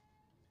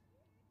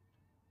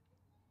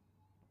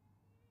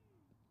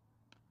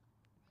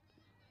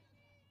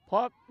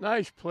 Pop,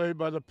 nice play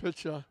by the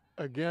pitcher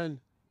again.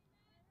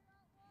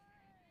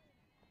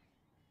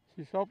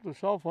 She's helped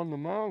herself on the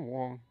mound,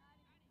 Wong.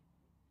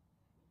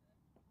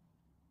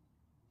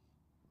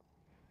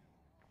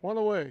 One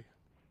away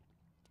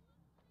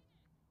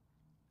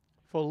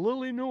for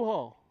Lily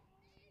Newhall.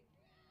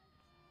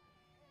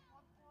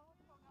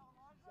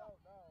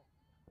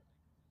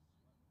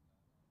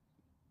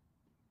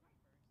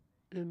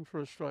 In for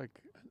a strike.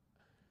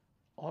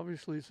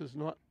 Obviously, this is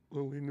not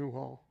Lily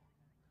Newhall.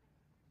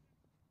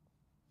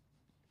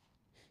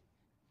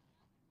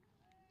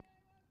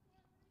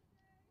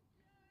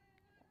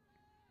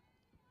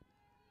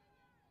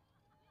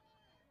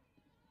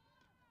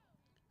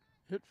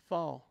 Hit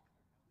foul.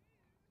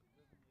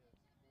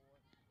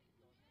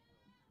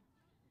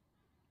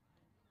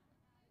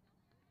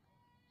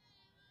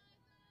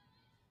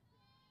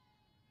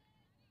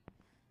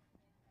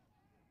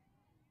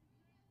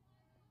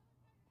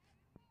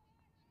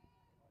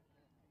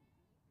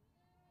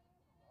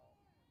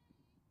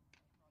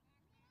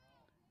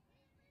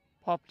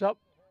 Popped up.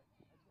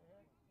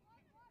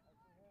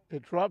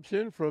 It drops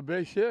in for a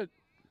base hit.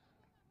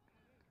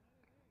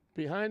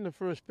 Behind the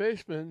first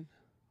baseman.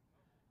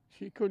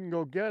 She couldn't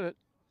go get it.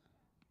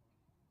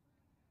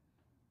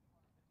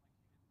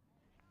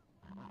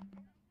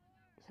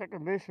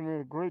 Second baseman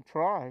made a great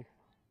try.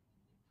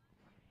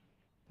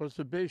 But it's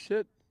a base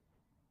hit.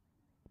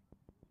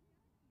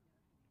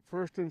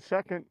 First and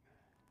second.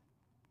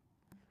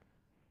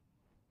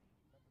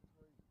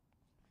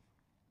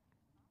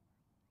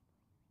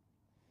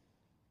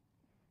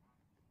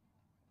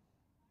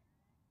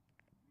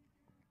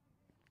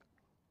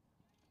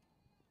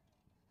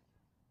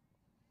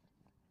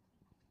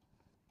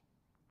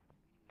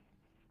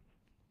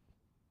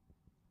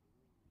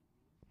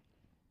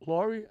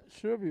 Laurie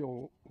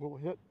Servio will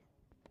hit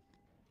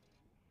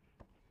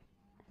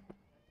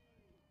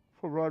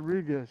for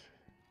Rodriguez.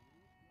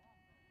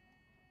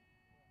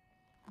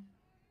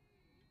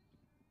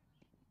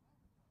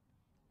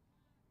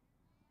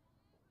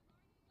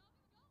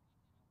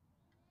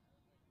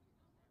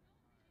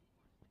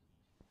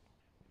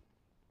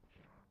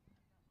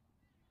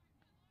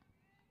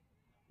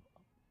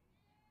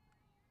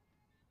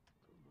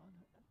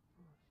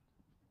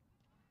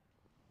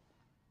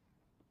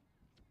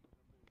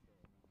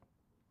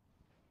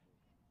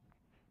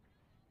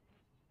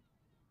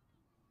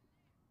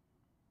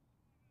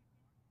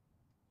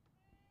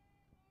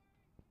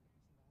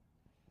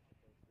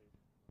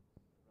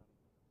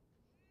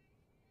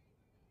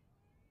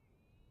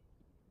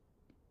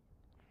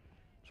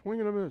 Swing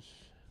and a miss.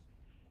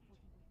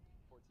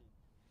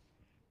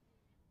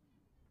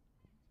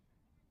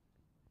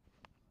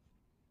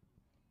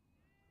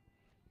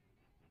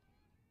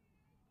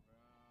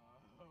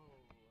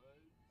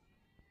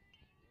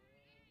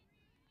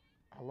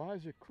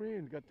 Elijah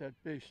Crean got that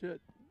base hit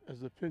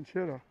as the pinch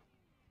hitter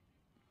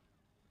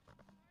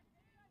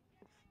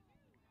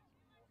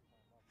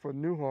for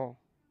Newhall.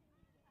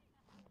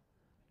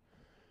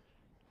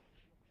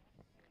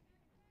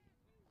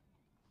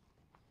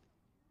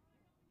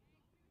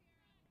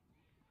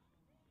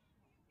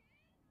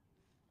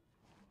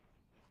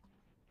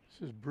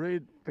 This is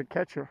Braid, the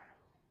catcher.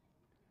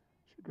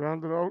 She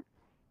grounded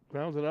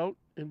out.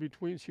 In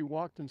between, she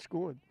walked and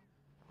scored.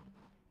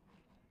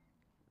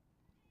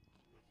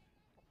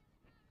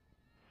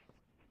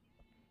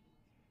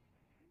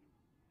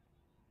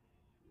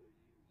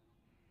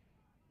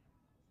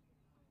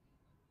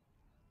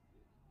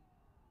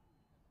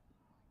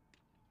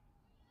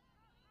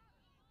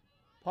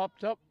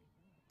 Popped up.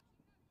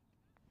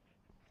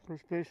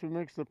 First baseman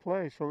makes the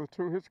play, so the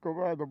two hits go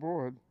by the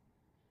board.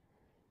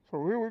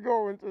 So here we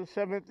go into the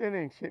seventh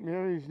inning. St.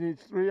 Mary's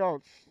needs 3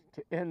 outs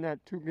to end that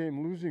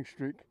 2-game losing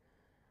streak.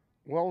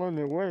 Well on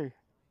their way,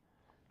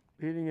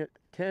 beating it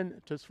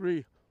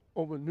 10-3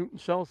 over Newton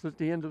South at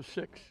the end of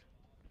 6.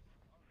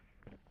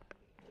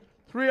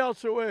 3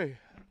 outs away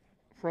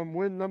from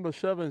win number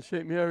 7,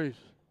 St. Mary's.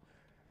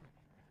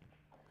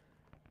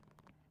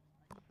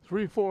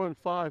 3, 4, and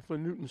 5 for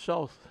Newton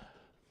South.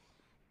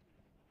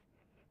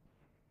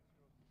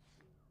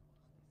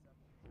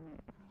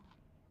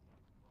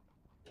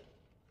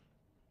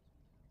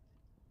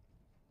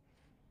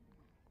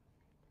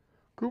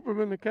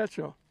 Cooperman, the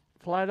catcher,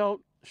 flied out,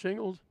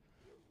 singled,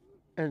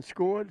 and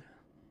scored.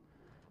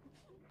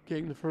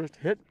 Getting the first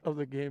hit of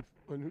the game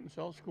for Newton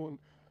South, scoring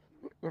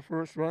the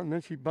first run. And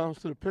then she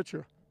bounced to the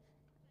pitcher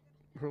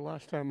her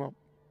last time up.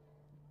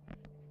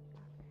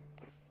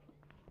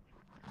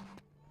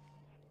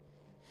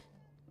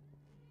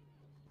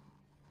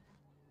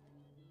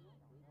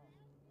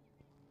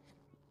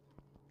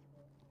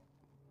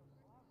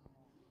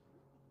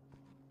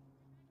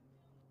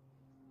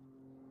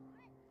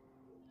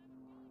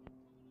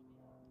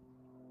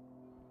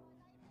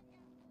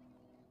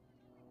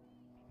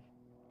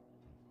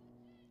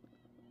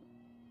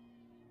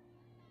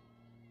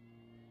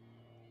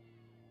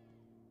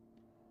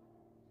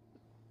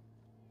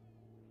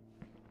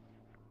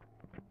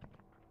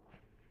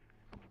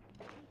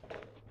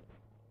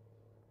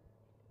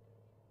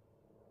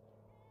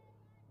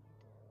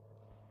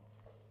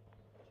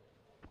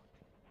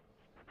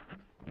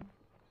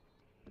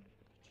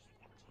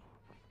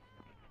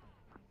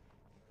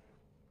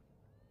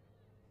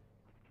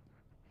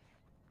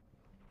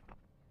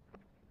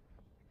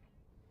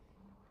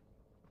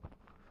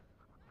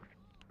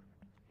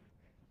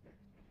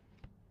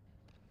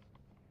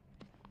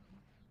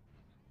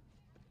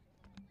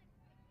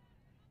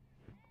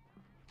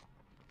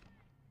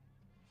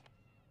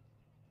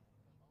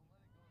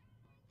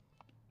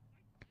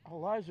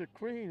 Elijah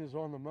Green is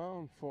on the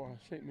mound for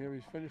St.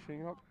 Mary's,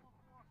 finishing up.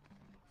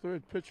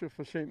 Third pitcher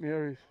for St.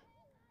 Mary's.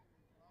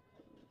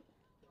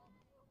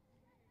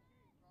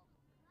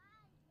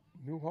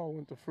 Newhall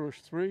went the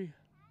first three.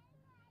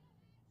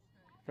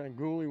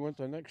 Fanguli went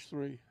the next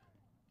three.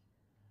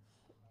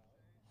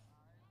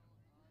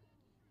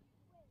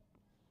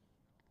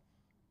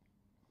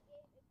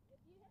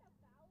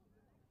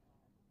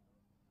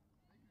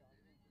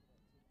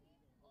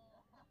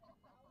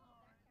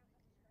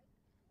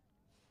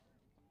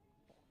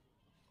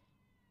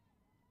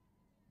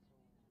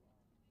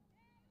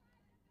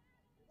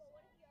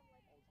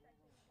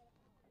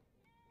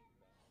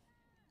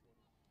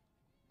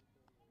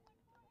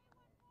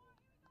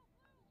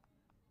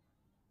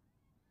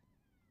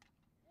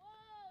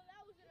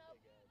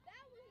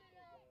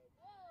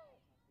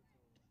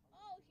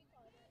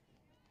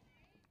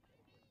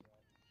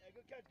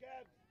 Good catch,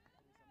 Gabs.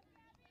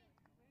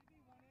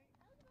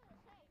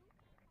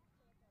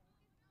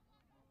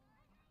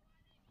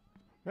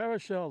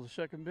 Marichal, the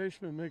second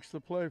baseman, makes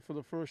the play for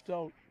the first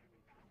out.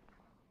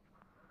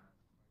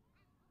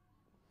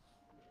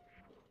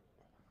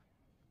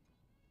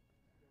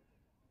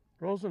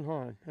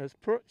 Rosenheim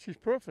she's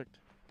perfect.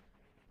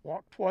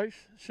 Walked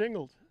twice,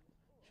 singled.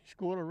 She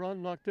scored a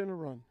run, knocked in a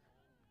run.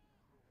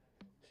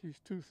 She's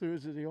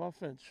 2/3 of the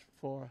offense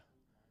for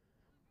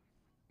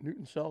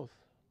Newton South.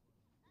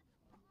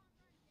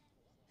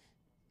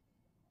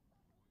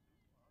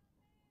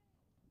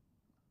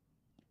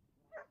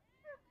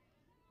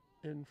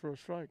 In for a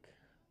strike.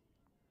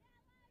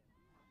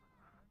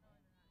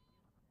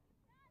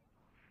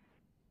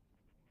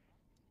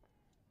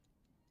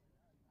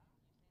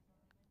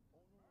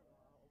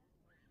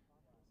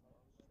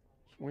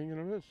 Swing and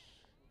a miss.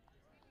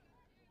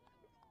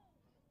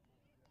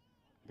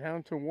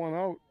 Down to one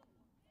out.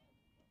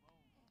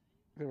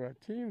 There are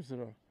teams that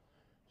are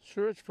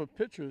search for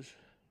pitchers,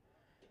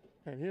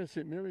 and here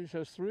St. Mary's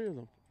has three of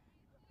them.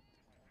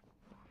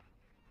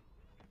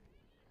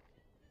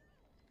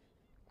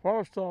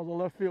 Forrestal, the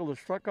left fielder,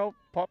 struck out,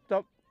 popped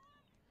up,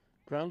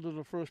 grounded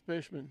the first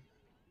baseman.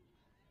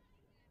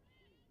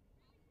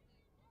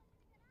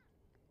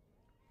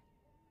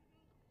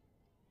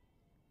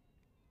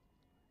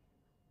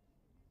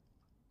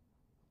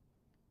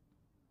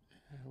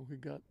 And we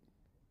got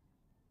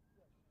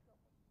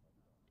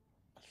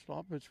a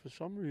stoppage for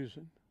some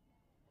reason.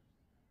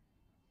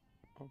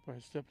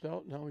 Umpire stepped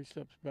out, now he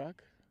steps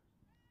back.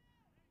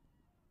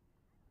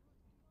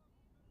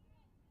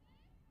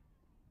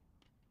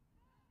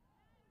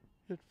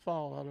 Hit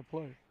foul, out of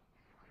play.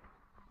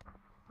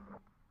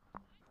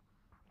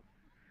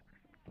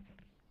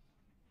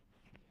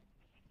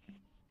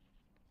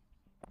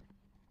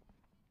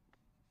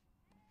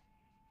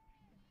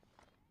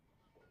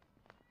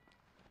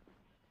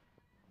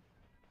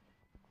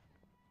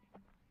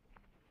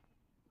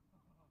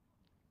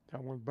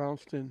 That one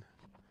bounced in.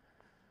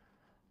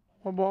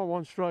 1 ball,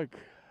 1 strike.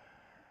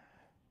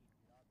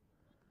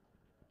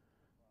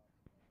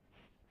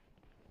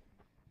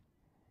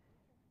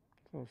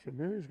 So St.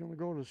 Mary's going to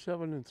go to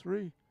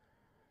 7-3.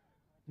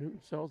 Newton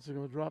South's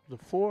going to drop to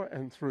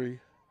 4-3.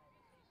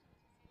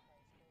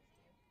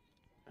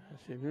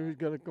 St. Mary's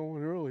got it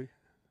going early.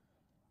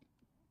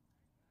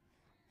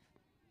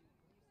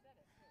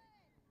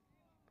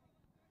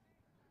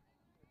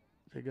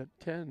 They got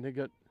 10. They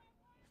got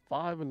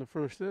 5 in the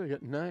first there. They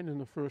got 9 in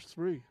the first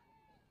 3.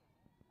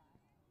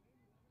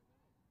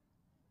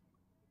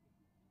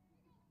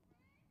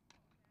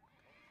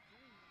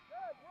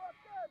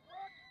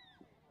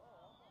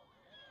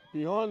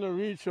 Beyond the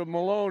reach of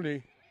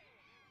Maloney.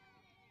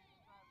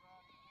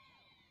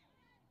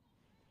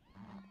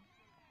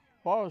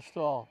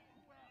 Forrestal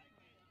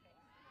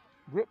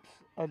rips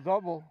a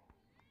double.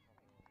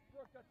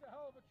 Brooke, that's a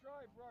hell of a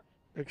try, Brooke.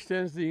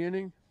 Extends the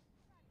inning.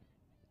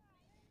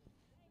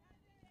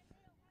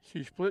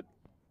 She split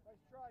Nice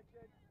try,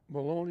 kid.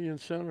 Maloney in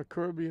center,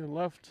 Kirby in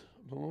left.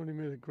 Maloney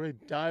made a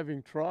great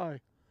diving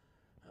try.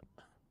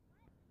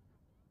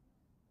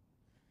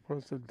 But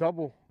it's a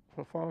double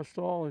for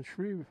Forrestal, and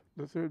Shreve,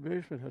 the third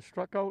baseman, has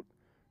struck out,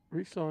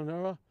 reached on an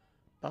error,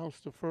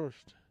 bounced to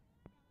first.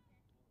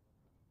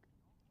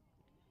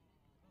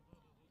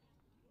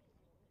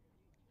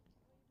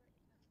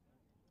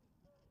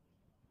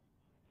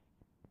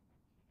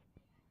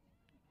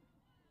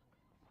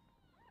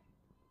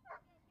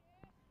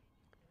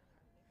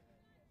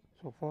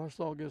 So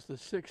Forrestal gets the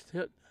 6th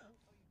hit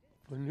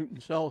for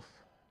Newton South.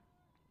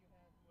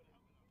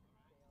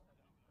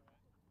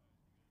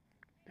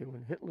 They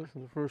went hitless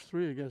in the first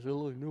 3 against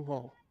Lily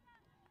Newhall.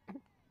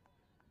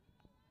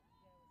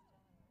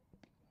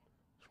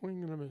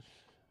 Swing and a miss.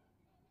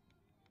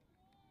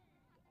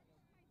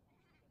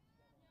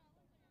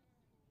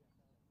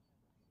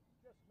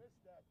 Just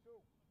missed that, too.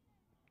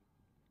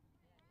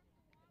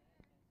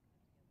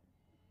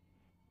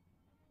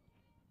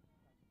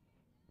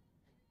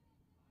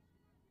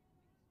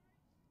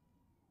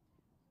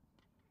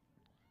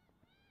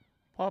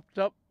 Popped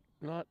up,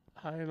 not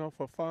high enough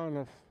or far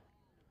enough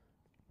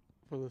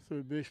for the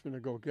third baseman to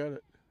go get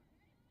it.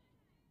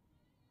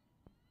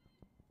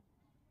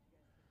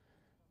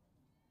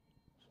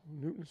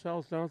 Newton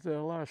South down to their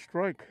last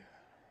strike.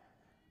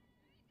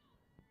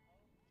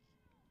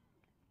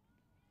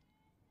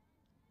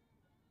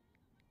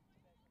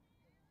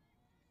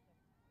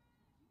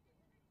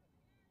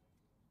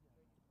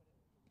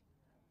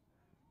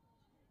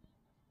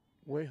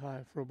 Way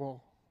high for a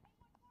ball.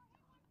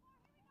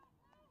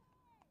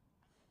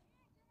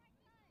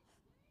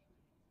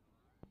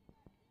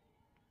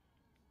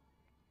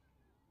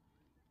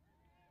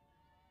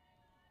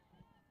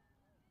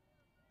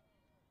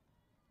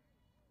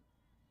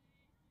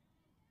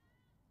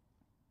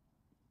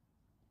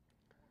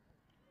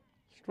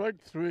 Strike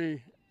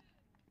three.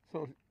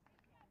 So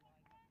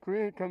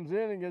Korean comes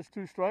in and gets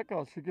 2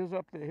 strikeouts. She gives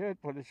up the hit,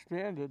 but it's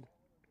stranded.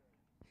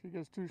 She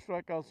gets 2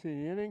 strikeouts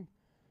in the inning.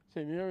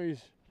 St.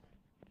 Mary's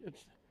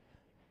gets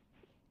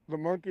the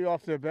monkey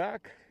off their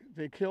back.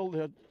 They killed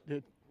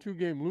their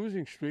 2-game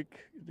losing streak.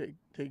 They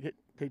take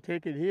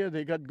it here.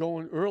 They got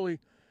going early.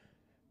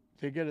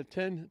 They get a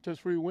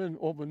 10-3 win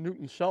over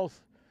Newton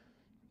South.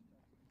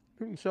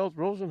 Newton South,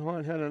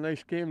 Rosenhorn had a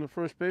nice game. The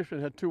first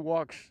baseman had 2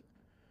 walks,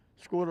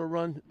 scored a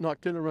run,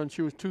 knocked in a run.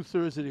 She was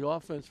 2/3 of the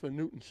offense for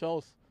Newton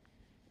South.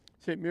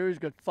 St. Mary's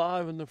got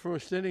 5 in the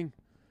first inning.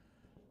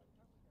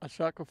 A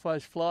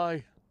sacrifice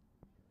fly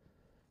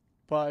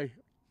by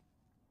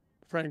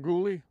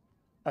Franguli,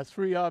 a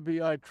 3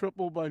 RBI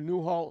triple by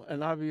Newhall,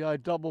 an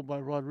RBI double by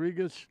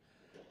Rodriguez.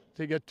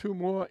 They get 2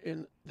 more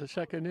in the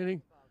second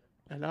inning,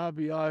 an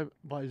RBI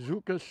by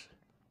Zukas.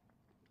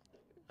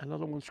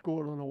 Another one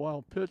scored on a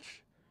wild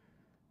pitch.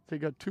 They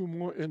got 2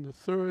 more in the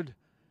third,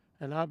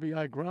 an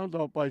RBI ground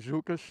out by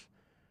Zukas,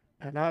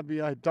 an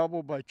RBI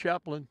double by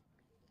Chaplin.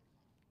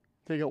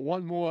 They got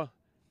 1 more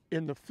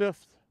in the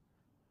fifth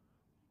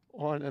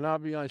on an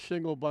RBI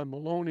single by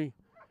Maloney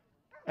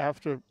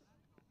after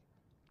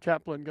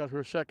Chaplin got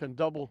her second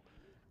double,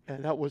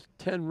 and that was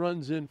 10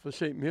 runs in for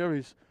St.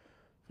 Mary's.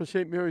 For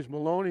St. Mary's,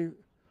 Maloney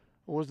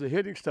was the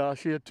hitting star.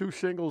 She had 2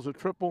 singles, a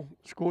triple,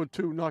 scored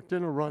 2, knocked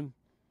in a run.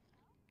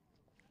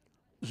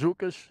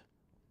 Zukas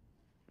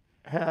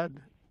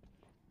had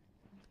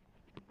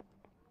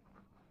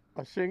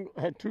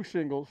 2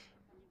 singles,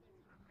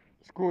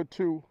 scored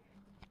 2,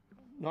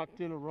 knocked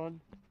in a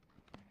run.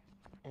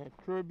 And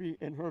Kirby,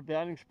 in her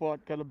batting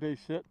spot, got a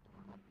base hit.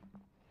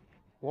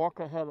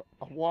 Walker had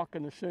a walk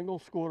and a single,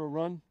 scored a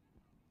run.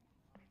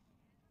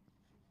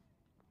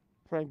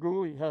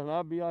 Franguli had an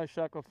RBI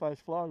sacrifice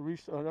fly.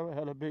 Reese never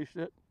had a base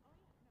hit.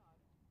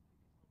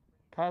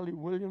 Kylie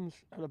Williams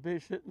had a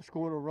base hit and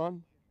scored a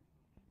run.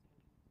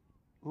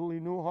 Lily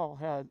Newhall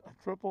had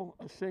a triple,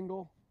 a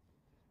single,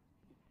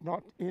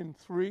 knocked in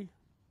 3.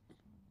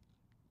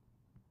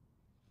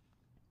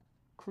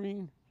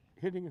 Crean,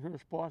 hitting in her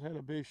spot, had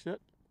a base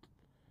hit.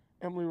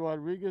 Emily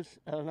Rodriguez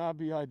had an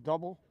RBI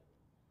double.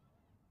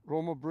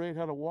 Roma Braid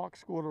had a walk,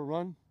 scored a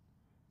run.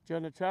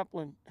 Jenna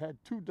Chaplin had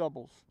 2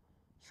 doubles,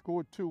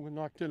 scored 2 and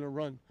knocked in a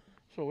run.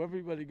 So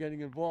everybody getting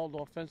involved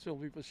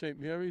offensively for St.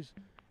 Mary's.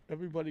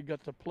 Everybody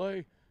got to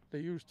play. They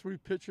used 3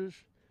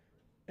 pitchers,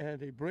 and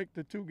they break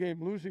the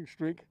 2-game losing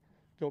streak.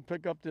 They'll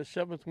pick up their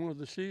 7th win of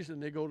the season.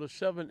 They go to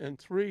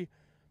 7-3.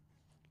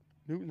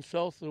 Newton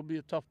South, it'll be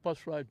a tough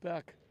bus ride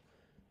back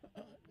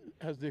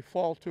as they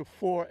fall to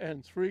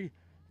 4-3.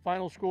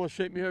 Final score,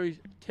 St. Mary's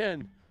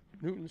 10,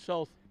 Newton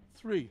South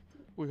 3.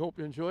 We hope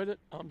you enjoyed it.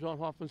 I'm John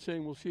Hoffman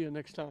saying we'll see you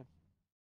next time.